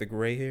the end with the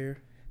gray hair.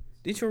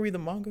 Didn't you read the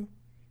manga?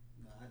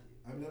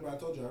 I remember I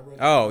told you I read.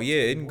 Oh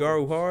yeah, isn't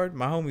Garu hard?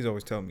 My homies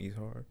always tell me he's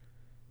hard.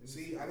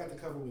 See, I got the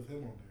cover with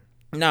him on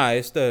there. Nah,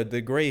 it's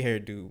the gray hair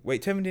dude.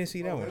 Wait, Tevin didn't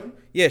see that one. Him?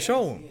 Yeah,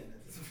 show him.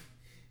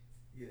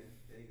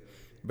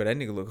 But that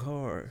nigga look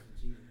hard.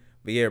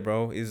 But yeah,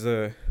 bro, is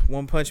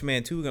One Punch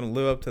Man 2 gonna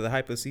live up to the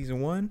hype of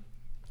season 1?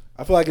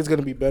 I feel like it's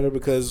gonna be better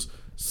because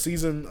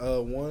season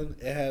 1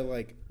 it had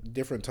like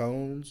different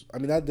tones. I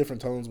mean, not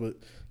different tones, but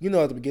you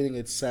know, at the beginning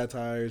it's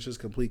satire, it's just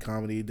complete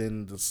comedy.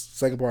 Then the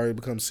second part it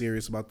becomes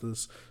serious about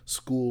this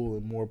school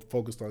and more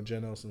focused on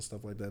Genos and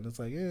stuff like that. And it's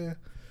like, yeah,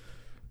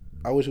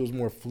 I wish it was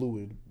more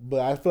fluid.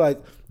 But I feel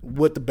like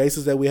with the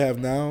basis that we have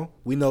now,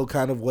 we know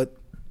kind of what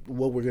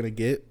we're gonna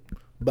get,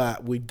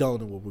 but we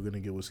don't know what we're gonna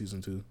get with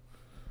season 2.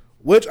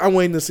 Which I'm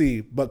waiting to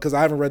see, but because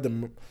I haven't read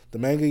the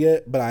manga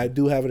yet, but I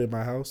do have it in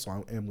my house, so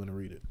I am going to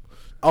read it.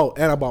 Oh,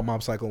 and I bought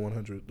Mob Psycho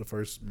 100, the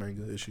first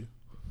manga issue.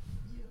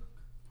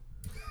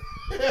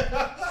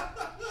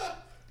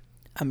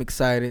 I'm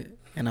excited,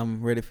 and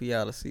I'm ready for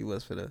y'all to see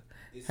what's for the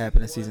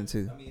happen in season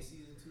 2. I mean, is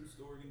season 2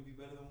 story gonna be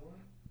better than 1?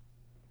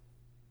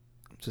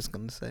 I'm just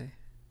gonna say,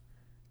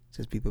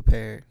 just be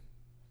prepared.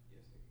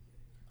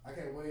 I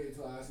can't wait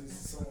until I see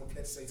someone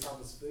catch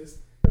Saitama's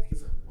fist.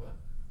 He's like, what?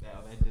 No,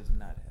 that does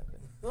not happen.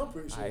 I'm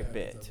pretty sure. I that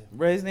bet. happens.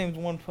 Bro, his name's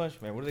One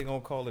Punch Man. What are they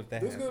gonna call it if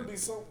that There's happens? gonna be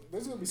some.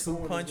 There's gonna be Two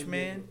someone. Punch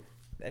Man?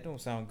 That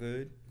don't sound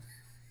good.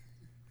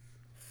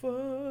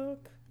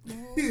 Fuck,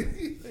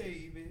 baby.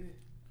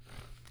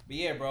 But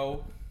yeah,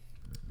 bro.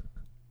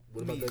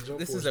 What about that Jump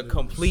This Force is a news?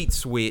 complete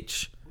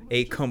switch.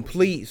 A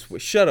complete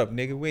switch. Shut up,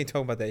 nigga. We ain't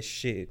talking about that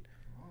shit.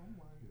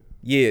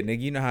 Yeah, nigga.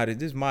 You know how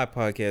this is my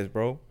podcast,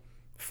 bro.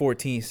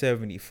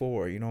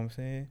 1474. You know what I'm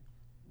saying?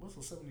 What's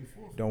the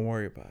 74? Don't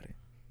worry about it.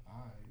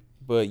 Alright.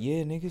 But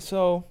yeah, nigga.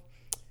 So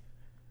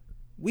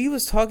we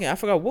was talking. I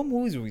forgot what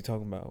movies were we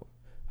talking about.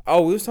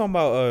 Oh, we was talking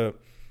about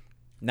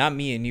not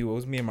me and you. It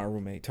was me and my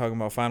roommate talking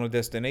about Final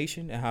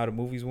Destination and how the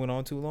movies went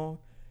on too long.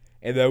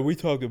 And then we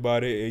talked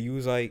about it, and you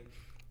was like,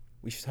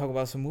 we should talk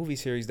about some movie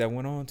series that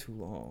went on too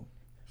long.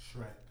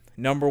 Shrek.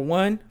 Number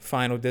 1,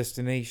 Final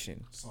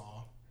Destination.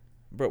 Saw.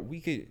 Bro,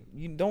 we could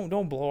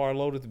don't blow our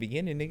load at the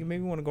beginning, nigga.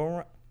 Maybe we want to go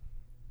around.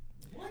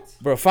 What?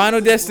 Bro, Final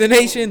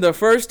Destination, the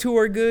first 2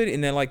 are good,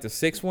 and then like the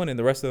 6th one and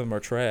the rest of them are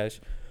trash.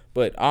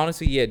 But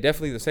honestly, yeah,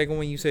 definitely the second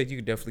one you said you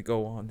could definitely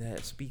go on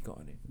that, speak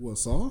on it. What,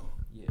 Saw?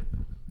 Yeah.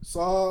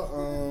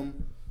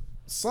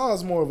 Saw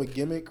is more of a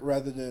gimmick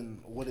rather than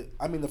what it.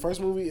 I mean, the first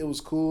movie it was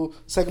cool.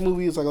 Second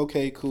movie is like,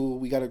 okay, cool.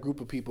 We got a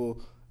group of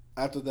people.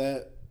 After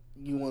that,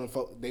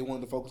 they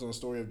wanted to focus on the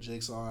story of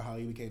Jigsaw and how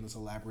he became this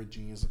elaborate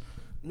genius.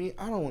 I mean,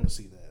 I don't want to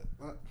see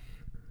that.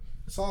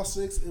 Saw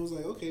 6, it was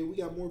like, okay, we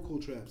got more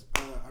cool traps.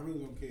 I really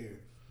don't care.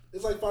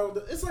 It's like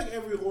it's like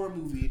every horror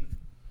movie,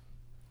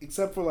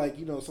 except for like,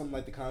 you know, something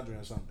like The Conjuring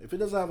or something. If it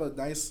doesn't have a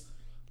nice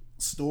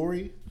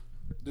story,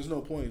 there's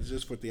no point. It's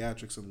just for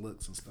theatrics and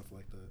looks and stuff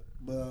like that.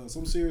 But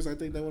some series I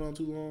think that went on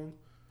too long.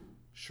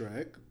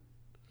 Shrek.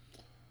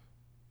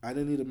 I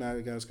didn't need a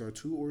Madagascar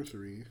 2 or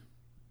 3.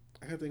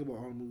 I gotta think about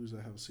all the movies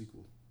that have a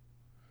sequel.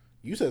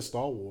 You said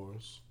Star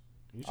Wars.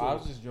 I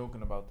was just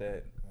joking about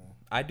that.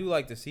 I do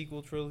like the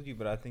sequel trilogy,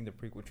 but I think the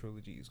prequel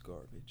trilogy is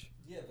garbage.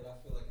 Yeah, but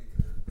I feel like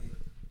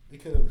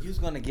It could have. you was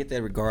gonna get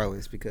that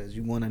regardless because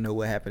you want to know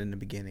what happened in the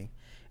beginning,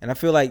 and I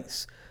feel like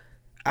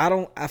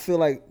I feel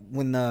like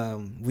when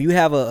you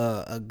have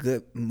a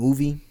good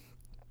movie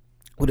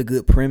with a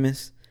good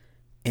premise,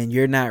 and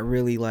you're not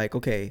really like,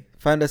 okay,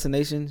 Final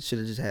Destination should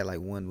have just had like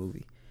one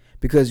movie,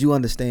 because you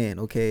understand.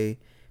 Okay,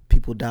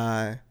 people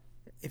die.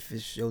 If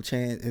it's your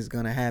chance, it's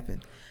gonna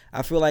happen.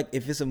 I feel like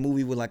if it's a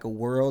movie with like a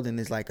world and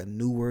it's like a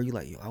new world, you're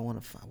like, yo, I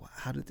want to find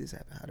how did this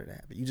happen? How did that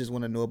happen? You just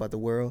want to know about the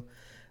world.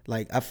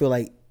 Like I feel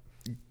like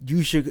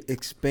you should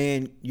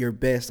expand your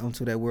best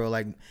onto that world.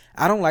 Like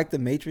I don't like the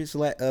Matrix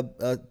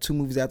 2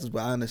 movies after, but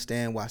I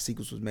understand why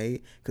sequels was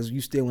made because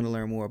you still want to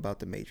learn more about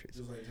the Matrix.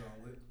 Just like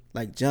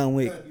John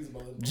Wick.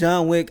 Like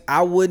John Wick.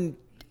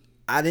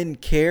 I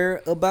didn't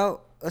care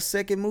about a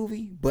second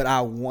movie, but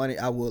I would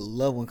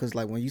love one because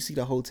like when you see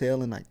the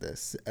hotel and like the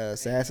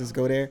assassins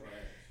go there,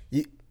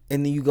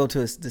 and then you go to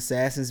the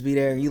assassins be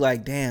there and you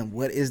like, damn,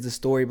 what is the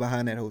story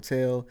behind that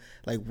hotel?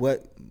 Like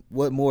what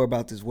more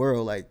about this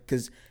world? Like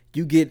because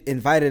you get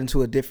invited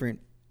into a different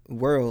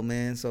world,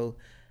 man. So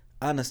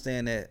I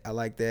understand that. I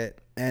like that.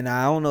 And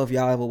I don't know if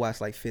y'all ever watched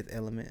like Fifth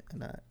Element or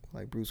not,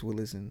 like Bruce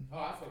Willis and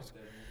I fucked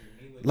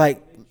that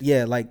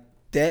movie. like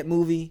that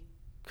movie.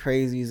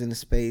 Crazy is in the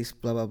space,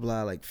 blah blah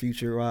blah, like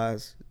future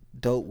wise,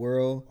 dope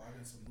world.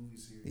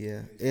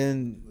 Yeah,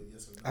 and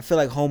I feel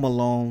like Home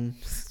Alone,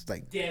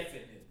 like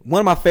Definitely. one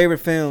of my favorite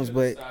films,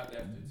 but Stopped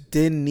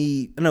after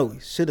 2.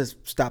 should have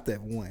stopped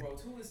at 1. Bro,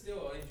 2 is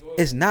still enjoyable.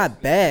 It's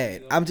not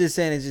bad. I'm just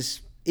saying it's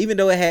just even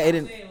though it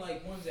didn't. I'm saying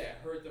like ones that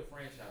hurt the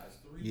franchise.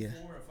 3, Yeah.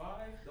 4, and 5.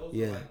 Those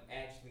Yeah. are like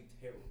actually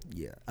terrible.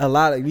 Yeah, a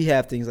lot of we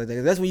have things like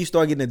that. That's when you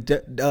start getting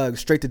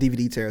straight to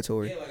DVD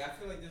territory. Yeah, like I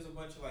feel like there's a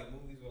bunch of like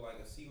movies with like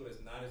a sequel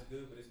that's not as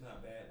good, but it's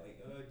not bad.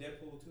 Like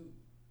Deadpool 2.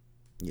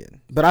 Yeah,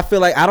 but I feel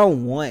like I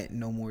don't want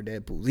no more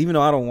Deadpools. Even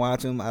though I don't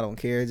watch them, I don't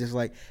care. It's just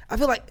like I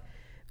feel like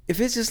if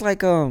it's just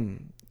like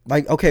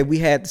okay, we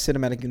had the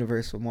cinematic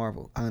universe for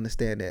Marvel. I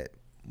understand that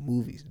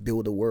movies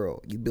build a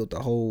world. You built the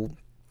whole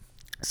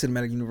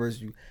cinematic universe.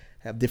 You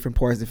have different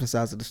parts, different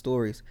sides of the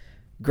stories.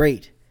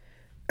 Great,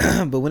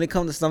 but when it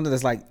comes to something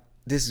that's like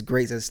this is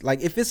great. That's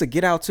like if it's a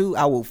Get Out 2,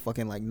 I will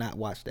fucking like not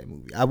watch that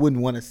movie. I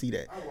wouldn't want to see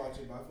that. I watch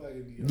it, but I feel like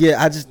it'd be.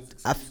 Yeah,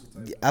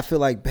 I feel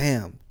like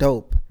bam,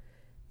 dope.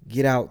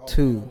 Get Out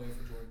 2.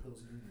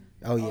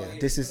 Oh yeah,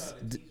 this is.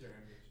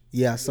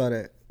 Yeah, I saw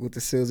that with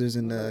the scissors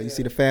and you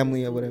see the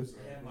family or whatever.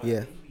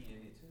 Yeah,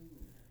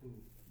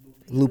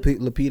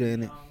 Lupita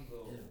in it.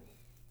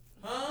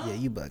 Huh? Yeah,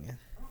 you bugging.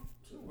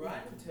 Bro, I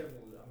didn't tell me.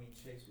 I mean,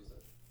 Chase was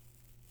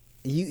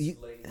a You. slave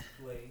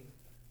play.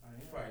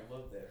 You probably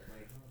love that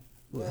play, huh?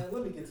 Well,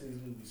 Let me get to these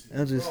movies.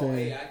 I'm just Bro,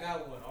 saying. hey, I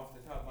got one off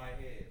the top of my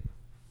head.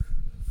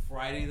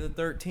 Friday the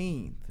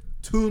 13th.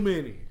 Too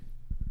many.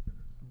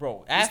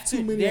 Bro, There's after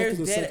too many there's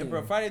after the that, second bro.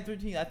 one. Friday the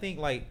 13th, I think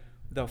like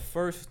the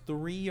first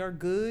 3 are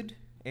good,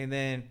 and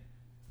then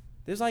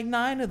there's like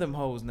 9 of them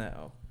hoes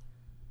now.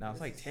 Now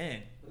it's like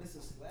 10. But it's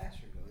a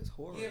slasher though. It's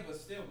horror. Yeah, but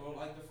still, bro,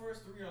 like the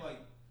first 3 are like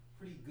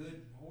pretty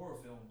good horror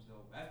films,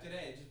 though. After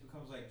that, it just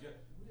becomes like,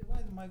 Why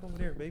is the mic over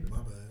there, baby? My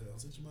bad. I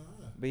was itching my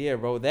eye. But yeah,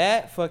 bro,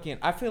 that fucking.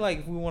 I feel like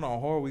if we went on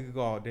horror, we could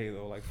go all day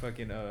though. Like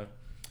fucking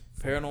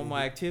Paranormal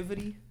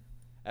Activity.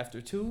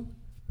 After 2,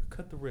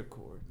 cut the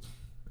ripcord.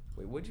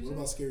 Wait, what'd you What say?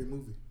 about Scary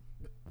Movie?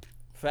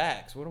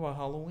 Facts. What about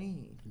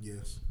Halloween?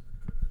 Yes.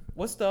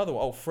 What's the other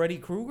one? Oh, Freddy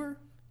Krueger?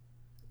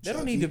 There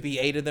don't need to be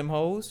 8 of them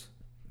hoes.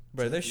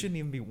 Bro, there shouldn't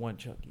even be one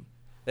Chucky.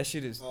 That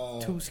shit is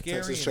too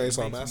scary Texas and it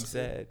Chainsaw makes me Massacre.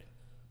 sad.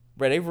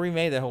 Bro, they've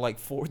remade that whole like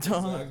 4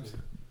 times.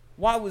 Exactly.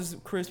 Why was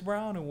Chris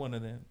Brown in one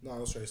of them? No,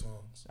 those Trey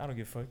songs. I don't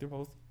give a fuck. They're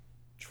both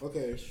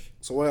Okay.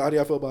 So how do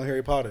y'all feel about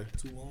Harry Potter?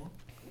 Too long?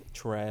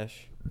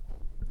 trash.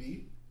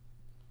 B?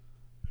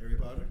 Harry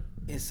Potter?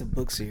 It's a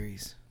book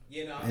series.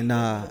 yeah, no, And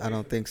nah, I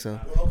don't think so.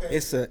 Well, okay.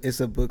 It's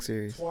a book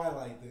series.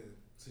 Twilight then.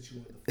 Since you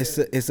went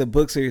to It's a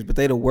book series, but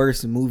they the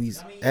worst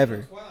movies I mean,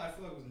 ever. Twilight, I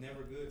feel like was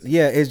never good.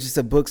 Yeah, it's just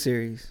a book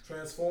series.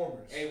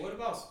 Transformers. Hey, what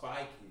about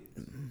Spy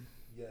Kids?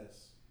 Yes.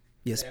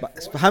 Yes.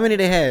 That How many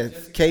they have?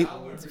 Jessica Kate.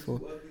 Alba and her 2 Four.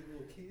 ugly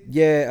little kids?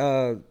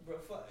 Yeah. Bro,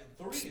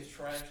 3 is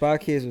trash. Spy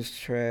Kids was What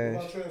trash.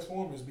 about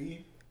Transformers,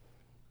 B?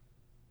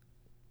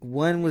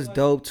 1 was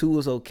dope. 2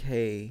 was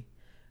okay.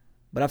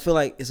 But I feel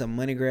like it's a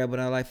money grab. But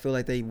I feel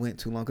like they went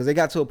too long because they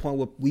got to a point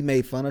where we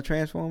made fun of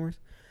Transformers.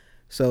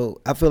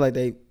 So I feel like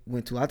they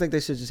went too long. I think they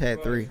should just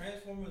had Bro, 3. the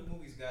Transformers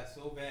movies got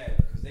so bad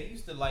because they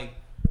used to like.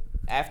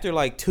 After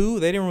like 2,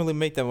 they didn't really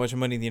make that much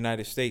money in the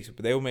United States,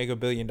 but they would make $1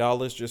 billion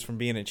just from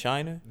being in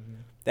China.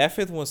 That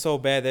 5th one so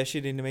bad that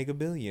shit didn't make $1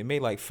 billion. It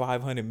made like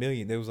 500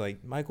 million. They was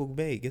like, Michael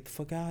Bay, get the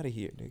fuck out of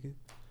here, nigga.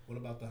 What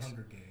about the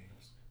Hunger Games?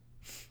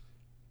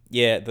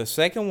 Yeah, the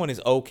second one is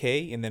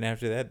okay, and then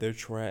after that, they're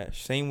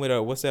trash. Same with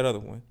what's that other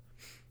one?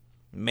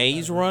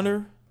 Maze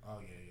Runner. Oh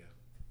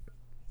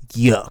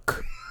yeah,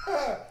 Yuck.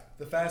 yeah.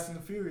 The Fast and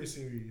the Furious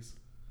series.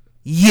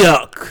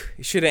 Yuck.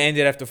 It should have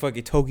ended after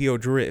fucking Tokyo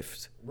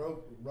Drift.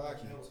 Rocky.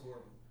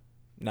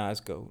 Nah, let's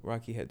go.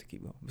 Rocky had to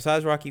keep going.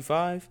 Besides Rocky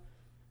 5,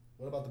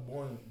 What about the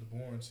Bourne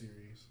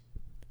series?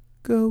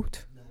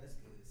 GOAT.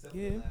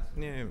 Yeah.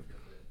 Yeah.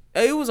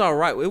 It was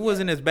alright. It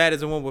wasn't as bad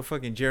as the one with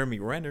fucking Jeremy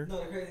Renner. No,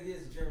 the crazy thing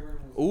is Jeremy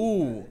Renner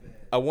Ooh.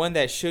 A one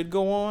that should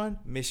go on,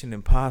 Mission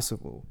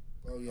Impossible.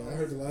 Oh yeah, I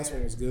heard the last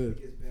one was good.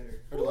 gets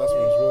better. I heard the last one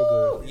was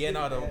real good. Yeah,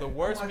 no, the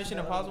worst Mission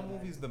Impossible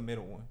movie is the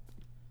middle one.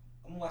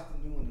 I'm gonna watch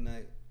the new one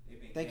tonight.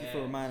 Thank you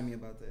for reminding me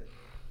about that.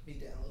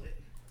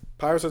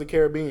 Pirates of the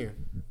Caribbean.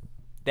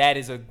 That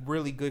is a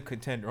really good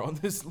contender on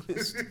this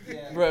list.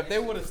 Yeah, Bro, if they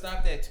would have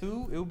stopped at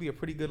 2, it would be a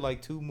pretty good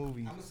like 2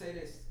 movies. I'm gonna say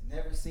this.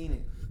 Never seen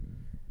it.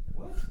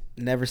 What?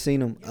 Never seen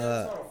them. You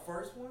never saw the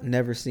first one?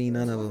 Never seen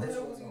none of What the them.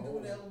 hell was he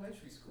doing in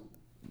elementary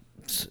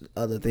school?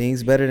 Other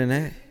things better than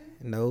that?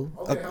 No.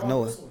 Okay, how about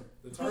Noah. this one?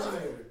 The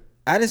Terminator.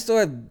 I didn't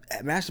start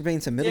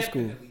masturbating to middle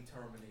school. Definitely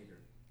Terminator.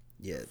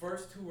 Yeah. The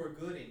first 2 are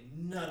good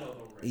and none of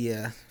them are.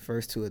 Yeah.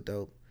 First two are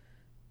dope.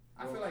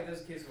 I feel like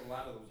that's the case with a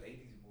lot of those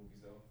 80s movies,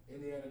 though.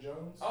 Indiana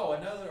Jones. Oh,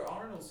 another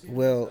Arnold series,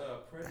 Well-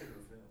 Predator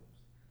films.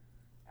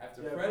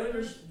 After Yeah,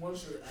 Predators, one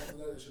should after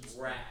that it should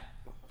stop. Rat.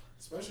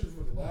 Especially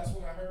for the last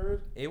one I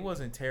heard. It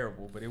wasn't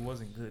terrible, but it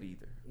wasn't good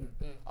either.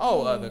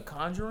 Oh, The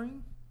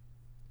Conjuring?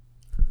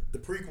 The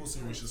prequel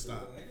series should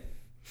stop.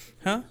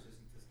 Huh?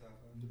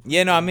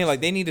 Yeah, no, I mean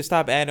like they need to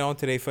stop adding on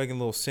to their fucking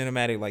little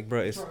cinematic. Like,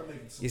 bro,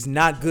 it's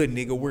not good,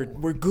 nigga.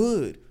 We're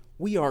good.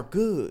 We are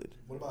good.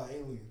 What about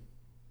Alien?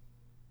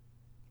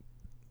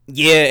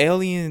 Yeah,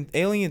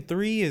 Alien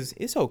 3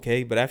 it's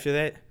okay, but after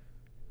that,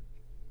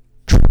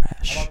 How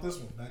trash. about this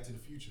one? Back to the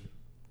Future.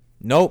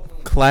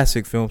 Nope,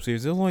 classic film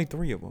series. There's only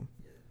 3 of them.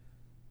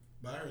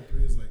 But I heard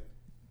 3 is like.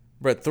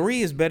 But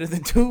 3 is better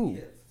than 2.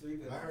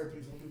 I heard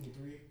some people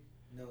 3.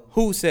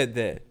 Who said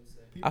that?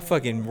 I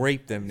fucking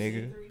raped them,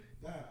 nigga.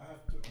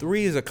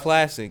 3 is a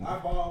classic. I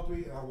bought all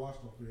 3 and I watched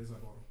all 3 as I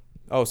bought them.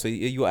 Oh, so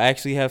you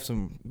actually have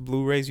some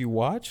Blu-rays you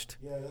watched?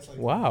 Yeah, that's like.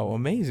 Wow,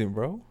 amazing,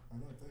 bro. I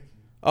know, thank you.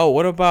 Oh,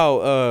 what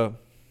about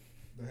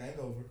The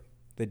Hangover.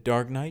 the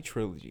Dark Knight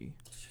trilogy?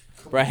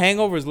 Bro,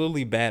 Hangover is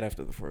literally bad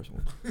after the first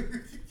one. I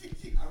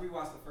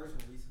rewatched the first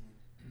one recently.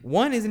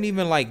 1 isn't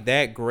even like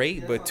that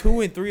great, but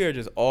 2 and 3 are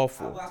just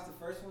awful. watched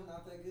the first one,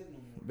 not that good no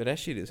more. But that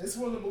shit is It's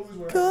one of the movies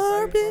where it has the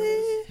same premise.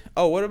 garbage.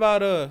 Oh, what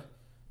about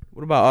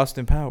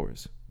Austin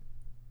Powers?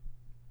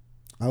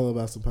 I love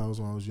Austin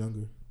Powers when I was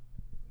younger.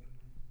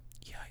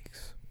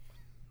 Yikes.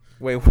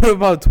 Wait, what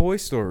about Toy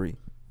Story?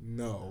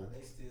 No.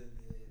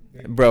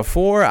 Bro,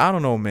 4, I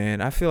don't know, man.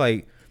 I feel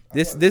like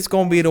this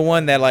gonna be the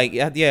one that like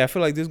I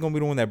feel like this gonna be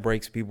the one that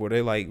breaks people.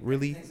 They like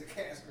really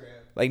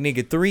like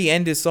nigga 3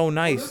 ended so Well,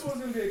 nice. this one's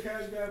gonna be a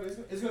cash grab.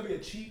 It's gonna be a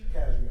cheap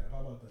cash grab. How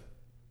about that?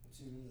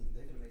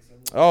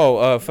 Oh,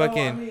 No, I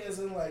fucking mean, as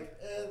in like,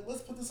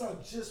 let's put this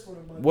out just for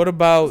the money. what Let's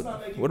about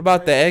not make it the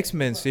crazy.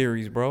 X-Men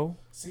series, bro?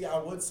 See, I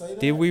would say that.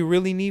 Did we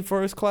really need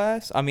First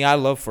Class? I mean, I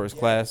love First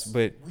Class, Yes.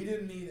 but We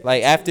didn't need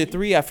like X-Men. after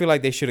 3, I feel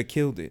like they should have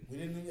killed it. We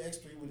didn't need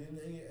X3. We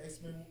didn't need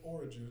X-Men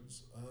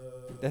Origins.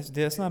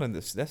 That's not in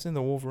this. That's in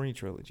the Wolverine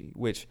trilogy,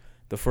 which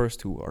the first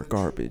 2 are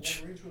garbage.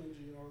 Wolverine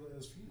trilogy and all that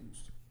is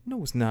fused.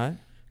 No, it's not.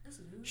 Yes,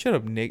 it is. Shut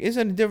up, Nick. It's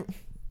a different.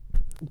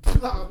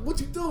 Nah, what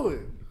you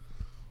doing?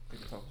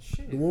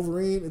 The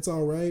Wolverine, it's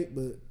all right,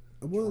 but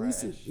well, at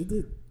least it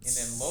did. And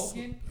then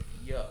Logan,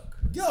 yuck.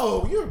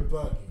 Yo, you're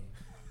bugging.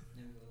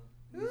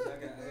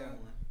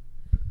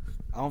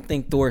 I don't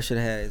think Thor should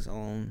have had his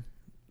own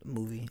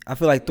movie. I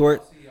feel like Thor.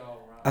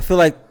 I feel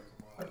like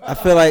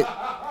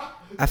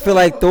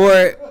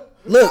Thor.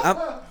 Look,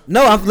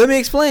 let me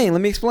explain.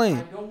 Let me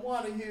explain. Don't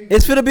want to hear you.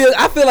 It's gonna be.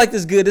 I feel like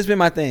this good. This been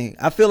my thing.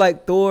 I feel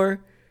like Thor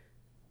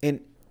should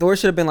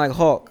have been like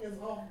Hulk.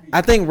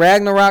 I think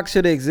Ragnarok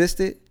should have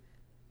existed,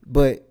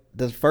 but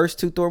the first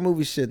 2 Thor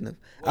movies shouldn't have.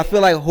 I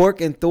feel like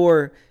Hulk and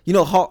Thor. You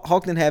know,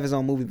 Hulk didn't have his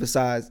own movie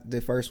besides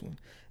the first one.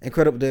 The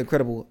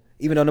Incredible.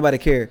 Even though nobody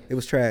cared, it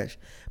was trash.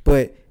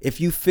 But if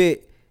you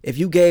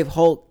gave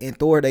Hulk and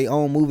Thor their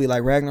own movie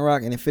like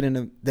Ragnarok and it fit in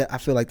them, I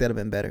feel like that'd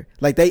have been better.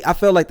 I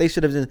feel like they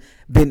should have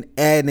been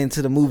adding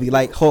into the movie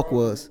like Hulk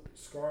was.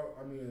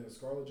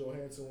 Scarlett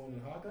Johansson one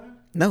in Hawkeye?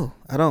 No,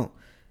 I don't.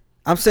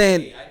 I'm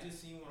saying Hey, I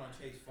just seen one on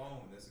Chase phone.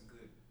 That's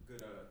a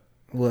good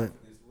what? for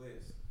this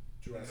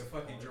list. The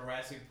fucking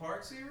Jurassic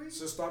Park series.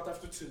 So stopped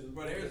after 2.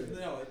 But it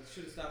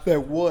should have stopped. That after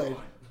one.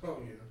 1. Oh,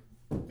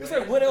 yeah. It's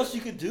like what else you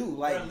could do?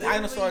 Like Bro,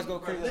 dinosaurs go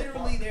bro, crazy.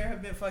 Literally, there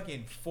have been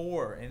fucking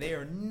 4,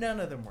 and none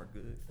of them were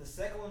good. The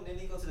second one, then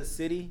he go to the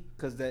city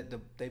because they I tried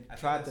think to.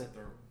 that's the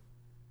third one.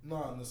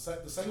 No, and the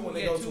second one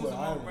Yeah, they go 2 to is an the one.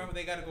 island. Remember,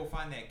 they got to go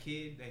find that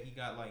kid that he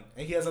got like.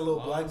 And he has a little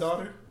black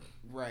daughter?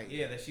 Right.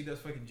 Yeah, that she does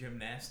fucking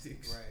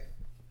gymnastics.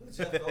 Right.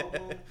 Jeff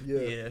Goldblum.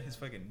 Yeah, his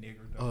fucking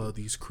nigger dog.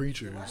 These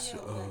creatures.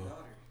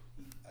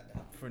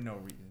 For no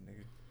reason,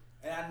 nigga.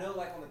 And I know,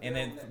 like on the And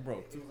then, that, bro,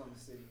 it was on the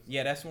city.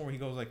 Yeah, that's one where he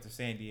goes like to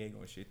San Diego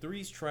and shit.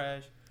 3's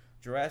trash.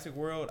 Jurassic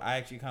World, I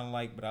actually kind of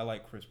like, but I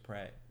like Chris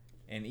Pratt.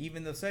 And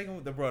even the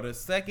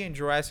second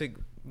Jurassic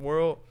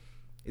World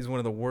is one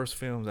of the worst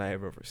films I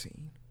have ever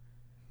seen.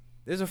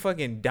 There's a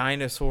fucking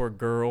dinosaur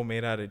girl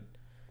made out of.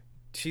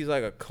 She's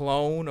like a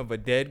clone of a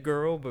dead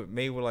girl, but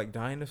made with like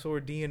dinosaur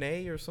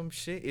DNA or some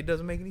shit. It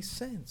doesn't make any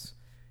sense.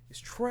 It's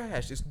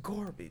trash. It's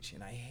garbage,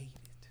 and I hate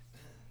it.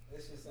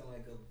 This just sound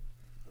like a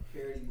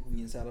parody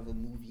movie inside of a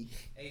movie.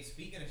 Hey,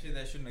 speaking of shit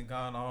that shouldn't have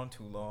gone on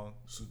too long,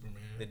 Superman.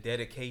 the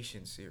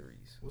Dedication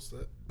series. What's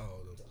that?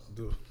 Oh,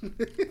 dude.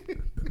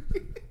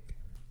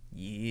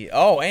 Yeah.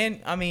 Oh,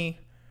 and I mean,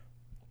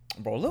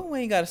 bro, Lil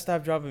Wayne got to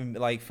stop dropping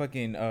like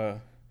fucking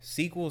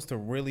sequels to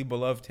really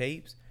beloved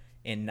tapes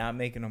and not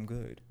making them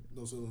good.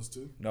 No Ceilings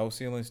 2. No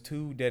Ceilings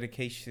 2,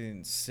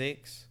 Dedication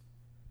 6.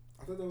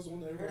 I thought that was the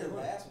one that I heard everybody the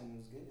liked. last one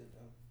was good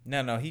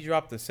though. No, he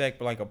dropped the sec,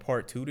 but like a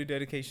part 2 to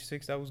Dedication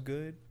 6 that was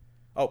good.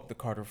 Oh, the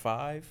Carter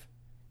 5.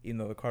 Even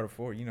though the Carter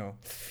 4, you know.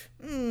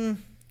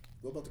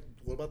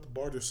 What about the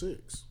Barter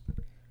 6?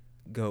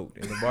 GOAT.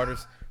 And the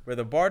Barter's where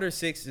the Barter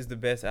 6 is the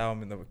best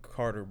album in the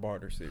Carter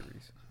Barter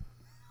series.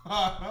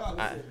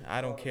 I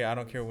don't care. I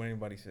don't care what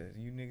anybody says.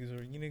 You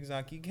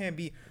niggas you can't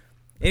be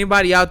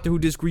anybody out there who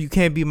disagree, you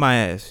can't beat my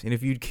ass. And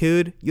if you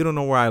could, you don't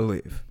know where I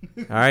live.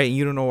 All right? And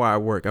you don't know where I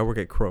work. I work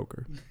at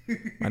Kroger.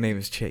 My name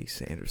is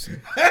Chase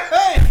Anderson.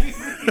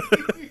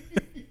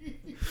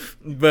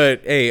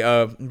 But hey,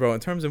 bro, in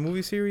terms of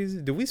movie series,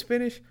 did we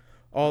finish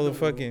all the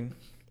fucking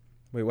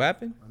wait, what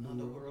happened?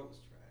 Underworld was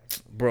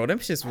trash. Bro, them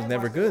shits was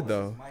never good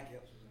though.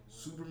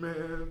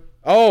 Superman.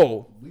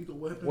 Oh, Lethal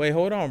Weapon. wait,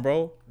 hold on,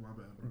 bro. My bad,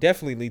 bro.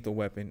 Definitely Lethal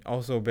Weapon.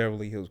 Also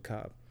Beverly Hills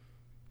Cop.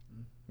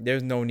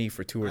 There's no need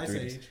for 2 or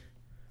 3.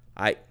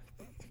 Ice Age.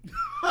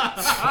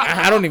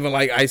 I don't even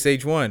like Ice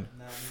Age 1.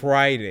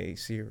 Friday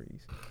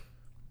series.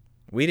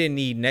 We didn't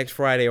need next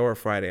Friday or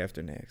Friday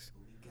after next.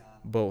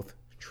 Both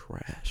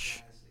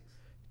trash.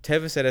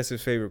 Tevin said that's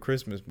his favorite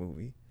Christmas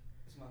movie.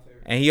 It's my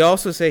favorite. And he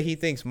also said he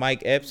thinks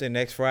Mike Epps in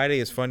Next Friday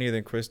is funnier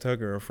than Chris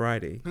Tucker on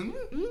Friday.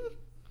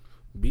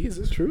 B, is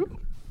this true?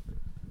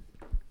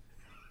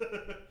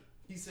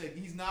 He said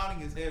he's nodding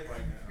his head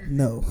right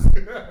now. No.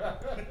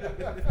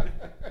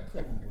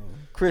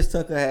 Chris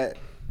Tucker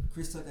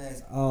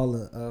has all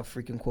the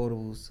freaking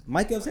quotables.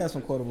 Mike Epps has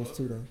some quotables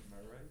too though.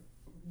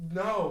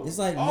 No. It's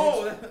like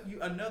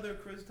Another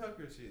Chris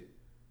Tucker shit.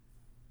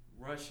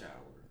 Rush Hour.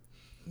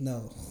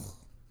 no.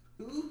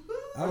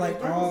 I I like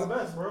mean, 3 was all the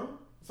best, bro.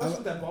 Especially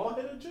with that ball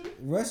headed chick.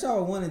 Rush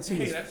Hour 1 and 2.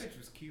 Hey, is- that bitch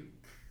was cute.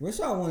 Rush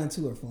Hour 1 and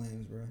 2 are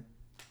flames, bro.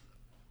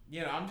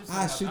 Yeah, no, I'm just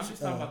I talking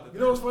shoot about the. You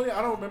know what's funny?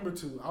 I don't remember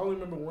 2. I only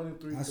remember 1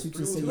 and 3. I shoot 3 you,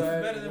 was say you-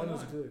 bad. Better than 1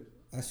 was one. good.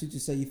 I shoot you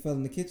say you fell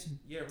in the kitchen.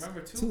 Yeah,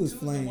 remember two? Two is Two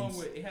the one flames.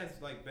 with it has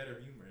like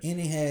better humor. And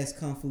it has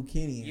Kung Fu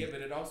Kenny in Yeah, it.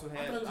 but it also I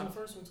has. thought it was in the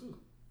first one too.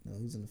 No,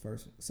 he was in the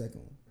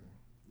second one.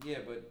 Yeah,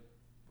 but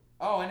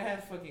and it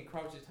has fucking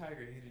Crouching Tiger,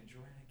 Hidden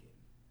Dragon.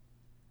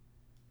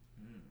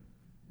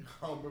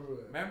 I don't remember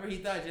that. Remember, he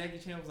thought Jackie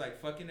Chan was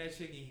like fucking that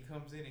chick, and he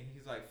comes in and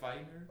he's like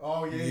fighting her.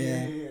 Oh yeah.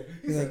 Yeah. He's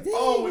He's like, like,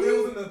 oh, when it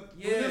was in the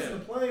Yeah. when it was in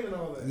the plane and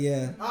all that.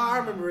 Yeah. Oh, I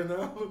remember it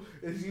now.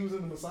 And he was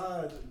in the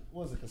massage.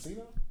 What was it,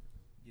 casino?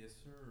 Yes,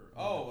 sir.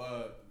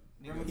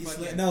 Remember he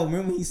fucking-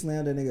 remember he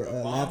slammed that nigga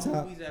Bro, Bond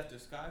laptop? movies after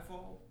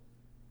Skyfall.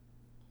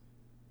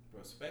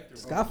 Bro, Spectre.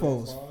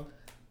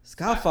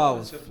 Skyfall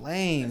was the-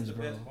 flames, that's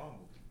the bro. best Bond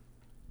movie.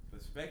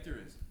 But Spectre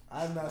is.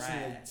 I've not seen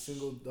a Trash.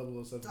 single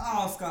 007.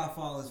 Oh,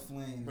 Skyfall is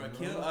flames, Bro,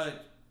 bro.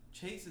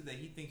 Chase said that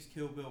he thinks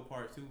Kill Bill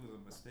Part 2 was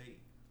a mistake.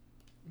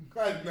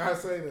 I did not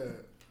say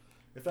that.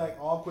 In fact,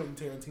 all Quentin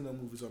Tarantino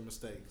movies are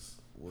mistakes.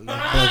 Well, you're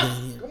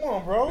bugging here. Come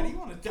on, bro. But he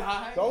want to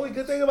die. The only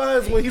good thing about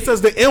it is when he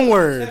says the N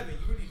word. Kevin,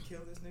 you ready to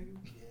kill this nigga?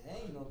 Yeah,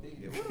 ain't no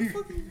big deal. What the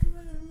fuck is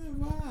you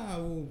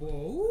Wow,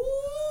 boy.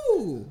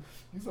 Ooh.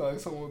 You sound like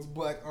someone's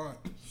black aunt.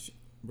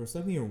 Bro,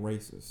 stop being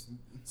racist.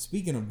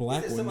 Speaking of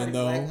black Said women, somebody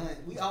though. black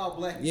aunt. We all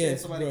black. You Yes, said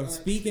somebody bro. aunt.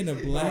 Speaking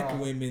of black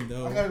Nah. women, I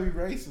though. gotta be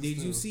racist. Did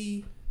you too.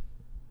 see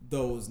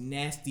those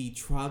nasty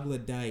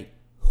troglodyte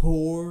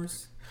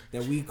whores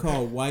that we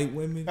call white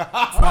women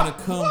trying to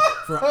come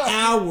for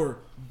our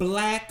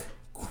black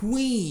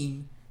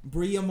queen,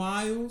 Bria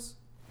Miles?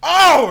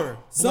 Our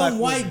Some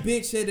black white woman.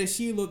 bitch said that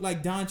she looked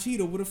like Don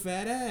Cheadle with a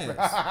fat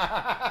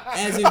ass.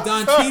 As if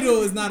Don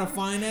Cheadle is not a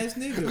fine ass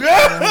nigga.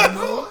 You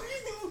know?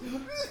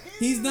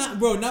 He's not,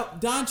 bro. Now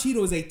Don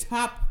Cheadle is a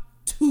top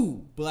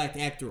 2 black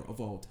actor of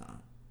all time,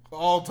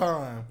 All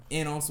time.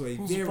 and also a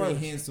Who's very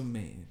first? handsome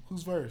man.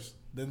 Who's first?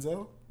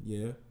 Denzel?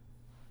 Yeah.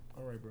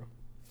 All right, bro.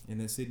 And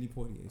then Sidney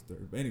Poitier's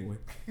third. But anyway,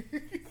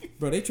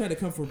 bro, they tried to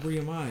come for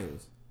Bria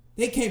Miles.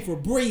 They came for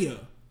Bria.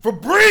 For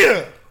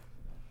Bria!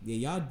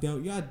 Yeah,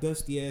 y'all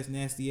dusty ass,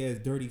 nasty ass,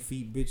 dirty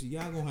feet bitches.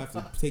 Y'all gonna have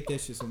to take that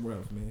shit somewhere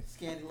else, man.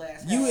 Scandi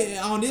last You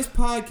house. on this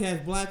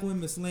podcast, black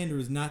women slander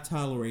is not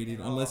tolerated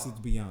unless it's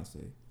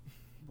Beyonce.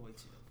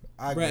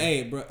 I Bro, agree.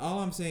 hey, bro, all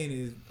I'm saying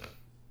is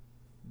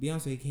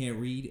Beyonce can't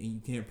read and you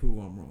can't prove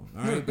I'm wrong.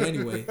 All right, but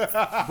anyway,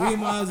 Bria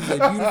Miles is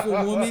a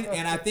beautiful woman,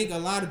 and I think a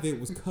lot of it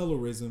was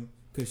colorism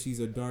because she's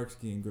a dark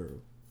skinned girl,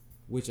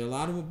 which a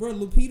lot of them, bro,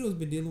 Lupito's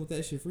been dealing with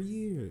that shit for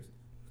years.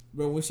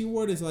 Bro, when she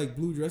wore this like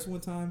blue dress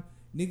one time,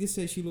 niggas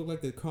said she looked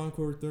like the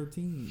Concord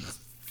 13s.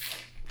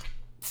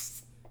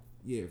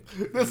 Yeah,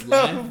 you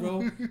laugh,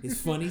 bro.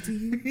 It's funny to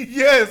you.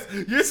 Yes,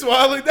 you're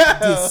swallowing that.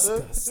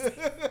 Disgusting.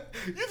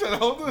 You trying to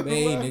hold this?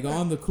 Man, nigga,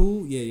 on the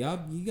cool, yeah,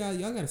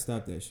 y'all gotta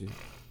stop that shit.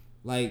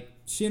 Like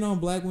shit on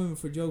black women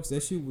for jokes.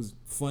 That shit was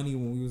funny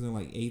when we was in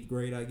like 8th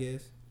grade, I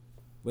guess.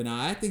 But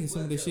now I think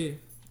some of the shit.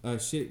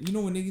 You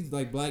know when niggas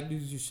like black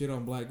dudes just shit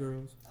on black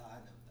girls.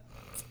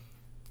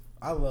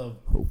 I love.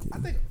 Okay. I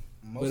think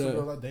most But, of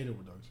the girls I dated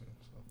were dark skin.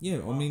 So.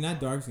 Yeah, I mean not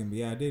dark skin, but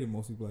yeah, I dated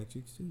mostly black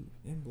chicks too,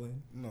 and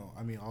blend. No,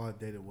 I mean all I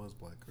dated was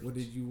black girls.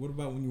 What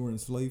about when you were in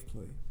slave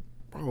play?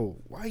 Bro,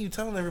 why are you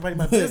telling everybody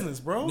my business,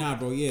 bro? Nah,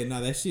 bro. Yeah, nah.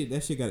 That shit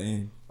gotta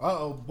end.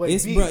 Wait,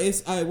 It's bro.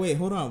 It's wait.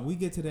 Hold on. We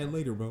get to that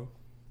later, bro.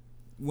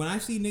 When I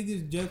see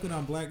niggas joking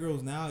on black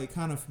girls now, it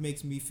kind of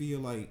makes me feel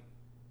like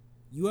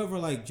you ever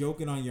like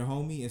joking on your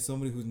homie and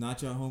somebody who's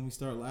not your homie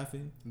start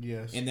laughing.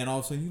 Yes. And then all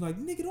of a sudden you like,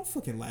 nigga, don't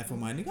fucking laugh at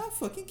my nigga. I'll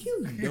fucking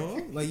kill you,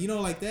 dog. Like, you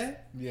know, like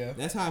that. Yeah.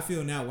 That's how I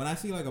feel now. When I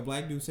see like a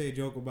black dude say a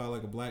joke about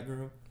like a black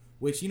girl,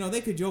 which, you know, they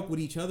could joke with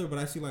each other, but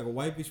I see like a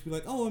white bitch be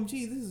like,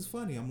 OMG, this is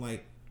funny. I'm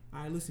like,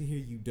 all right, listen here,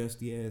 you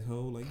dusty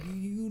asshole. Like,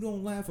 you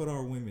don't laugh at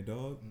our women,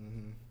 dog.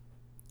 Mm-hmm.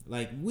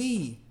 Like,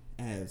 we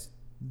as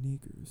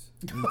niggers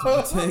need to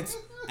protect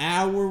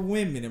our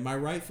women. Am I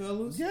right,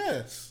 fellas?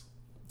 Yes.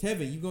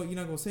 Tevin, you're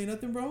not gonna say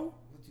nothing, bro?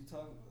 What you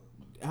talking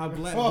about? How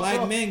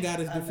black men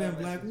gotta I defend know,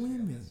 black that's what you-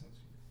 women.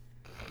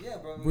 Yeah,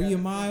 bro. Bria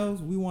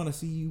Miles, we want to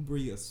see you,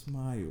 Bria,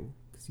 smile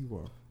because you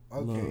are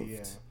Okay, loved.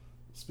 yeah.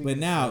 But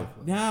now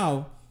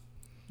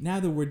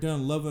that we're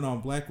done loving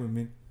on black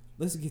women,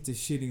 let's get to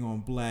shitting on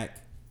black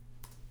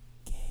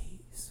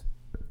gays.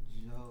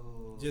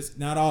 Yo. Just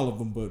not all of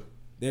them, but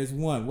there's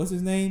one. What's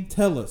his name?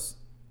 Tell us.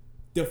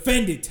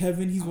 Defend it,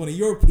 Tevin. He's one of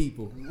your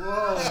people.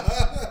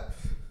 Whoa.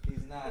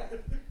 He's not.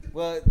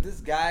 Well,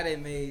 this guy they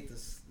made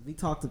this. We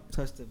touched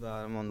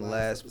about him on the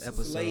last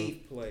episode.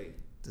 Slave play.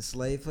 The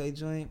slave play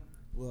joint.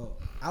 Well,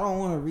 I don't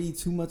want to read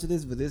too much of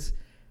this, but this.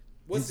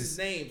 What's his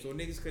name so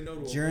niggas can know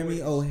to Jeremy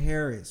avoid this?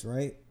 O'Harris,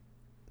 right?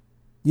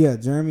 Yeah,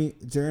 Jeremy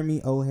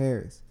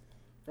O'Harris.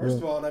 First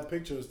of all, that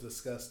picture is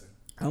disgusting.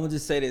 I'm gonna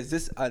just say this.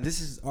 This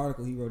is an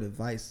article he wrote at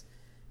Vice.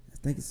 I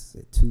think it's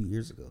 2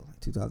 years ago,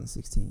 like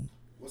 2016.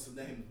 What's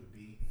the name of it,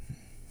 B?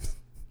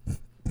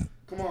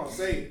 Come on,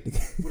 say it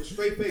with a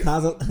straight face.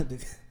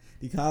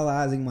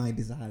 Decolonizing my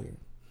desire.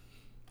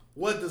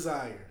 What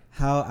desire?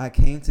 How I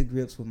came to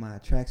grips with my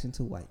attraction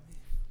to white men.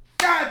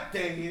 God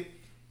dang it!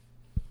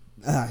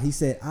 He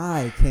said,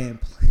 I can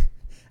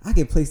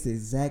place the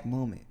exact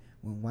moment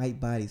when white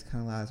bodies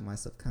colonize my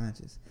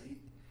subconscious.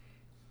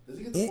 Does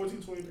he get the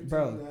 1423?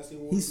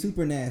 Bro, he's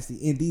super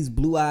nasty. And these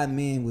blue-eyed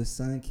men with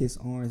sun-kissed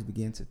arms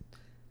begin to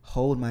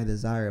hold my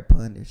desire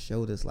upon their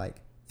shoulders like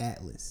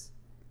Atlas.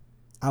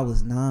 I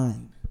was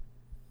 9.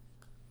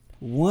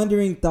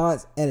 Wandering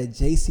thoughts at a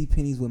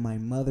JCPenney's with my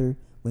mother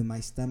when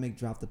my stomach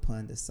dropped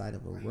upon the sight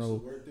of a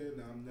row.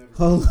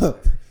 Hold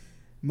up.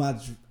 My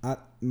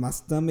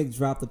stomach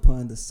dropped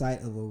upon the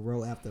sight of a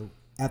row after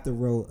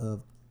row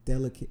of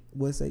delicate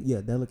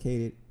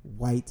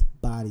white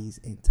bodies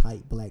in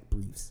tight black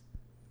briefs.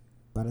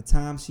 By the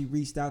time she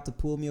reached out to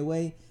pull me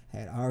away, I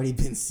had already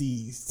been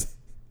seized.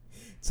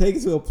 Taken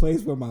to a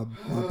place where my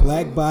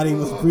black body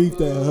was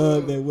briefed and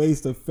hugged at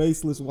waist of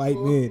faceless white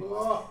men,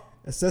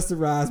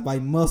 accessorized by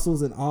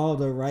muscles in all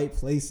the right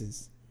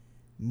places.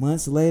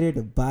 Months later,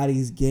 the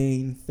bodies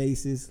gained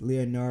faces.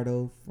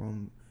 Leonardo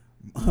from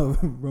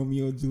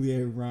Romeo and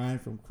Juliet, Ryan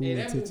from Cruel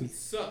That movie Intentions,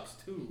 sucks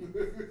too.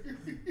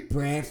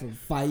 Brand from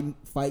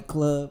Fight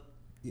Club.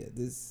 Yeah,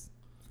 this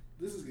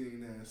is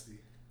getting nasty.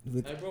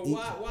 with Like, bro,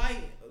 why?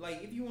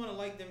 Like, if you want to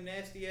like them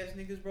nasty ass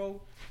niggas, bro,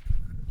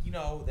 you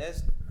know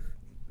that's,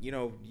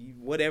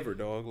 whatever,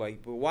 dog.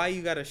 Like, but why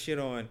you gotta shit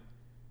on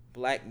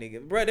black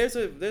niggas, bro? There's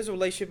a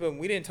relationship, and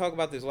we didn't talk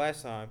about this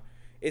last time.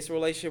 It's a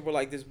relationship where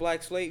like this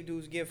black slave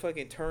dude's getting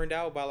fucking turned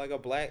out by like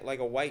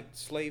a white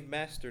slave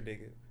master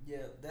nigga.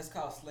 Yeah, that's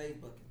called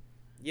slave booking.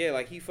 Yeah,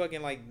 like he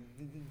fucking like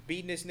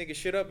beating this nigga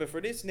shit up, and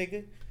for this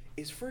nigga,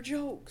 it's for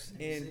jokes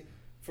and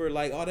for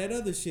like all that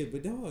other shit.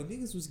 But dog,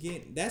 niggas was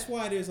getting. That's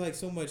why there's like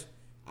so much.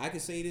 I can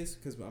say this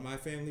because my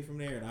family from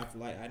there, and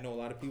I know a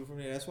lot of people from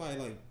there. That's why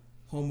like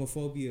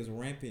homophobia is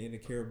rampant in the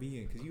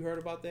Caribbean. Because you heard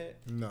about that?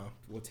 No.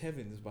 Well,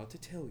 Tevin is about to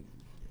tell you.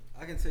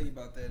 I can tell you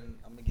about that, and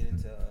I'm gonna get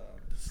into.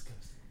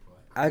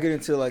 I get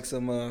into like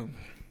some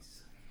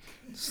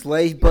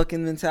slave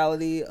bucking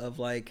mentality of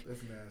like.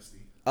 That's nasty.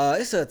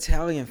 It's an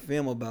Italian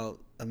film about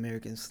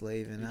American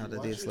slave and how they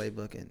did slave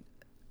bucking.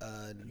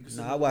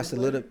 No, I watched a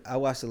little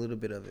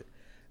bit of it.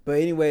 But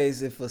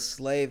anyways, if a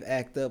slave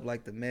act up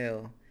like the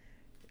male,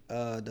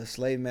 the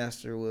slave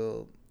master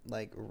will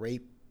like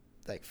rape,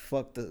 like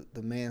fuck the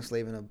man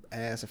slave in the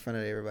ass in front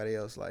of everybody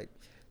else, like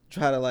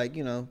try to like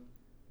demoralize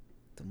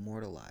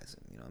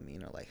him, you know what I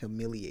mean, or like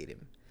humiliate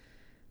him.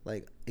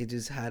 Like it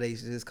just how they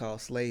just call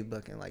slave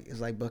bucking. Like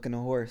it's like bucking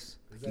a horse.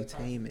 Like you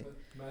tame it.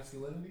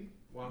 Masculinity?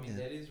 Well, I mean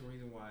that is the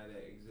reason why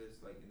that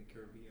exists like in the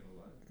Caribbean a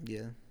lot.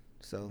 Yeah.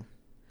 So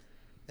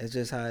that's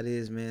just how it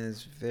is, man.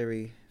 It's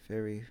very,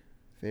 very,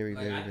 very,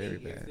 Like, very, I very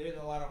think if bad. there's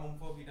a lot of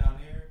homophobia down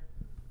there,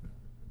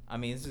 I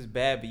mean, this is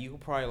bad, but you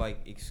could probably like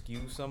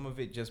excuse some of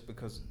it just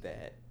because of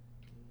that.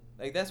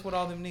 Like that's what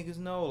all them niggas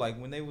know. Like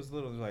when they was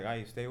little, it was like,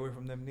 "I stay away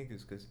from them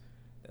niggas because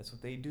that's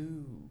what they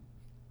do."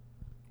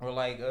 Or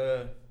like,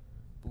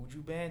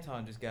 Buju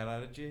Banton just got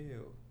out of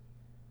jail.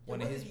 What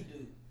did he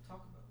do?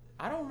 Talk about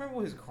that. I don't remember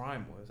what his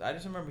crime was. I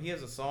just remember he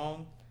has a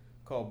song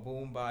called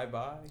 "Boom Bye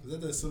Bye." Is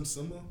that Sim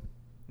Simba?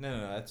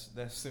 No,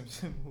 that's Sim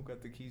Sim who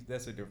got the keys.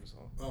 That's a different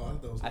song. Oh, I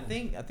thought that was. I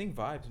think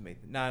Vibes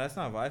made that. Nah, that's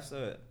not Vibes.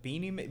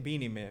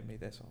 Beanie Man made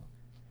that song.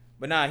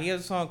 But nah, he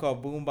has a song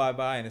called "Boom Bye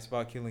Bye" and it's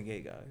about killing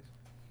gay guys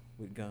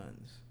with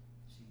guns.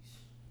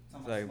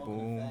 It's like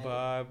boom,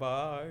 bye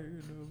bye,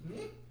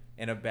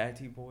 and a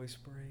Batty Boy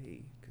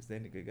spray, cause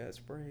that nigga got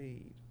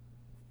sprayed.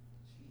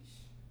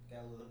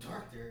 Got a little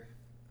dark there.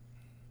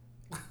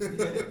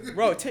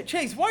 Bro,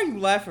 Chase, why are you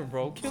laughing,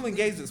 bro? Killing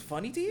gays is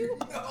funny to you?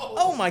 No.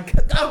 Oh my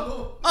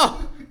god.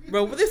 Oh,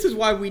 bro, but this is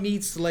why we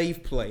need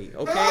slave play,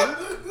 okay?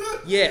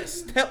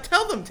 Yes.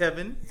 Tell them,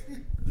 Tevin.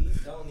 We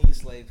don't need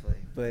slave play.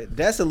 But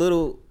that's a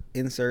little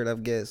insert, I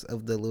guess,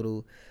 of the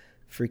little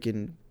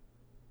freaking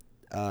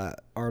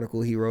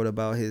article he wrote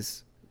about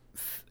his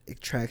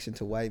attraction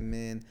to white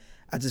men.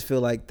 I just feel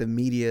like the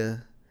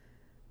media,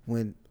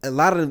 when a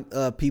lot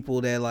of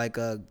people that like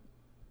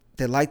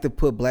to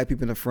put black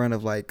people in the front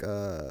of like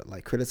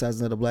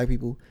criticizing other black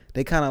people,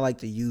 they kind of like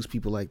to use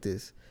people like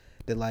this.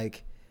 That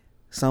like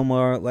some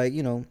are like,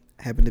 you know,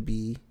 happen to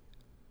be,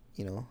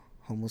 you know,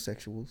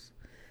 homosexuals,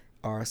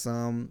 or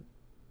some,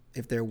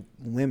 if they're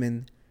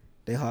women,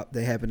 they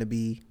happen to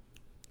be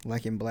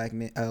liking black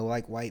men,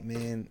 like white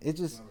men. It's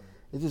just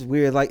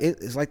weird. Like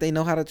it's like they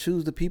know how to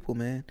choose the people,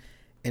 man.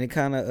 And it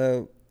kind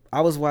of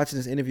I was watching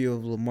this interview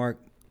of Lamont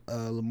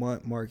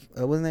what's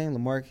his name?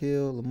 Lamont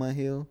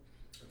Hill.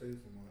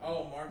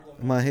 Oh, Mark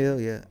Lamont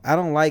Hill, yeah. I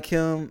don't like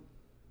him.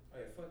 Oh,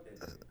 yeah, fuck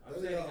that.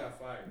 I'm saying he got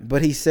fired.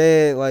 But he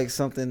said like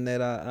something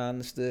that I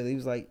understood. He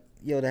was like,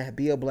 yo, to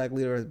be a black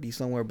leader or be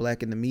somewhere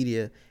black in the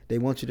media, they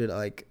want you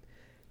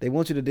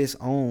to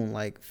disown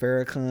like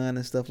Farrakhan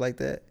and stuff like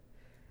that.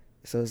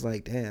 So it's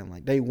like, damn,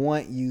 like they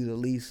want you to at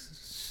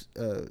least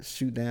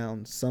shoot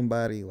down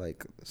somebody,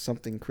 like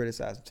something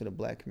criticizing to the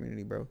black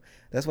community, bro.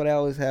 That's why they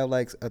always have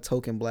like a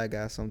token black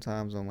guy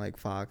sometimes on like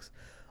Fox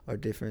or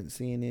different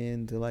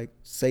CNN to like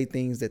say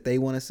things that they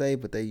want to say,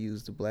 but they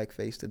use the black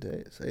face to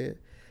say it.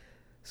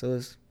 So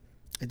it's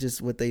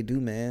just what they do,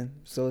 man.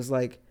 So it's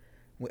like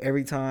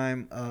every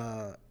time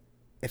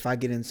if I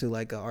get into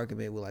like an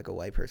argument with like a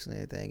white person or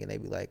anything, and they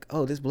be like,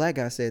 oh, this black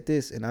guy said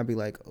this, and I'd be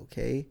like,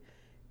 okay.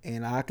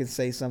 And I can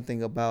say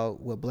something about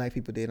what black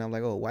people did, and I'm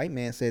like, oh, a white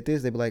man said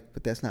this. They'd be like,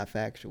 but that's not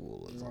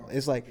factual.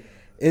 It's like,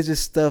 it's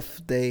just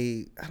stuff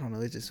I don't know,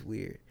 it's just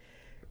weird.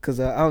 Because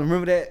I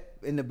remember that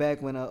in the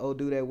back when old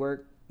dude at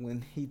work,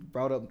 when he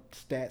brought up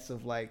stats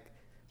of like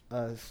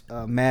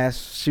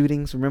mass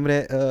shootings. Remember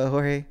that,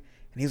 Jorge? And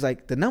he was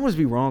like, the numbers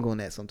be wrong on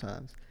that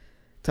sometimes.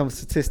 Talking about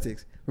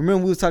statistics.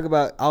 Remember we was talking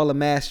about all the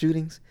mass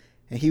shootings?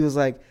 And he was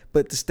like,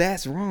 but the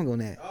stats wrong on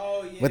that.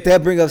 Oh, yeah. But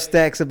that bring up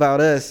stacks about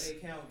us. They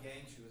count gang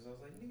shooters. I was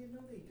like, nigga,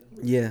 no, they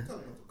don't. Yeah.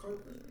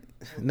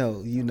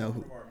 No, you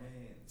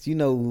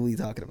know who we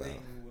talking about.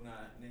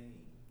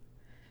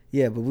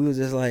 Yeah, but we was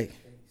just like,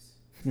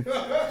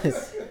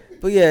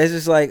 but yeah, it's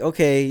just like,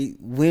 okay,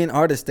 when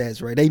are the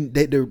stats right?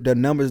 The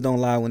numbers don't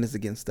lie when it's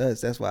against us.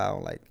 That's why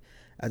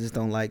I just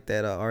don't like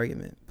that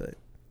argument. But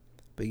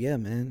yeah,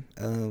 man,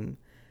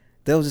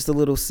 that was just a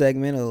little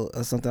segment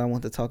of something I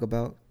want to talk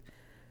about.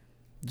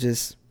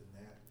 Just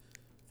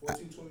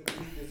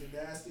 1423 is a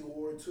nasty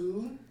war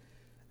too.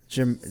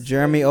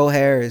 Jeremy O.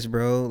 Harris,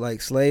 bro.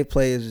 Like, Slave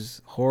Play is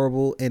just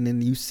horrible, and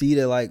then you see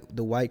that like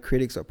the white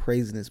critics are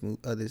praising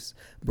this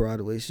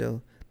Broadway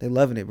show. They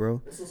loving it,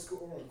 bro. What's the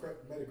score on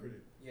Metacritic?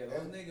 Yeah,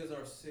 those niggas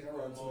are sick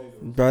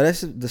on Bro,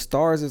 that's the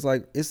Stars is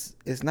like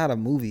it's not a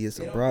movie. It's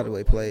a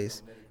Broadway play.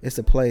 It's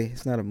a play.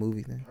 It's not a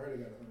movie thing. I heard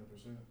it got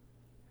 100%.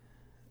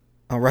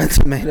 On Rotten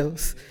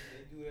Tomatoes.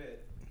 They do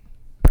that.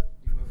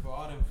 You went for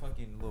all them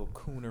fucking little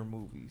cooner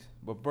movies.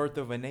 But Birth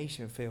of a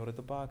Nation failed at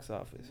the box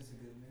office.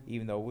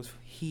 Even though it was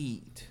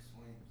heat.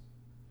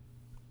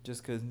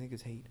 Just because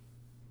niggas hate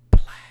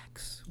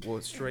blacks.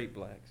 Well, straight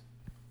blacks.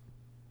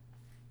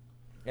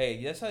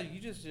 Hey, that's how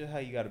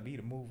you gotta be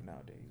to move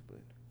nowadays.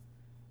 But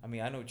I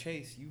mean, I know,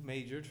 Chase, you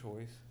made your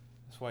choice.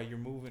 That's why you're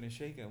moving and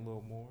shaking a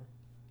little more.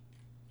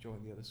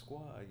 Join the other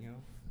squad, you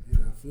know.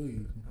 Yeah, I feel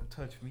you. Don't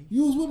touch me.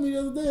 You was with me the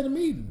other day at a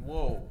meeting.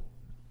 Whoa.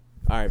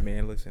 All right,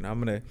 man. Listen, I'm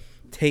gonna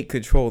take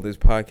control of this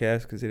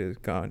podcast because it has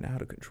gone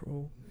out of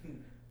control.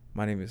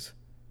 My name is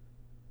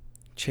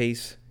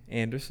Chase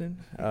Anderson.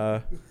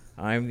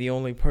 I'm the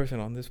only person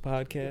on this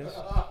podcast.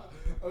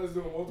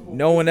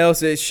 No one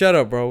else is. Shut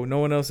up, bro. No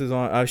one else is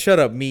on. Shut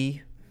up,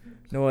 me.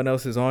 No one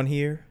else is on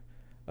here.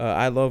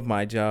 I love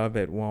my job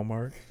at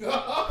Walmart.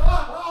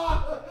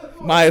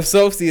 My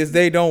associates,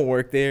 they don't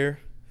work there.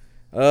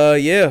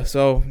 Yeah.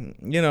 So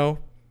you know,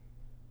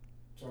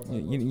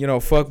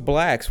 fuck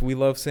blacks. We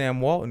love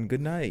Sam Walton.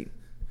 Good night.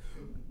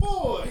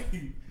 Boy,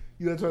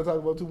 you gonna try to talk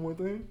about two more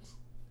things?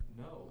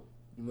 No.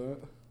 You not?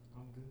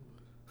 I'm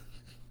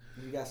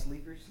good. You got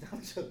sleepers?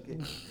 I'm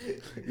joking.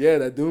 Yeah,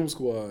 that Doom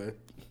Squad.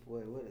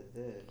 What is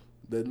that?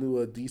 That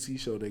new DC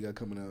show they got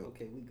coming out.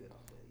 Okay, we good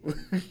off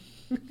that.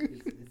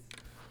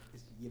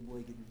 It's your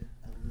boy getting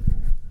a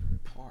little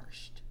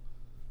parched.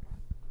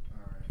 All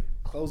right.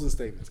 Closing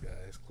statements,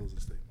 guys. Closing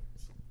statements.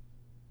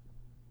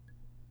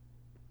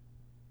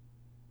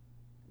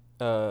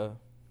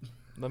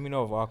 Let me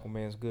know if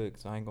Aquaman's good,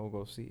 because I ain't gonna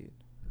go see it.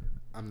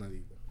 I'm not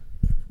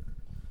either.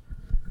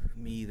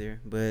 Me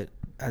either, but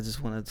I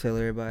just want to tell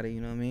everybody,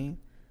 you know what I mean?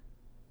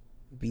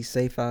 Be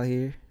safe out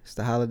here. It's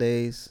the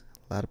holidays.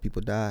 A lot of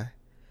people die.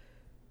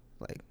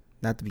 Like,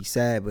 not to be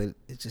sad, but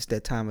it's just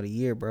that time of the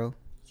year, bro.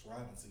 It's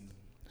robbing season.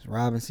 It's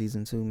robbing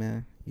season too,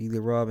 man. You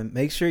get robbing.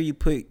 Make sure you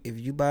if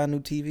you buy a new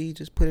TV,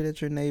 just put it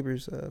at your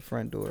neighbor's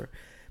front door.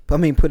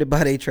 Put it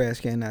by their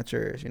trash can, not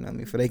yours. You know what I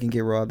mean? For they can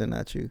get robbed and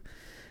not you.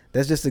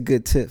 That's just a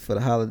good tip for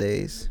the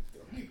holidays.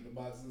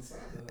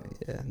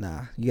 Yeah,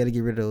 nah. You got to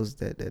get rid of those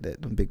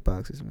them big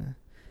boxes, man.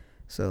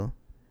 So,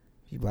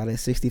 if you buy that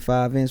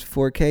 65-inch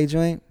 4K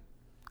joint,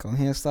 go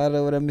ahead and slide it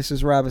over to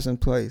Mrs. Robinson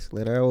place.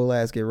 Let her old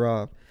ass get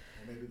robbed.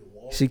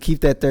 She keep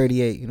that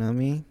 38, you know what I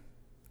mean?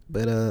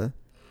 But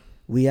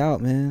we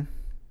out, man.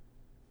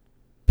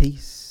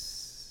 Peace.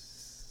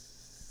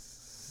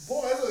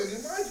 Boy, I look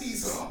at my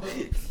piece off.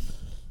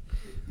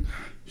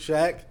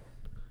 Shaq,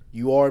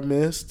 you are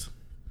missed.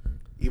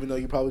 Even though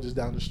you're probably just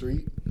down the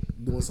street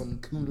doing some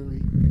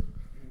coonery.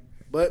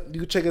 But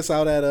you can check us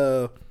out at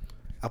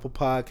Apple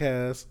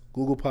Podcasts,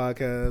 Google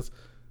Podcasts,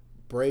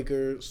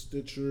 Breaker,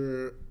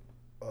 Stitcher,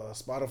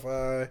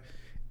 Spotify,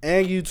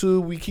 and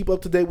YouTube. We keep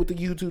up to date with the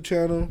YouTube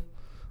channel.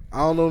 I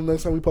don't know the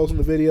next time we post on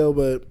the video,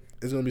 but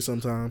it's going to be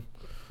sometime.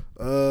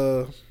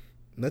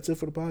 That's it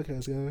for the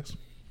podcast, guys.